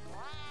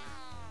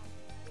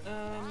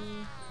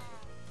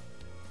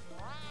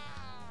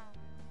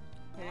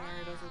 Hey,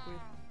 Mario does look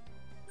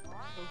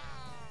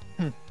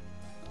weird.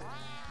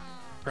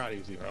 Proud he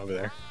was even over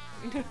there.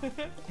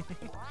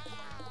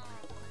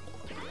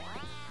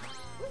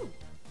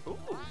 Ooh,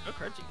 no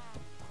Crunchy.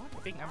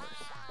 Big numbers.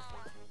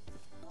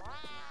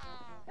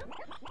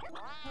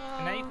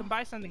 And now you can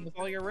buy something with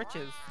all your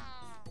riches.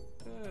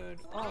 Good.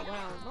 Oh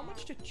wow, not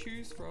much to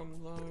choose from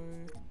though.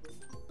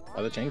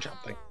 Oh, the chain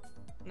chomp thing.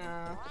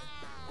 Nah.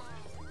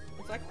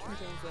 It's like two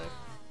turns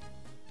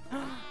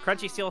left.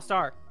 Crunchy, steal a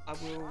star. I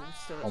will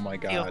still. Oh my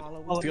god.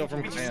 Steal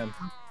from Japan.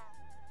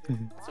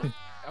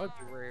 That would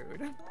be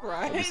rude.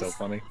 Right? That'd be so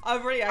funny.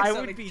 I've already I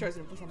accidentally would be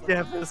chosen for something.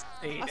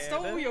 Devastated. I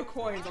stole all your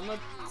coins. I'm not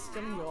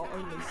stealing your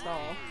only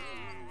star.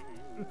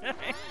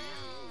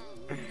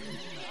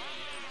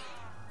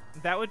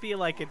 That would be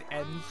like an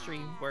end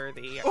stream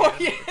worthy. Oh anime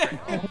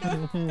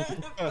yeah.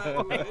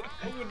 betrayal. I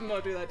would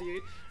not do that to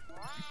you.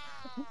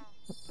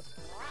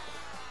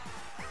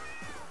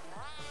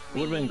 It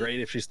would have been great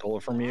if she stole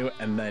it from you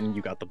and then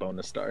you got the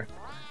bonus star.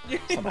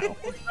 Somehow.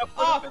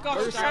 Oh, for gosh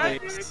First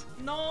sake! place.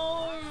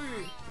 No.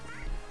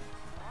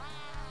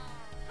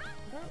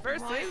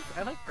 Versus,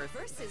 I like versus.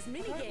 Versus I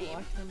don't minigame.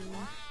 like them.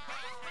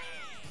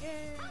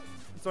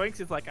 Zoinks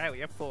is like, I only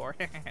have 4.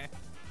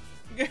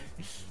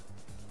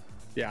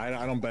 Yeah,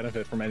 I don't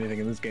benefit from anything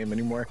in this game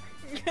anymore.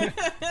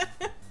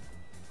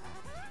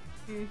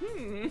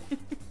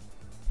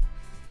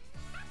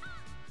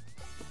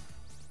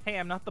 Hey,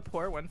 I'm not the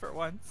poor one for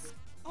once.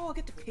 Oh, I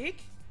get to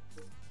pick?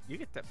 You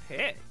get to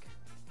pick.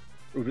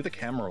 Ooh, do the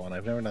camera one.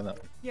 I've never done that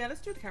one. Yeah,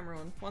 let's do the camera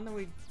one. One that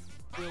we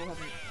all haven't,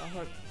 I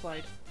hope,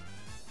 played.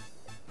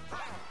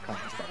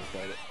 Conference probably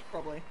played it.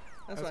 Probably.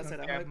 That's I what was I said,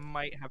 gonna I say, I hope.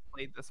 might have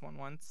played this one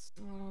once.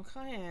 Oh,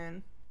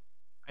 Cayenne.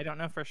 I don't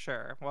know for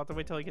sure. We'll have to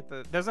wait till we get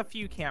the. There's a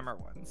few camera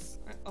ones.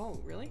 Oh,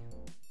 really?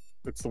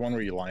 It's the one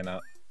where you line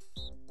up.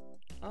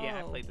 Oh, Yeah,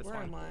 I played this where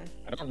one. am I?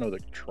 I don't know the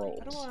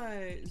controls. How do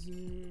I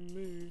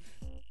move?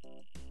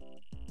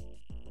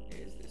 Where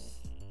is this?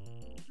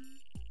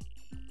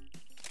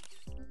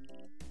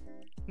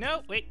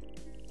 No, wait.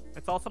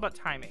 It's also about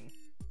timing.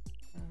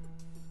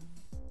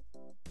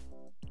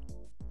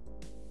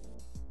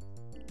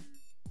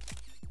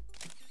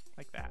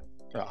 Like that.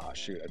 Ah,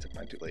 shoot, I took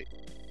mine too late.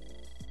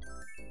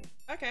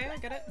 Okay, I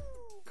get it.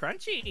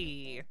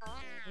 Crunchy!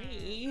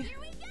 Hey.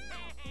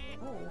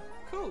 Oh,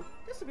 cool.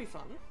 This will be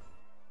fun.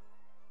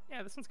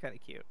 Yeah, this one's kind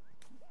of cute.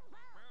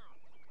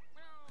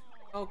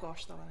 Oh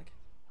gosh, the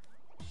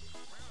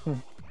lag.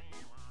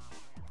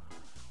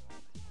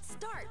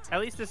 Start. At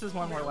least this is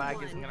one where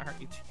lag isn't gonna hurt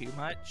you too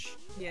much.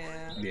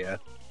 Yeah. Yeah.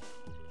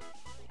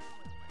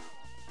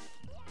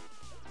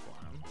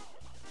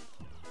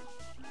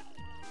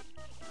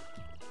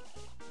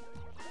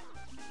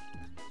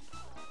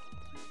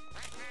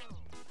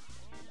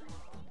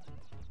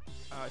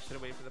 Oh, I should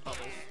have waited for the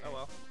bubbles. Oh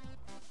well.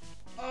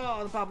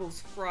 Oh, the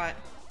bubbles. Right.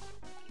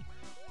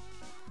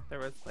 There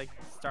was like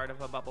the start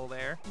of a bubble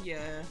there. Yeah.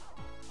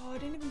 Oh, I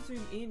didn't even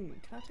zoom in.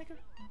 Can I take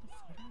another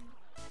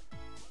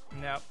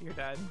photo? Nope, you're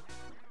dead.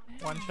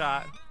 One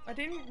shot. I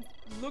didn't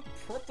look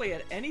properly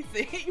at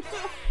anything.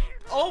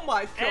 Oh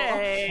my god.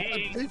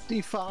 Hey!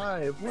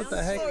 55. What the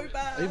That's heck? so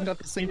bad. I even got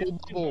the single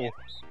bubble.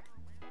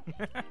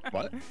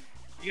 What?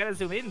 You gotta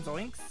zoom in,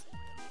 Zoinks.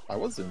 I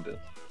was zoomed in.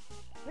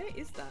 Where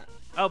is that?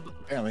 Oh,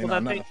 Apparently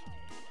well, not that enough.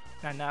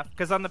 not enough.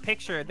 Because on the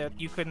picture, that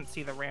you couldn't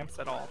see the ramps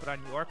at all, but on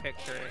your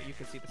picture, you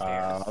could see the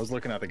stairs. I was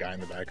looking at the guy in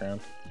the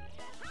background.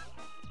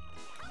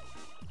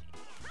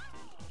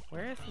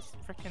 Where is this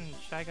freaking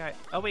Shy Guy?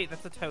 Oh wait,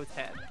 that's a Toad's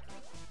head.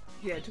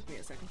 Yeah, it took me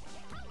a second.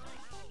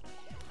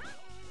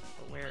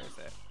 But where is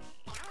it?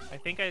 I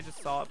think I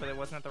just saw it, but it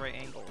wasn't at the right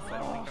angle, so I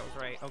don't think that was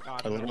right. Oh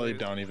god. I literally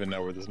don't even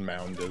know where this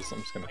mound is.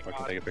 I'm just gonna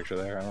fucking take a picture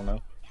there. I don't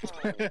know.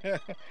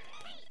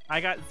 I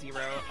got 0.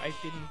 I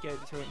didn't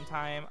get to it in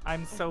time.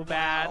 I'm so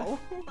bad. Wow.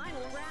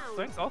 Final round.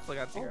 Zoinks also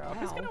got 0. Oh,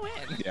 Who's wow. gonna win?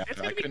 Yeah, It's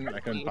I gonna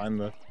be couldn't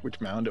find which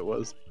mound it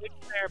was.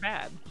 They're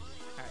bad.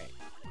 Alright.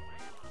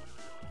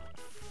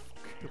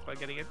 Koopa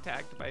getting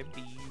attacked by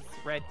bees.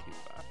 Red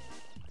Koopa.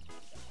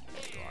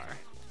 There you are.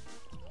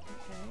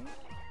 Okay.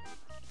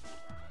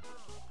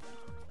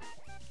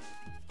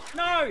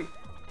 No!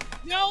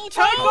 No,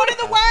 Toad got in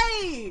the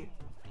way!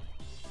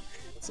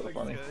 It's so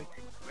funny.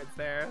 It's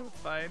there. It's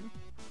fine.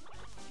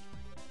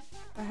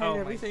 I hate Oh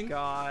everything. my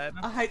god.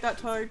 I hate that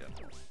Toad.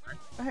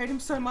 I hate him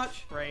so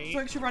much. Right.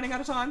 Zoinks, you're running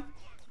out of time.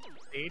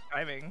 See,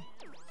 timing.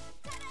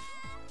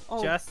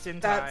 Oh, Just in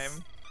that's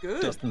time.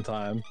 good. Just in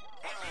time.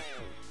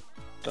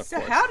 Of So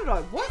course. how did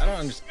I? What? I don't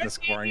understand the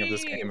scoring of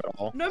this game at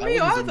all. No, I me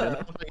wasn't zoomed in either.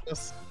 enough, I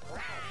guess.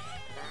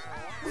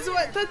 So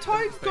the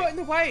Toad got in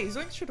the way.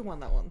 Zoinks should have won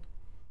that one.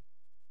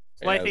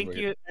 Well, Yeah, I it was think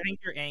weird. I think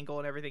your angle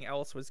and everything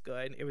else was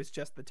good. It was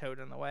just the Toad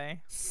in the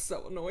way. So I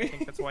think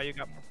annoying. that's why you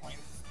got more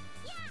points.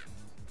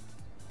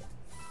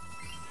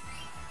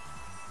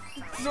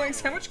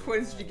 Zoinks, how much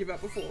coins did you give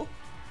out before?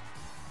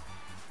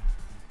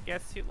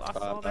 Guess who lost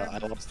all their I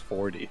lost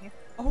 40.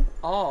 Oh.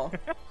 Oh.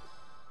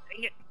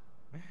 Dang it.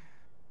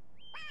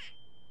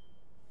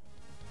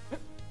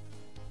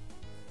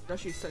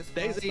 Gosh, she's so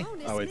surprised. Daisy!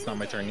 Bonus Oh, it's not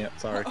my turn yet.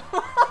 Sorry.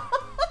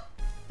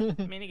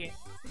 Minigame.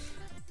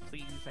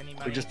 Please, I need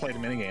money. We just played a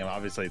minigame.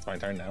 Obviously, it's my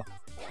turn now.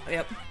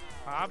 Yep.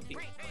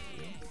 Obviously.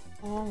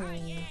 Oh.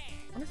 I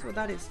wonder what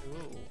that is.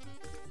 Ooh.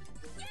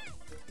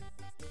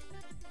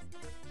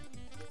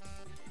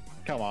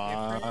 Come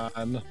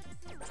on.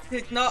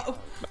 No.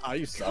 Ah,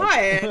 you suck.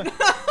 Ryan.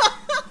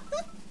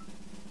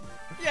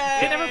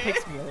 Yeah. It never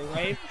picks me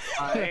anyway.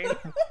 Fine.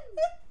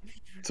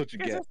 That's what you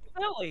You guys get.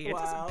 are silly. It Wow.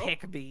 doesn't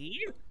pick me.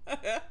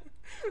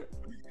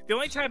 The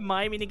only time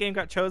my minigame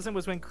got chosen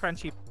was when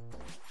Crunchy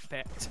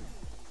picked.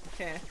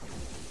 Okay.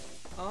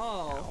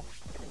 Oh.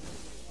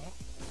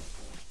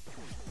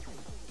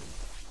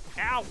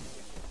 Ow!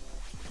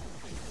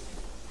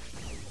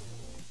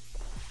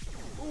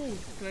 Ooh.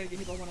 Can I get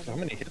hit by one of How them?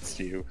 many hits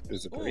do you?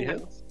 Is it 3 Ooh.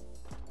 hits?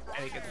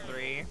 I think it's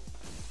 3.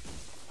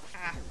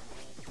 Ah.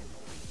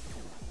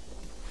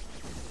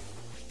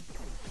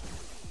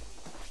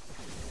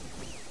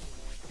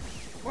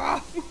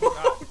 Wow.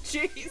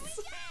 Jeez.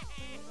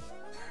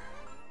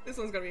 This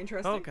one's gonna be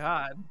interesting. Oh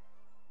god.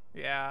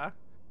 Yeah.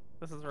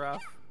 This is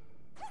rough.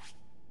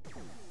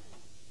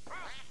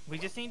 We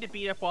just need to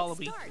beat up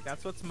Waluigi. Start.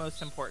 That's what's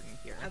most important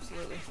here.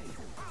 Absolutely.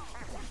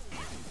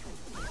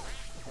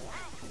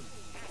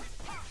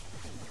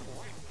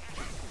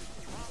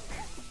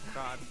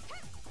 God.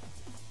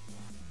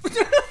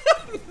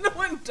 No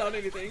one done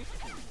anything.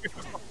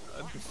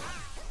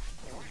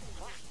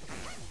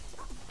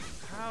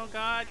 Oh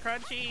god,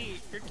 Crunchy!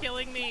 You're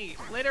killing me!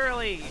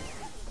 Literally!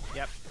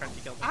 Yep,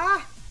 Crunchy killed me.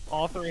 Ah!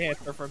 All 3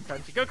 hits are from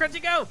Crunchy. Go,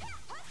 Crunchy, go!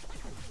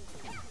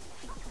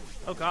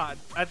 Oh god.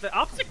 At the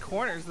opposite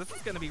corners, this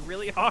is gonna be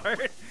really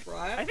hard.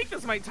 Right? I think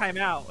this might time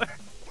out.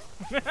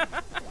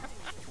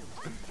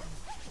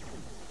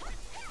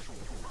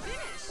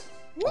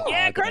 Woo!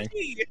 Yeah, Aw, dang.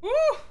 Crunchy!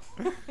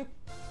 Woo!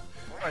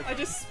 I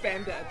just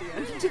spammed it at the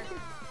end.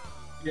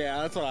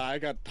 Yeah, that's why I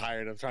got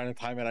tired of trying to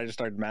time it. I just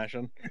started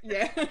mashing.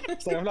 Yeah.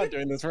 So I'm not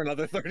doing this for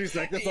another 30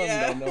 seconds.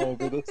 Yeah. I'm done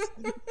over this.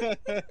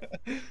 I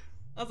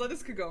was like,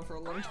 this could go on for a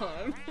long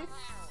time.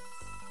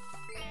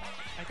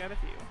 I got a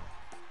few.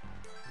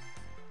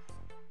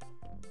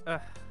 Ugh.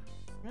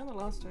 We're on the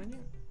last turn, yeah.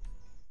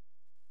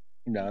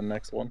 No,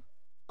 next one.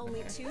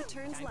 Only 2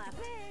 turns left.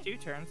 2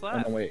 turns Oh,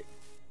 left. no, wait.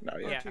 No,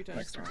 yeah. Yeah. 2 turns.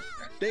 Next turn.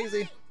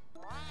 Daisy!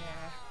 Yeah.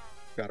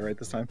 Got it right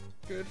this time.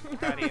 Good.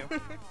 Proud of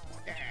you.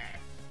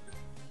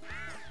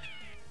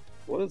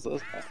 What is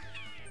this?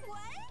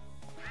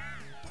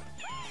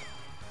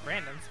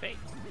 Random space.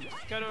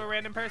 Go to a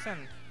random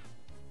person.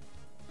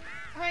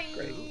 Hi.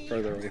 Great.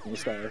 Further away from the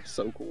star.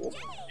 So cool.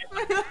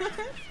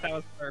 That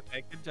was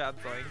perfect. Good job,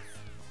 Zoinks.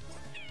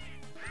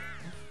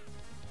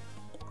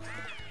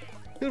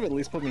 Could have at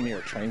least put me near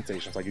a train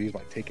station so I could use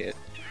my ticket.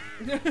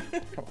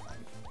 Come on.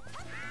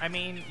 I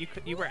mean,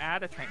 you were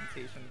at a train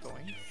station,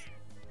 Zoinks.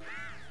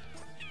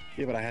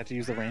 Yeah, but I had to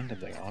use the random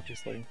thing,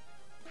 obviously.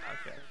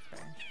 Okay,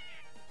 that's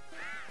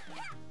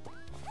fair.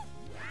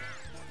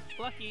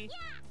 Lucky.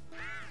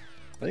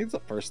 I think it's the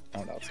first.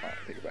 Oh no, it's not.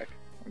 I take it back.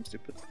 I'm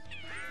stupid.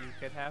 You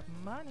could have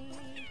money.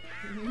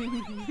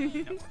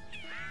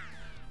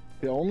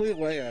 The only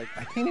way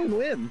I can't even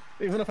win.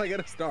 Even if I get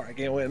a star, I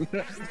can't win.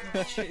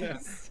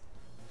 Jeez.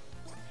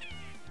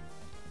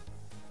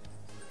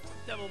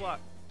 Double block.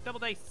 Double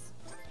dice.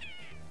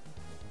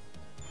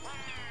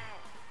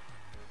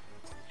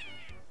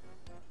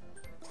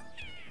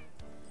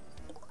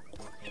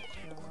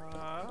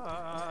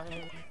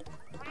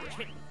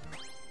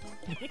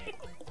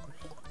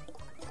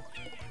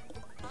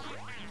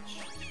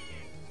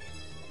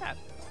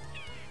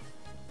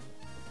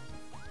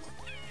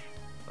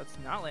 Let's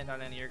not land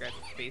on any of your guys'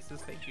 faces.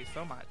 Thank you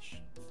so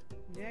much.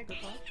 Yeah, good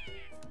luck.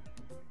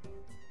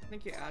 I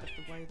think you're out of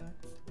the way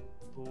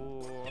though.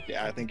 Ooh.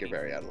 Yeah, I think you're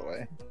very out of the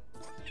way.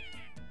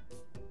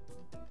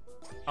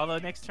 Although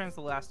next turn's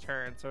the last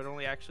turn, so it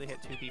only actually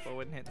hit 2 people. It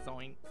wouldn't hit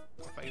Zoink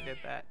if I did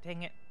that.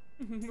 Dang it.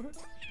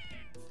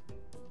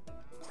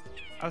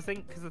 I was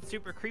thinking, because the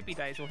super creepy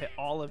dice will hit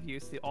all of you,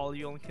 so all of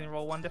you only can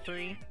roll 1 to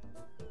 3.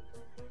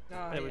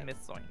 But it would miss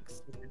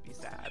Zoinks, which would be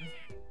sad.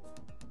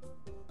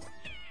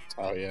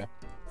 Oh yeah.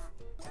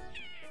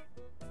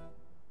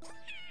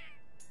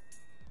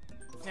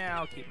 Yeah,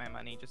 I'll keep my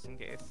money just in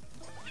case.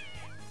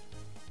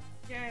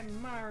 Yeah,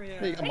 Mario.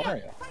 Hey, you got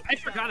Mario. I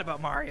forgot about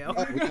Mario.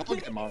 Oh, we all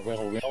get Mario.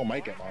 Well, we all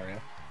might get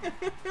Mario.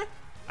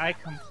 I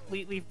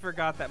completely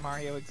forgot that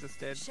Mario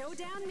existed.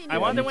 Showdown mini. I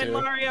wanted to me win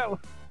too. Mario.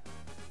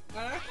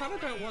 I kind of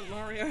don't want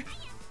Mario.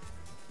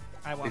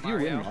 I want If you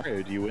Mario. win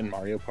Mario, do you win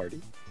Mario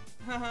Party?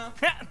 Haha.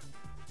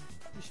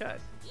 You should.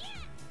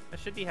 That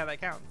should be how that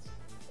counts.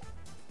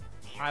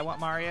 I want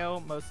Mario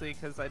mostly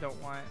because I don't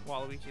want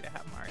Waluigi to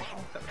have Mario.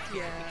 That would be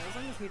Yeah, weird. as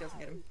long as he doesn't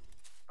get him.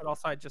 But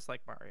also, I just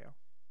like Mario.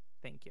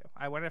 Thank you.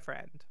 I want a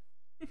friend.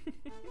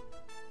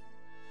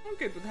 I'm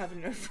good with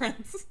having no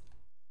friends.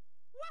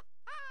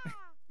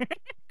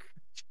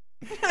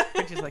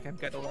 Which is like I'm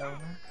good alone.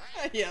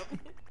 Yep.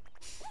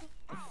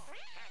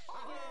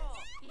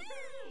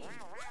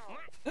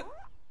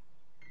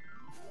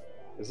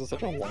 This is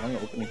such a long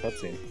opening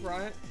cutscene.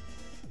 Right?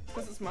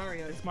 Because it's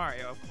Mario. It's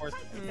Mario, of course.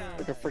 It is. Yeah.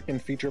 Like a freaking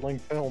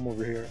feature-length film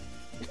over here.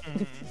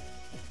 Mhm.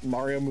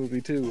 Mario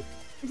movie too.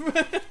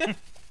 Why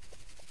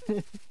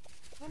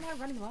am I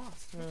running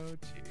last? Oh,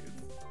 jeez.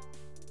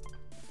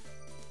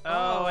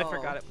 Oh, I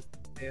forgot it was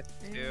this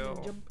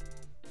too. Jump.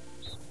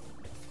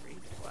 Freeze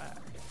flag.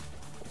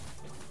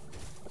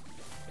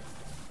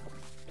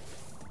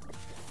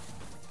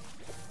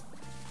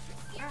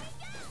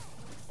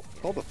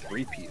 Called a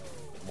 3-peat.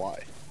 Why?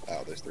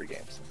 Oh, there's 3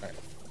 games. Alright.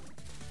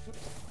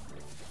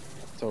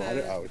 So,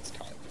 oh, it's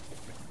time.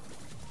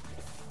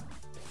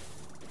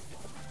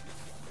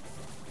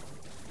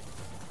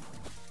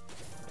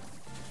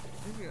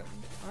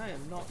 I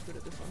am not good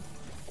at this one.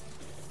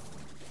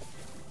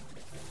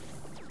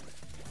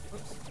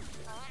 Oops.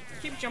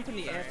 I keep jumping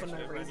in the air for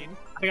no reason.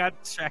 I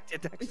got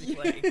distracted to actually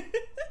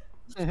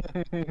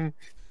play.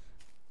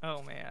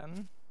 Oh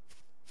man.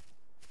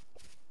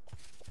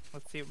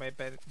 Let's see what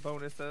my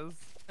bonus is.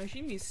 I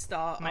assume you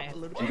start My- up a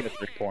little You bit. get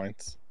 3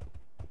 points.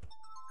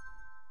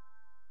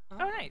 Oh,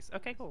 nice.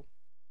 Okay, cool.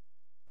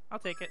 I'll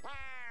take it.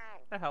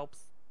 That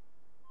helps.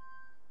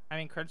 I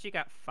mean, Crunchy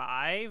got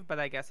 5, but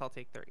I guess I'll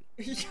take 3.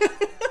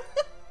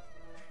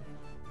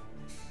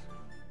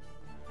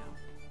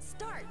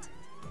 Start.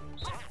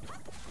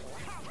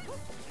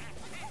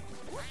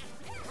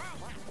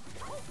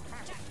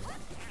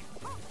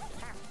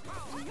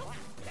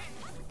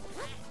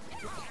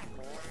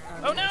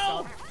 Oh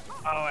no!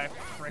 Oh, I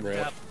fricked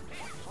Rip. up.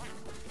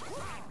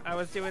 I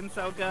was doing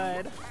so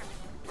good.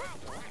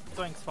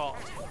 Zoink's fault.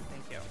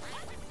 Thank you.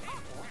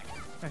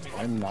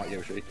 I'm not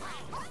Yoshi.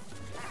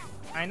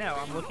 I know,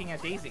 I'm looking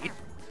at Daisy.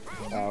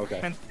 Oh, okay.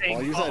 And saying,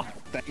 Well, you oh.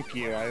 said thank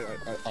you.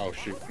 Oh,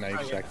 shoot. Now you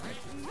Oh, yeah. checked me.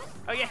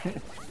 Oh yeah!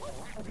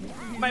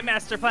 My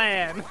master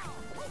plan!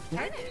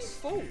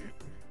 Full.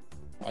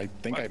 I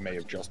think I may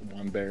have just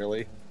won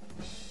barely.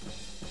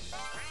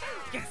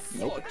 Yes!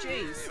 Nope. Oh,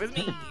 jeez. It was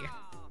me!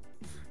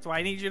 That's why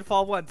I need you to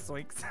fall once,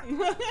 Zoinks.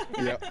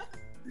 Yep.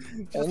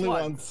 Just Only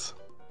once.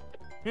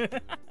 once.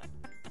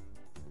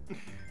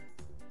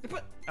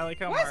 But I like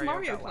how Why is Mario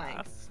Mario got playing?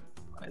 last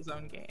on his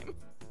own game.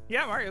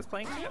 Yeah, Mario's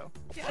playing too.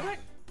 yeah, I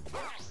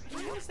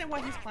don't understand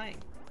why he's playing.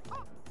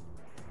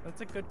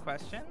 That's a good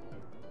question.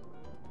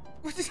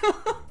 I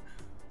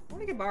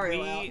want to get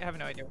Mario We out. have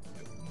no idea what to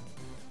do.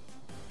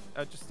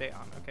 Oh, just stay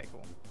on. Okay,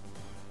 cool.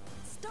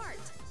 Start.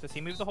 Does he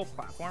move the whole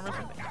platform or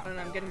something? I don't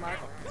know, I'm getting Mario.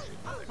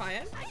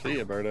 Cyan? See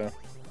ya, Berto.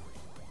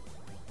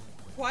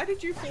 Why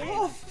did you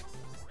fall off?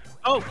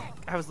 Oh,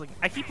 I was looking.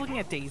 I keep looking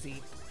at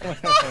Daisy.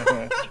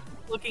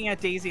 Looking at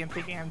Daisy and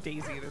thinking I'm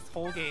Daisy this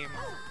whole game.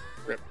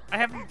 Rip. I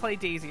haven't played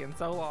Daisy in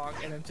so long,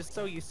 and I'm just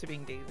so used to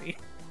being Daisy.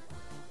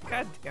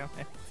 God damn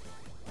it.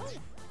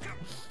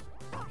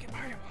 Get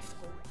Mario off the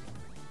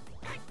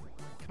board.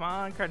 Come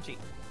on, Crunchy.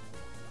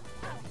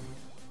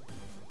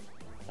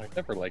 I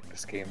never liked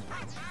this game.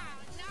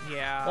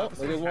 Yeah. Oh,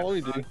 look at what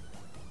we do.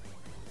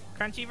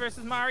 Crunchy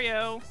versus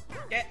Mario.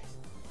 Get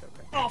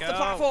Go, off the go.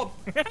 platform.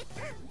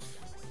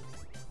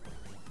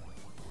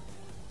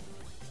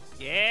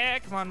 Yeah,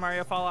 come on,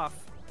 Mario, fall off.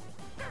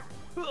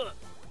 You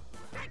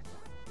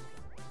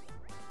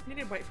need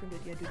to wait for him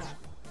to do that.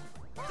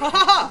 Ha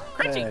ha ha!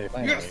 Crunchy. Hey,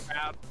 finally. Yes!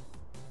 Crap.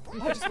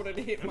 I just wanted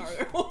to hit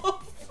Mario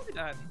off. We're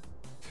done.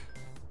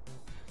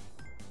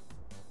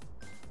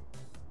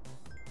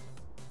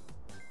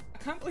 I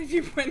can't believe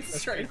you went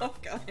straight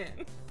off,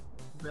 Gahan.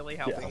 Really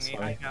helping that's me,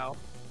 funny. I know.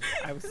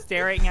 I was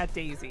staring at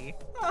Daisy.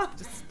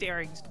 Just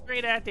staring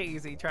straight at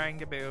Daisy, trying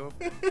to move.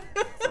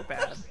 So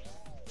bad.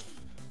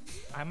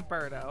 I'm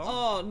Birdo.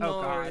 Oh no.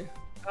 Oh god.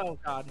 Oh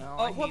god, no.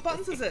 Oh, I what hate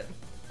buttons this is it?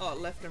 Oh,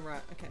 left and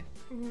right. Okay.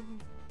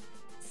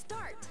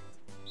 Start.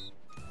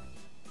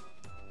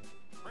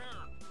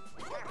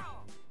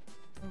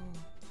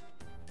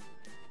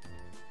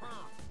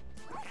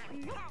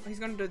 Oh, he's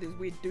gonna do this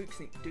weird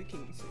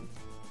duking soon.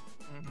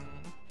 I'm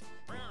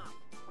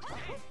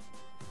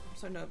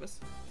so nervous.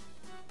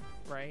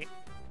 Right.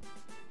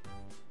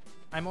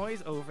 I'm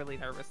always overly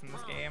nervous in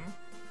this game.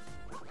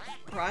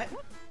 Right?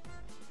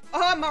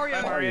 Oh,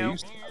 Mario! Bye, Mario.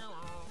 used to-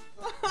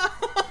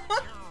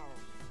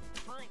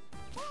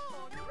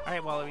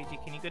 Alright,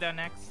 Waluigi, can you go down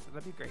next?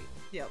 That'd be great.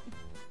 Yep.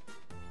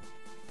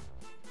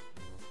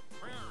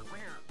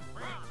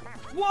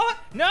 What?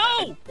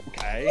 No!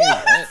 Okay.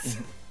 What?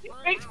 You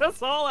faked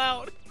us all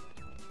out!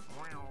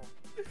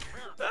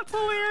 That's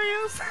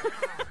hilarious!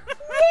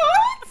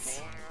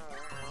 What?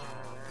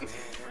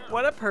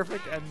 What a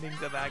perfect ending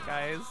to that,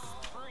 guys.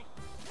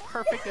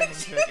 Perfect ending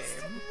to a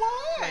game.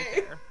 Why? Right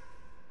there.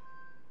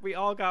 We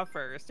all got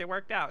first. It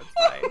worked out. It's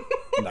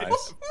fine.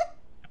 Nice.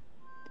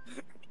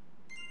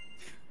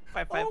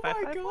 Five, Oh my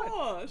five, five.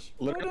 gosh.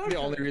 Look, Well the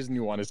done. only reason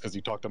you won is because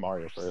you talked to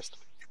Mario first.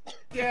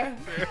 Yeah.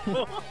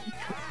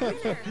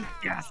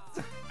 Yes!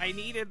 I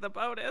needed the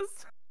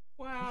bonus.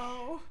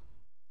 Wow.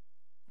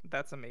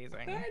 That's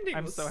amazing. That ending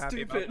I'm was so happy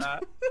stupid.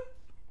 about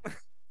that.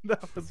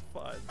 That was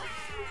fun.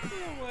 Oh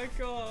my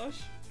gosh.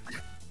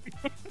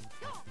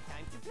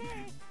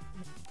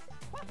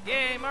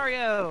 Yay,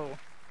 Mario!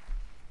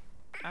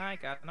 I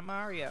got a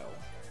Mario.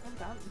 I'm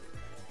done.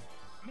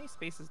 How many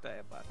spaces do I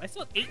have left? I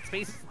still have 8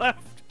 spaces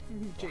left.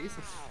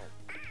 Jesus.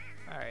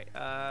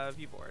 Alright,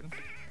 view board.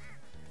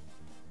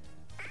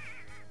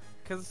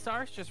 Because the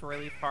star's just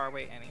really far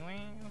away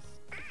anyways.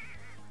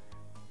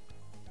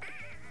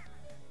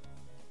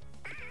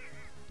 I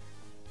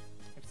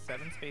have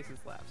 7 spaces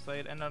left, so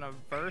I'd end on a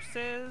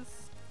versus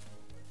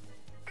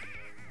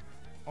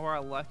or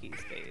a lucky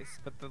space.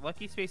 But the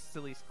lucky space is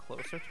at least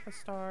closer to the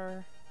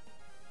star.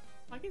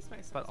 Lucky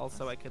space. But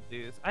also I could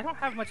lose. I don't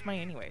have much money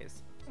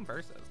anyways. I'm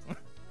versus.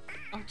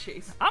 Oh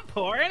jeez. I'm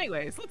poor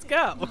anyways. Let's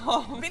go.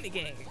 Oh.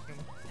 Minigame.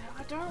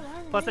 I don't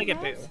like Plus I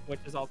get that. Boo, which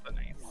is also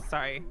nice.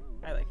 Sorry,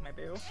 I like my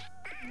Boo.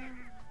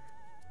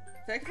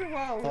 Takes a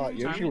while. I thought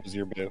Yoshi was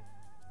your boo.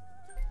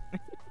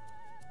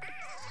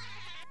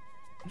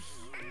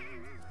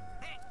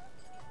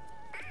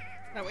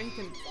 That way he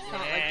can can't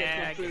like get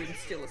to a food and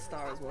steal a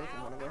star as well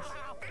from one of us.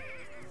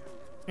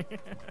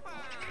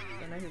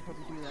 I know he'll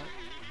probably do that.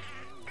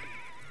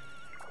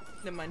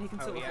 Never mind, he can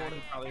still Oh yeah, afford he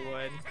it. probably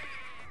would.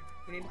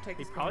 We need to take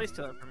He'd this probably one.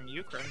 steal it from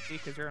you, Crunchy,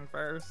 because you're in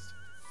first.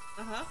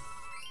 Uh-huh.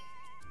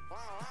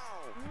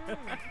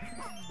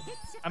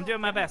 I'm doing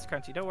my best,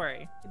 Crunchy. Don't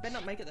worry. You better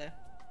not make it there.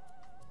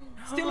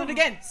 Steal it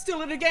again!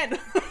 Steal it again!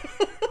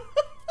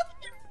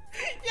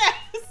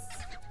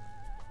 Yes!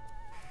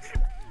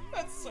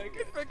 That's so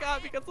good. I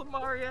forgot because of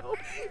Mario.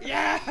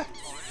 Yes!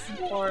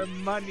 More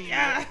money.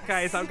 Yes!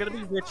 Guys, I'm gonna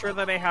be richer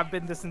than I have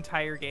been this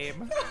entire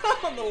game.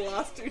 On the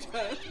last 2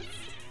 turns.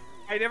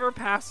 I never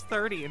passed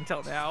 30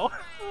 until now.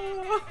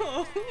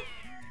 Oh.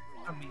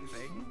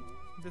 Amazing.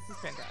 This is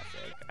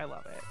fantastic. I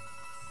love it.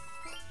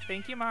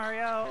 Thank you,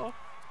 Mario.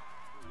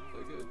 So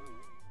good.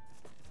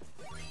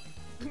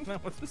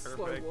 That was The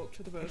slow perfect. walk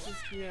to the verses.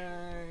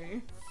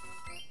 Yay.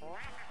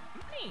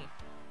 Me.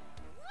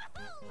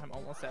 I'm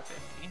almost at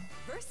 50.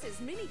 Versus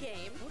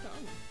minigame. Well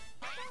done.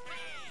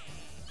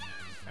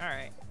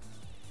 Alright.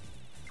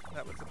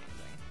 That was amazing.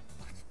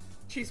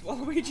 Jeez,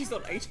 Waluigi's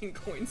on 18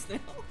 coins now.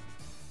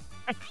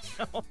 I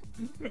know.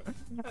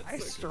 I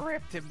so good.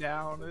 stripped him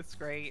down. It's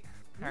great.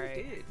 You Alright.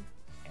 did.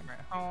 Hammer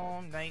at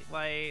home, night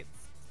lights,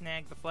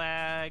 snag the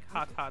flag,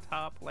 hot hot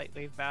hop, light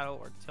wave battle,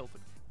 or tilt.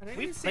 I don't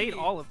We've even see played you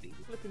all of these.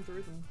 Flipping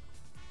through them.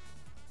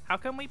 How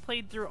come we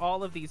played through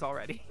all of these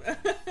already? Oh,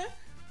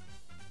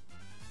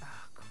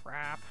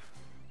 crap.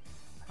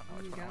 I don't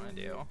know which one I want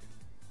to do.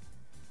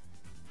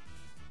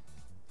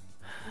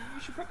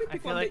 You should probably I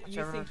pick feel one like that you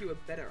whichever- think you were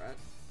better at.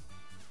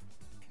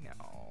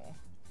 No.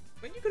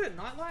 Weren't you good at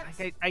nightlights?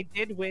 I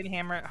did win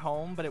Hammer at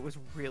home, but it was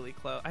really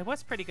close. I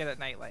was pretty good at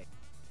Nightlight.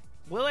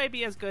 Will I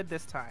be as good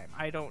this time?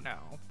 I don't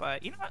know.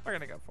 But you know what? We're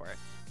going to go for it.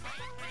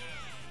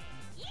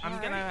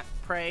 I'm gonna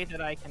pray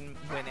that I can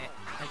win it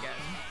again,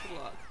 Good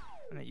luck.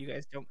 and that you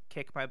guys don't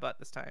kick my butt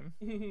this time.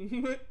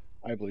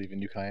 I believe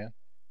in you, Kaya.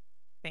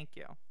 Thank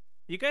you.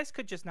 You guys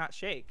could just not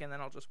shake, and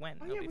then I'll just win.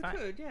 Oh It'll yeah, be we fine.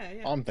 could. Yeah.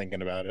 I'm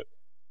thinking about it.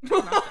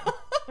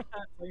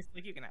 Like,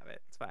 you can have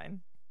it. It's fine.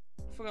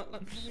 Forgot.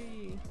 Let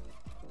me.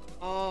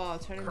 Oh,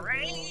 turning the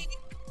Great.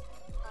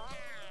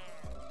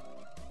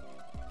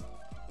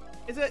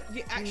 Is it?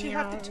 You actually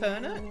have to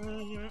turn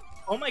it?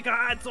 Oh my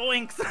God,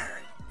 Zoinks!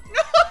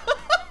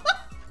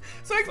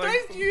 So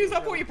don't use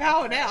up all your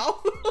power now.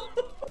 I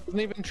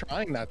wasn't even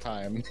trying that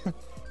time.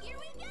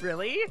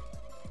 Really?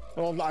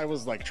 Well, I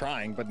was like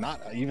trying, but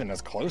not even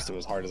as close to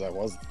as hard as I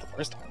was the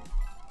first time.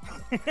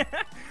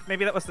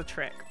 Maybe that was the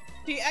trick.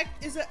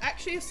 Is it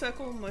actually a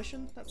circle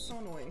motion? That's so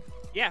annoying.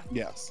 Yeah,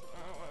 Yes.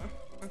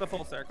 the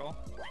full circle.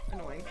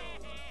 Annoying.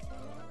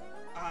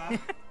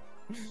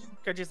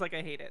 Koji's like,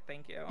 I hate it.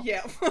 Thank you.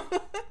 Yeah.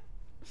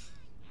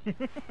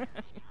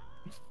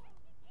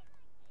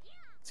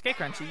 It's okay,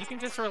 Crunchy. You can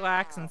just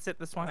relax and sit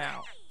this one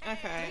out.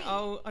 Okay,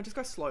 I'll just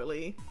go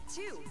slowly.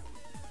 2,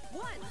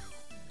 1,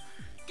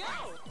 go!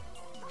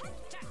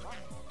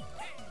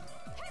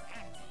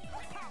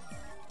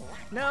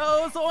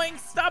 No, Zoinks!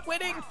 Stop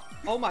winning!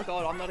 Oh my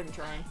god, I'm not even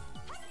trying.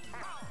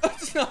 I've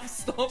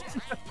stopped.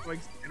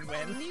 Zoinks gonna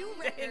win. New Dang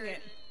record.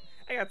 it.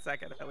 I got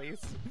second at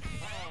least.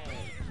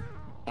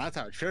 That's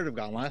how it should have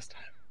gone last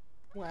time.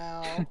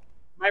 Wow.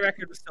 My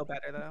record was still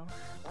better though.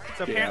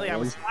 So Yeah, apparently it I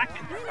was was.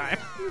 slacking this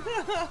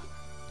time.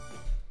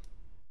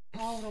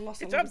 Oh, I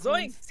lost a Good lot job, of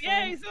points Zoinks! this Yay,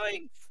 time.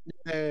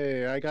 Zoinks!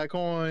 Hey, I got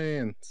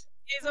coins.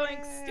 Yay,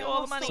 Zoinks! Steal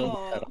all the money! So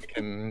Oh. that I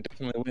can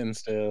definitely win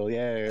still.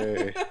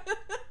 Yay.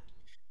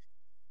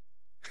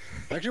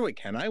 Actually, wait,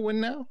 can I win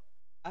now?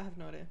 I have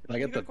no idea. Can I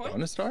You get the got coins?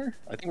 bonus star?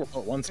 I think we're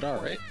at 1 star,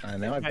 right? I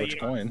know I've No, got you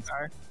don't have coins. a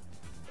star.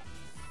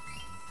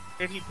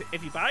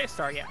 If you buy a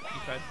star, yeah,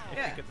 you could. If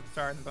Yeah. you get the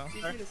star and the bonus It's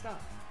star. easy to start.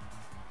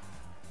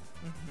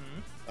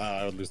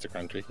 I would lose to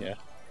Crunchy, yeah.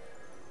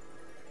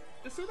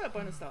 There's still that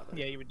bonus start though.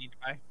 Yeah, you would need to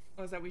buy.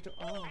 Or is that we took?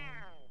 Oh.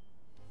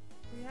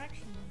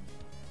 Reaction.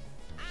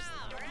 Yes.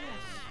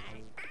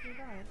 You're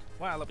right.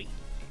 Wallaby.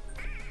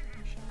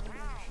 Reaction.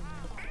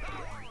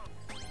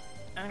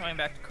 I'm going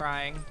back to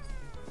crying.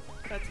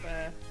 That's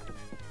fair.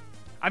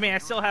 I mean, I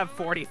still have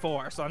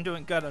 44, so I'm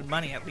doing good on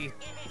money at least.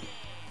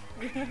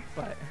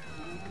 But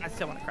I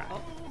still want to cry.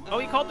 Oh,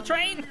 you called the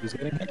train! Who's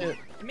getting hit?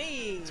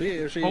 Me! See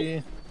you,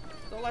 Yoshi.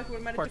 Don't like we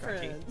made a Poor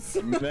Crunchy. difference.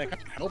 That kind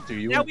of helped you.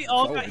 You Now were we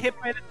all got forward. hit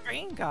by the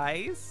train,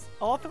 guys.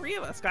 All 3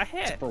 of us got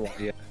hit. Except for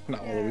yeah,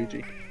 not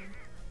Waluigi.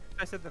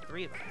 I said the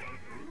 3 of us.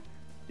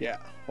 Yeah.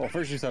 Well,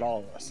 first you said all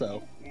of us,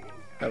 so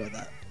how about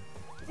that?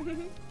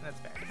 That's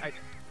fair. I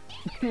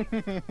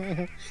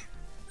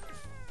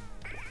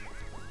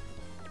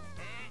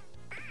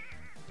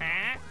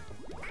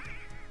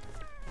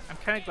I'm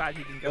kind of glad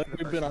you didn't go for the We've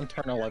first been on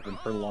turn 11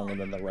 for longer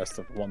than the rest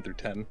of 1 through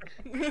 10.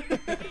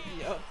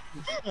 Yup.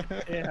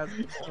 It has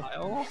been a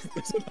while.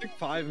 This is like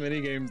 5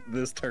 mini games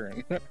this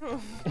turn. It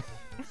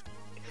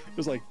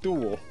was like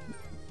duel.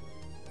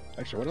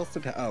 Actually, what else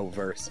did oh,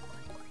 verse.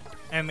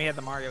 And we had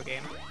the Mario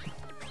game.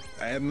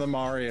 And the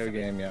Mario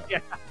game, yeah. Yeah,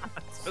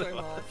 that's what So it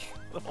was. much.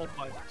 The whole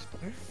bunch.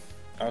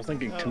 I was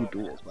thinking 2 Oh.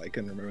 duels, but I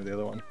couldn't remember the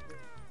other one.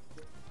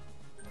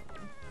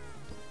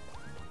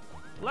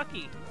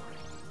 Lucky.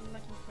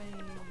 Lucky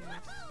face.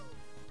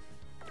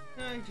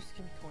 No, just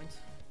give me coins.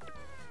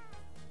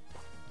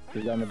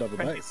 You're down to double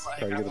Friendly dice. flag,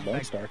 Try to get the I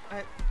bonus star.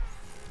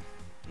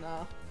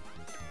 Nah.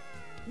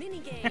 Mini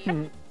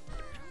game.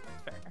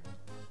 That's fair.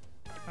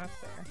 That's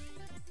fair.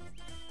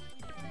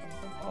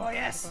 Oh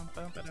yes!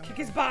 Kick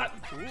his butt!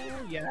 Ooh,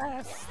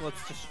 yes!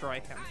 Let's destroy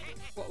him.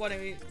 What do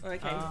we? Okay,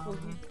 well,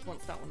 he Um,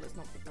 wants that one. Let's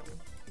not put that one.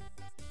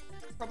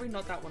 Probably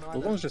not that one The either.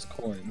 one's just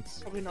coins.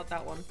 Probably not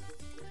that one.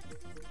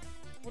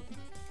 What?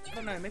 I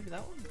don't know. Maybe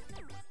that one.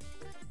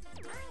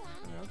 No,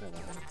 I'll go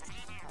that one.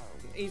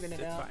 Even it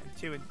It's out. fine.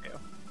 2 and 2.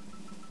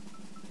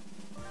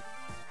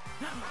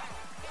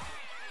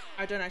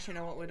 I don't actually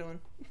know what we're doing.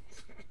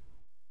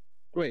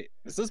 Wait,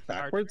 is this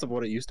backwards of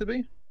what it used to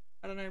be?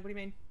 I don't know. What do you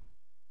mean?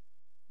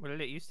 What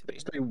did it used to There be?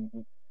 used to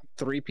be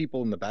 3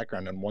 people in the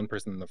background and 1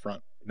 person in the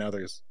front. Now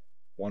there's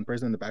 1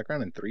 person in the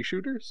background and 3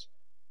 shooters?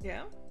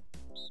 Yeah.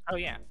 Oh,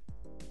 yeah.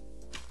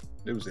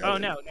 It was the Oh, other-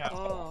 no, no.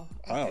 Oh.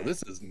 Oh,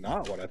 this is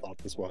not what I thought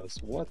this was.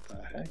 What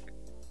the heck?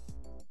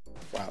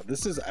 Wow,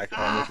 this is actually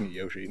I'm looking at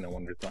Yoshi. No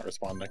wonder it's not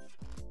responding.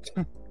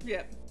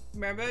 Yep.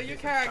 Remember your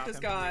Just characters,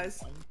 stop him from guys.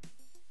 getting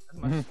as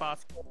much as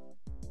possible.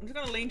 I'm just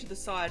gonna lean to the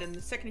side, and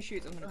the second he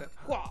shoots, I'm gonna go.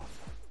 Whoa.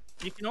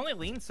 You can only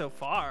lean so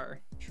far.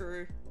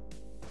 True.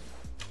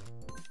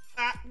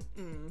 Ah.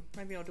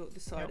 Maybe I'll do it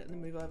this side Nope. and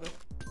then move over.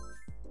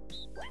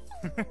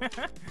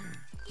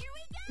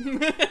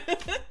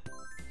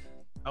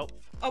 Oh.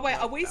 Oh wait,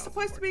 are we That was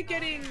supposed to be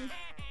getting?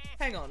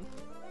 Hang on.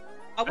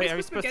 Are Wait, are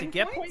we supposed to getting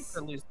get points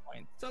or lose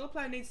points? Solo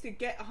player needs to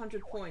get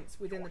 100 points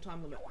within the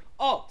time limit.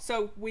 Oh,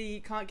 so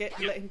we can't get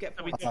let him get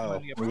So we points. don't Oh,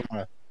 want to get we points.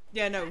 wanna,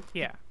 Yeah, no,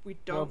 Yeah. we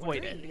don't want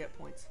avoid him it. to get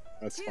points.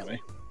 that's funny.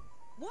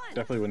 1,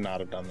 Definitely would not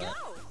have done go! that.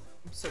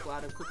 I'm so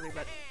glad I quickly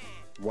read.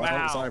 Wow,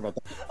 Wow. sorry about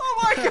that.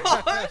 Oh my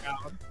god!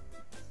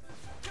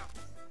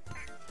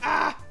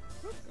 Ah!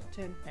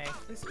 10. Hey.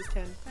 This was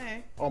 10.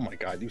 Hey. Oh my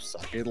god, you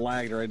suck. It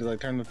lagged right as I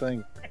turned the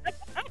thing.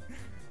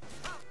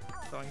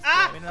 Going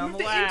Ah! straight I on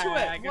moved the it into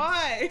lag. it.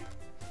 Why?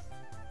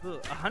 Ugh,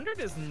 100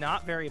 is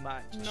not very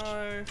much.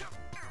 No.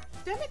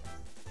 Damn it.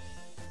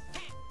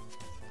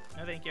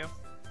 No, thank you.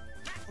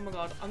 Oh my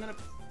god, I'm gonna.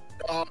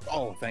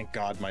 Oh, thank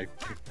god, my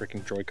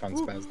freaking Joy-Con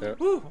spazzed out.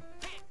 Ooh.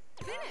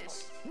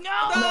 Finish. No!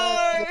 No!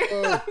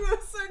 I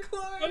was so So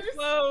close.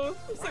 close.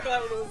 I'm so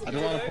glad it was. I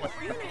don't want to point.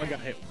 I got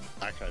hit.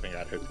 Actually, I think I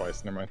got hit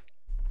twice. Never mind.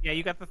 Yeah,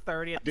 you got the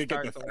 30 I at the did get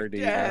start. the so 30.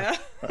 Yeah.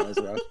 That was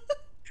rough.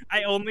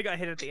 I only got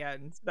hit at the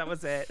end. That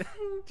was it.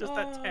 Just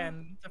that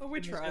 10 to Oh,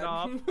 we finish tried. it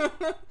off.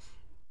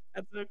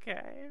 That's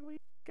okay.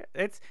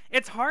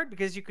 It's hard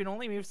because you can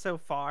only move so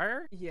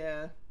far.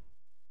 Yeah.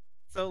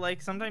 So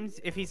like sometimes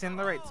if he's in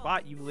the right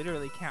spot, you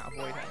literally can't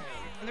avoid him.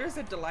 And there is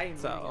a delay in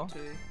So.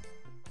 moving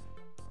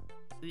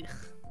it too. Ugh.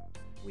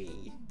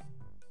 Wee.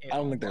 I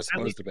don't think they're At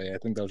supposed least- to be. I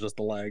think that was just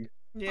a lag.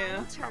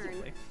 Yeah.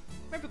 Probably.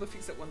 Maybe they'll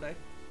fix it one day.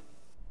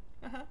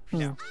 Uh-huh.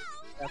 No,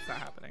 that's not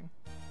happening.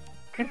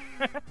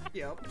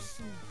 Yep.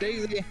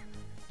 Daisy.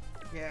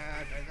 Yeah,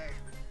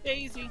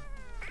 Daisy.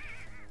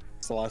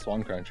 It's the last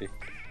one, Crunchy.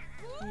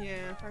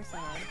 yeah, very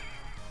sad.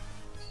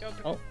 Go,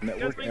 Oh,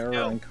 network please error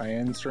go. on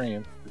Cayenne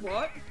stream.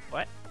 What?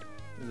 What?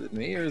 Is it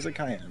me or is it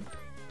Cayenne?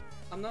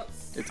 I'm not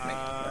It's me.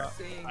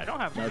 seeing. I don't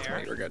have No, an it's me.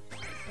 error. We're good.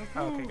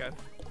 Oh, okay,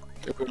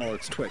 good. No,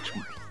 it's Twitch.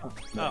 No,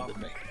 Oh. it's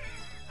me.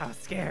 I was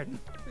scared.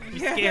 You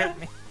Yeah. scared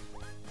me.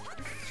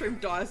 Stream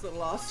dies at the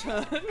last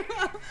turn.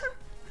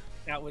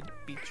 That would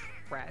be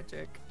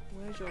tragic.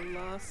 Where's your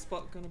last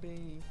spot gonna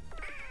be?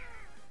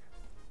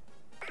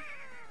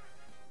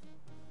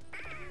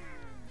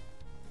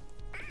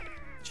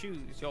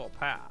 Choose your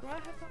path. Do I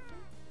have that one?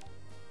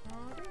 Oh,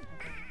 I don't have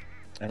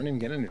that. I don't even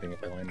get anything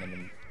if I land in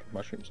the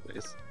mushroom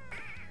space.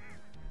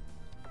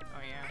 Oh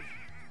yeah.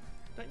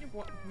 Don't you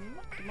want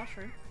the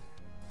mushroom?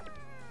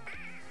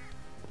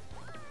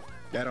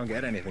 Yeah, I don't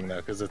get anything though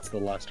because it's the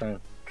last turn.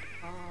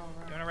 Oh,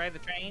 You right. wanna ride the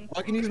train?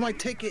 I can use my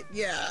ticket.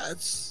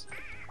 Yes.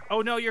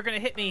 Oh no, you're gonna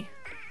hit me.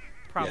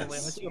 Probably, Yes.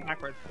 unless you go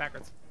backwards.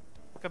 Backwards.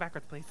 Go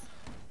backwards, please.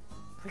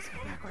 Please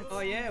go backwards. Oh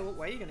yeah, what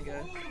way are you gonna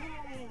go?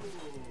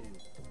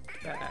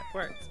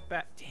 Backwards.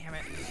 Damn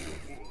it.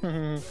 I'll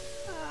I'm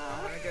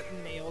gonna get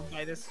nailed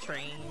by this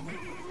train.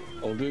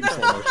 do it in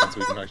slow motion so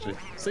we can actually.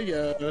 See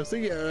ya.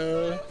 See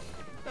ya.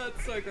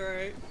 That's so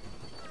great.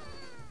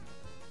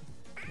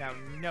 Now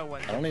no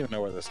one. I don't even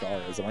know where the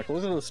star is. Am I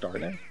closer to the star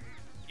now?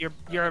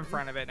 You're in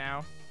front of it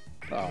now.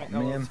 Oh Went a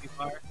little man. too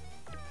far.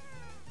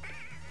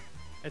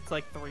 It's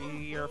like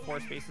 3 or 4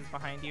 spaces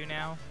behind you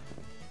now.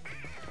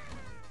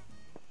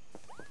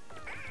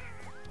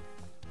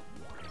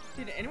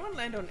 Did anyone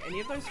land on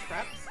any of those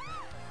traps?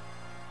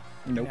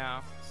 Nope. No,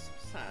 So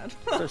sad.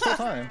 There's still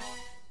time.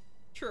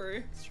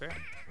 True. it's true.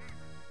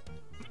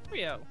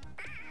 Mario.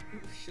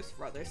 It's just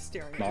right there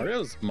staring at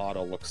Mario's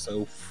model looks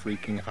so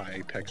freaking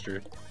high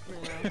textured. me.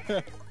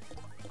 Yeah.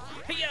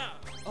 Hiya!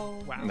 Oh.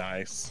 Wow.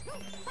 Nice.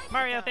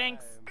 Mario,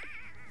 thanks.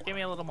 Give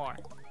me a little more.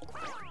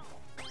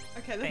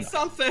 Okay, that's Thanks.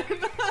 something.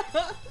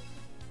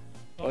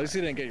 Well, at least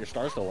you didn't get your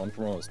star stolen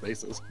from one of those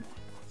spaces.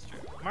 It's true.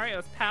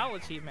 Mario's PAL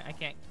achievement. I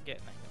can't get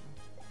an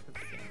item.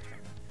 'cause it's the end turn.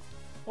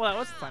 Well, that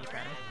was a fun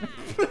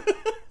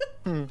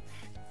turn.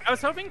 I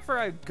was hoping for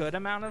a good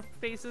amount of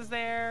spaces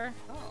there.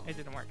 Oh. It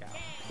didn't work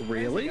out.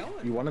 Really? going?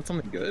 You wanted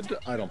something good?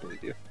 I don't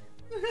believe you.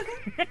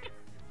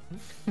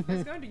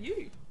 It's going to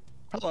you.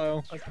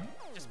 Hello. I've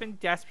just been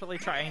desperately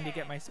trying to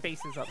get my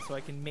spaces up so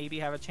I can maybe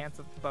have a chance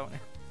at the bonus.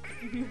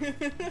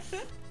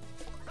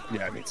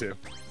 Yeah, me too.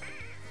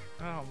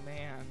 Oh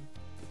man.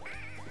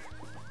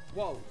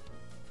 Whoa.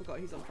 Forgot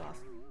he's on fast.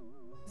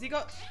 Has he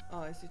got...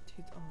 Oh, is it...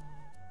 Oh.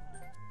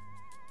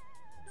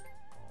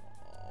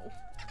 Oh.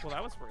 Well,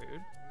 that was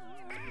rude.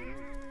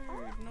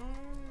 Rude,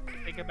 no.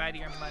 Say goodbye to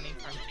your money,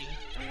 Crunchy.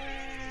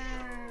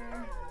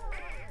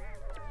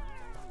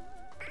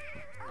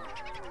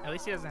 At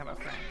least he doesn't have a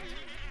friend.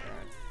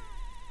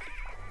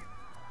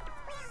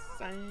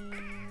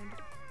 Sad.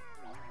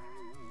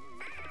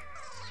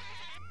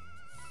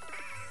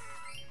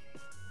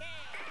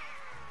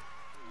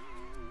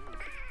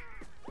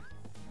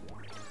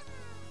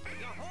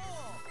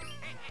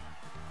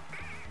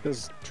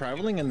 Does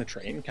traveling in the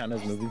train count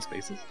as moving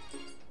spaces?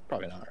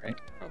 Probably not, right?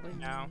 Probably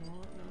No. not.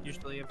 No.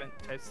 Usually event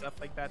type stuff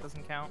like that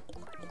doesn't count.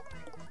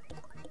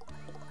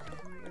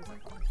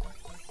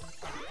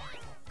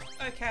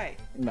 Okay.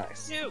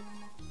 Nice. You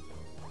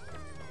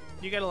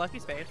get a lucky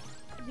space.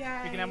 Yay.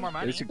 You can have more At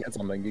money. least you get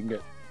something. You can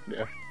get.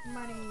 Yeah.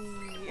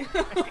 Money.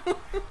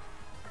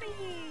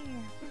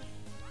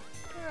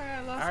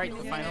 Alright,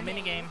 final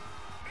mini game.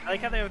 I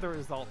like how they have the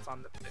results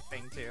on the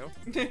thing too.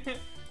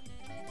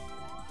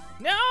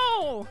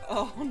 No!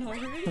 Oh no.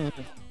 I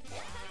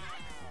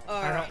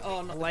Alright, don't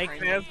oh, not the like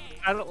crane this.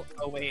 I don't.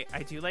 Oh wait,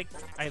 I do like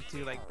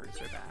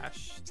Bruiser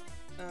Bash.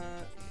 one.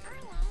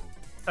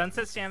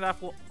 Sunset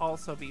Standoff will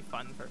also be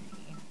fun for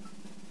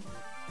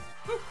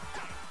me.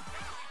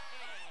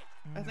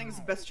 I think it's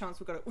the best chance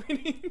we've got at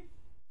winning.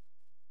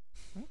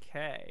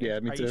 Okay. Yeah,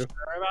 me Are too. you sure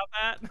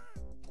about that?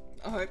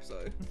 I hope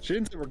so. She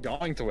didn't say we're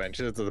going to win. She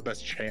said it's the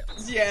best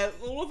chance. Yeah,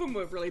 all of them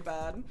were really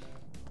bad.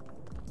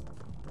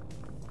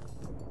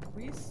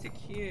 We stick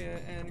here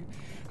and...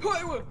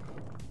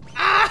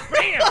 Ah!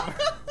 Bam!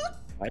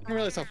 I didn't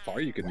realize how far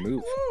you could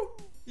move. Woo!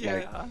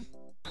 Yeah.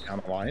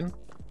 Down the line.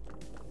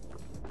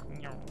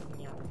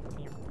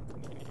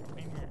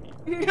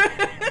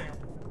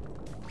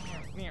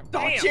 Oh,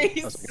 Bam!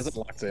 jeez! Because it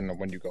locks in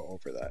when you go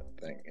over that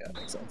thing. Yeah, that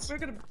makes sense. We're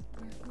gonna...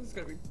 This is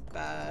gonna be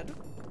bad.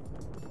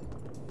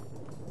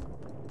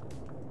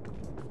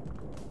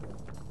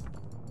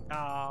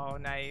 Oh,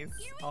 nice.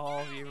 All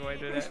of you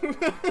avoided it.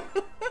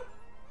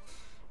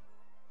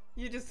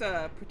 You're just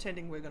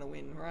pretending we're gonna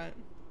win, right?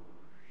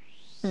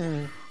 I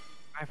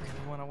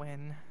really want to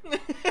win.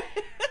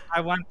 I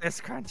want this,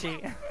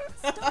 Crunchy.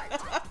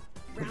 Start.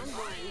 Round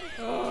 1.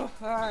 Oh,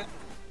 alright.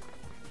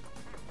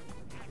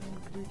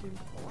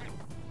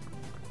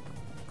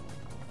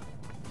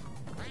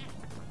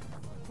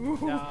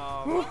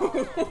 No.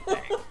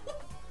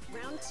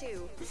 Round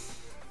 2.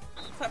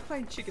 Stop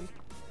playing chicken.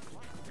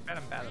 I bet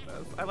I'm bad at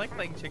those. I like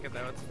playing chicken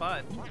though, it's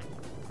fun.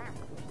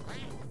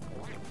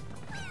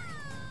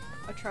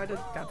 I tried to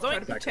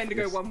Zoinks. pretend to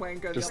go one way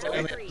and go the Just other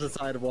way. stand at the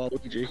side of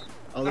Waluigi.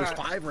 Oh, there's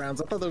Alright. 5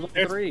 rounds. I thought there was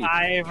There's 3.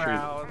 5 Shoot.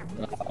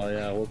 rounds. Oh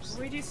yeah, whoops.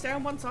 Luigi, stay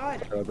on one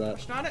side. Showed that.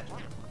 Schneider it.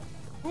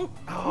 Ooh.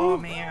 Oh Ooh.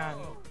 man.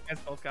 You guys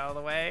both got out of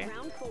the way.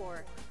 Round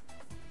 4.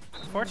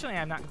 Fortunately,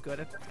 I'm not good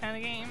at this kind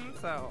of game,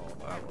 so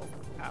we'll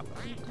happen.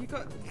 You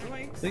got I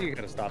Zoinks. think you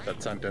gotta stop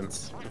that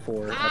sentence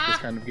before at this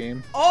kind of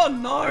game. Oh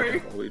no!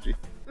 Waluigi.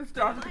 Let's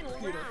start the Final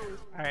computer. round.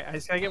 Alright, I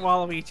just gotta get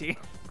Waluigi.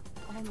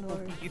 Oh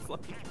no. He's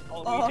lucky.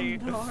 Oh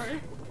Waluigi. no.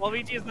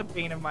 Waluigi is the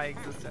bane of my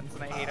existence,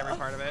 and I hate every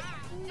part of it.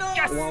 No!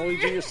 Yes!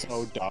 Waluigi is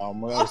so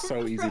dumb. That was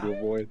so easy to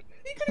avoid.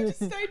 He could have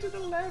just stayed to the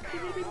left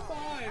and we'd been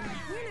fine.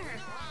 Winner.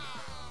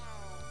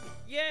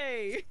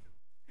 Yay!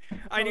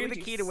 I knew the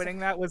key to winning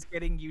that was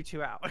getting you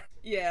two out.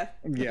 Yeah.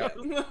 Yeah.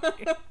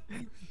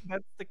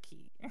 That's the key.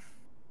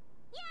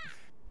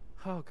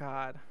 Oh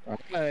god.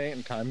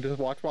 Alright, time to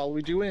watch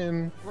Waluigi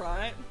win.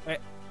 Right?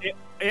 It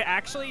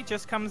actually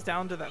just comes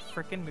down to that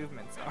frickin'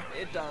 movement zone.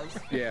 It does.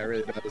 Yeah, it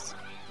really does.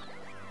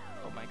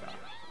 Oh my god.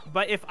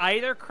 But if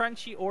either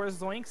Crunchy or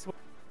Zoinks win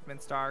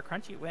movement star,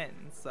 Crunchy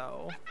wins,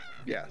 so...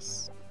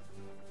 Yes.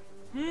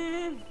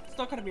 It's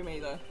not gonna be me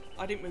though.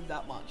 I didn't move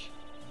that much.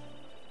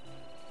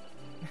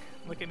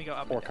 Look at me go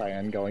up Poor and down.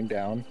 Cayenne going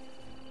down.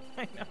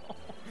 I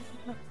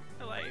know.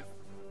 My life.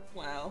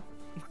 Wow.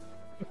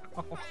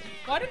 Oh.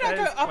 Why did I That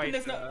go is up quite, and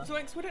there's no...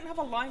 Zoinks, we didn't have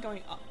a line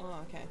going up. Oh,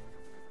 okay.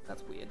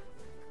 That's weird.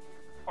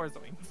 Poor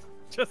Zoinks.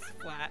 Just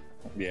flat.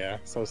 Yeah,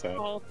 so sad.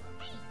 Oh.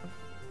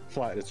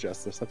 Flat is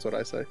justice, that's what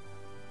I say.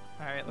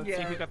 Alright, let's see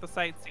Yeah. who got the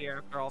sights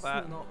here after all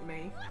that. It's not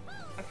me.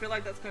 I feel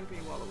like that's going to be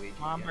Waluigi.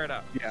 Mom, bird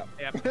up. Yeah.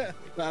 Yep.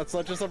 That's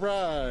such a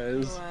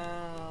surprise.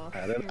 Wow.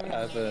 How did it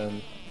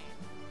happen?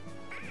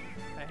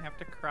 I have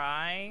to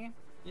cry,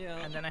 Yeah.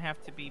 and then I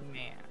have to be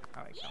mad. Oh,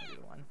 I can't do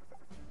one.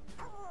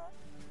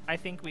 I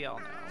think we all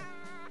know.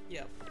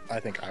 Yep. I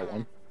think I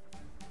won.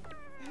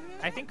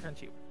 I think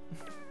Crunchy.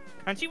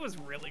 Crunchy was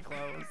really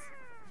close.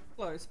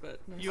 Close, but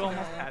no You sad.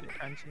 almost had it,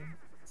 Crunchy.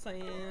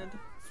 Sad.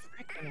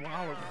 Frickin'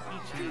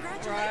 Waluigi.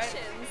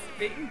 Congratulations.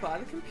 Beaten by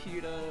the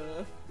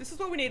computer. This is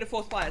what we need a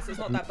 4th player, so it's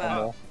not that bad.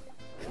 Normal.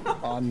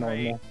 On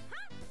normal.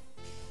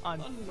 On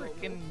On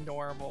frickin'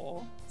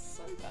 normal.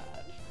 So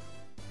bad.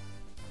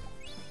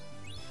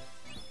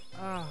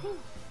 Oh,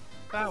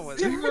 that was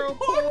 0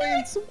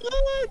 points!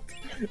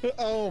 What?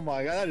 Oh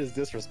my god, that is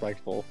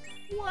disrespectful.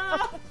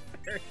 Wow.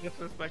 very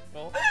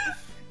disrespectful.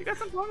 You got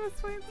some bonus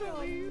points at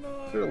least.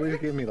 Should at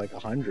least give me like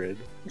 100.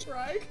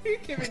 Right?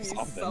 Giving you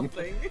Something.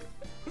 something.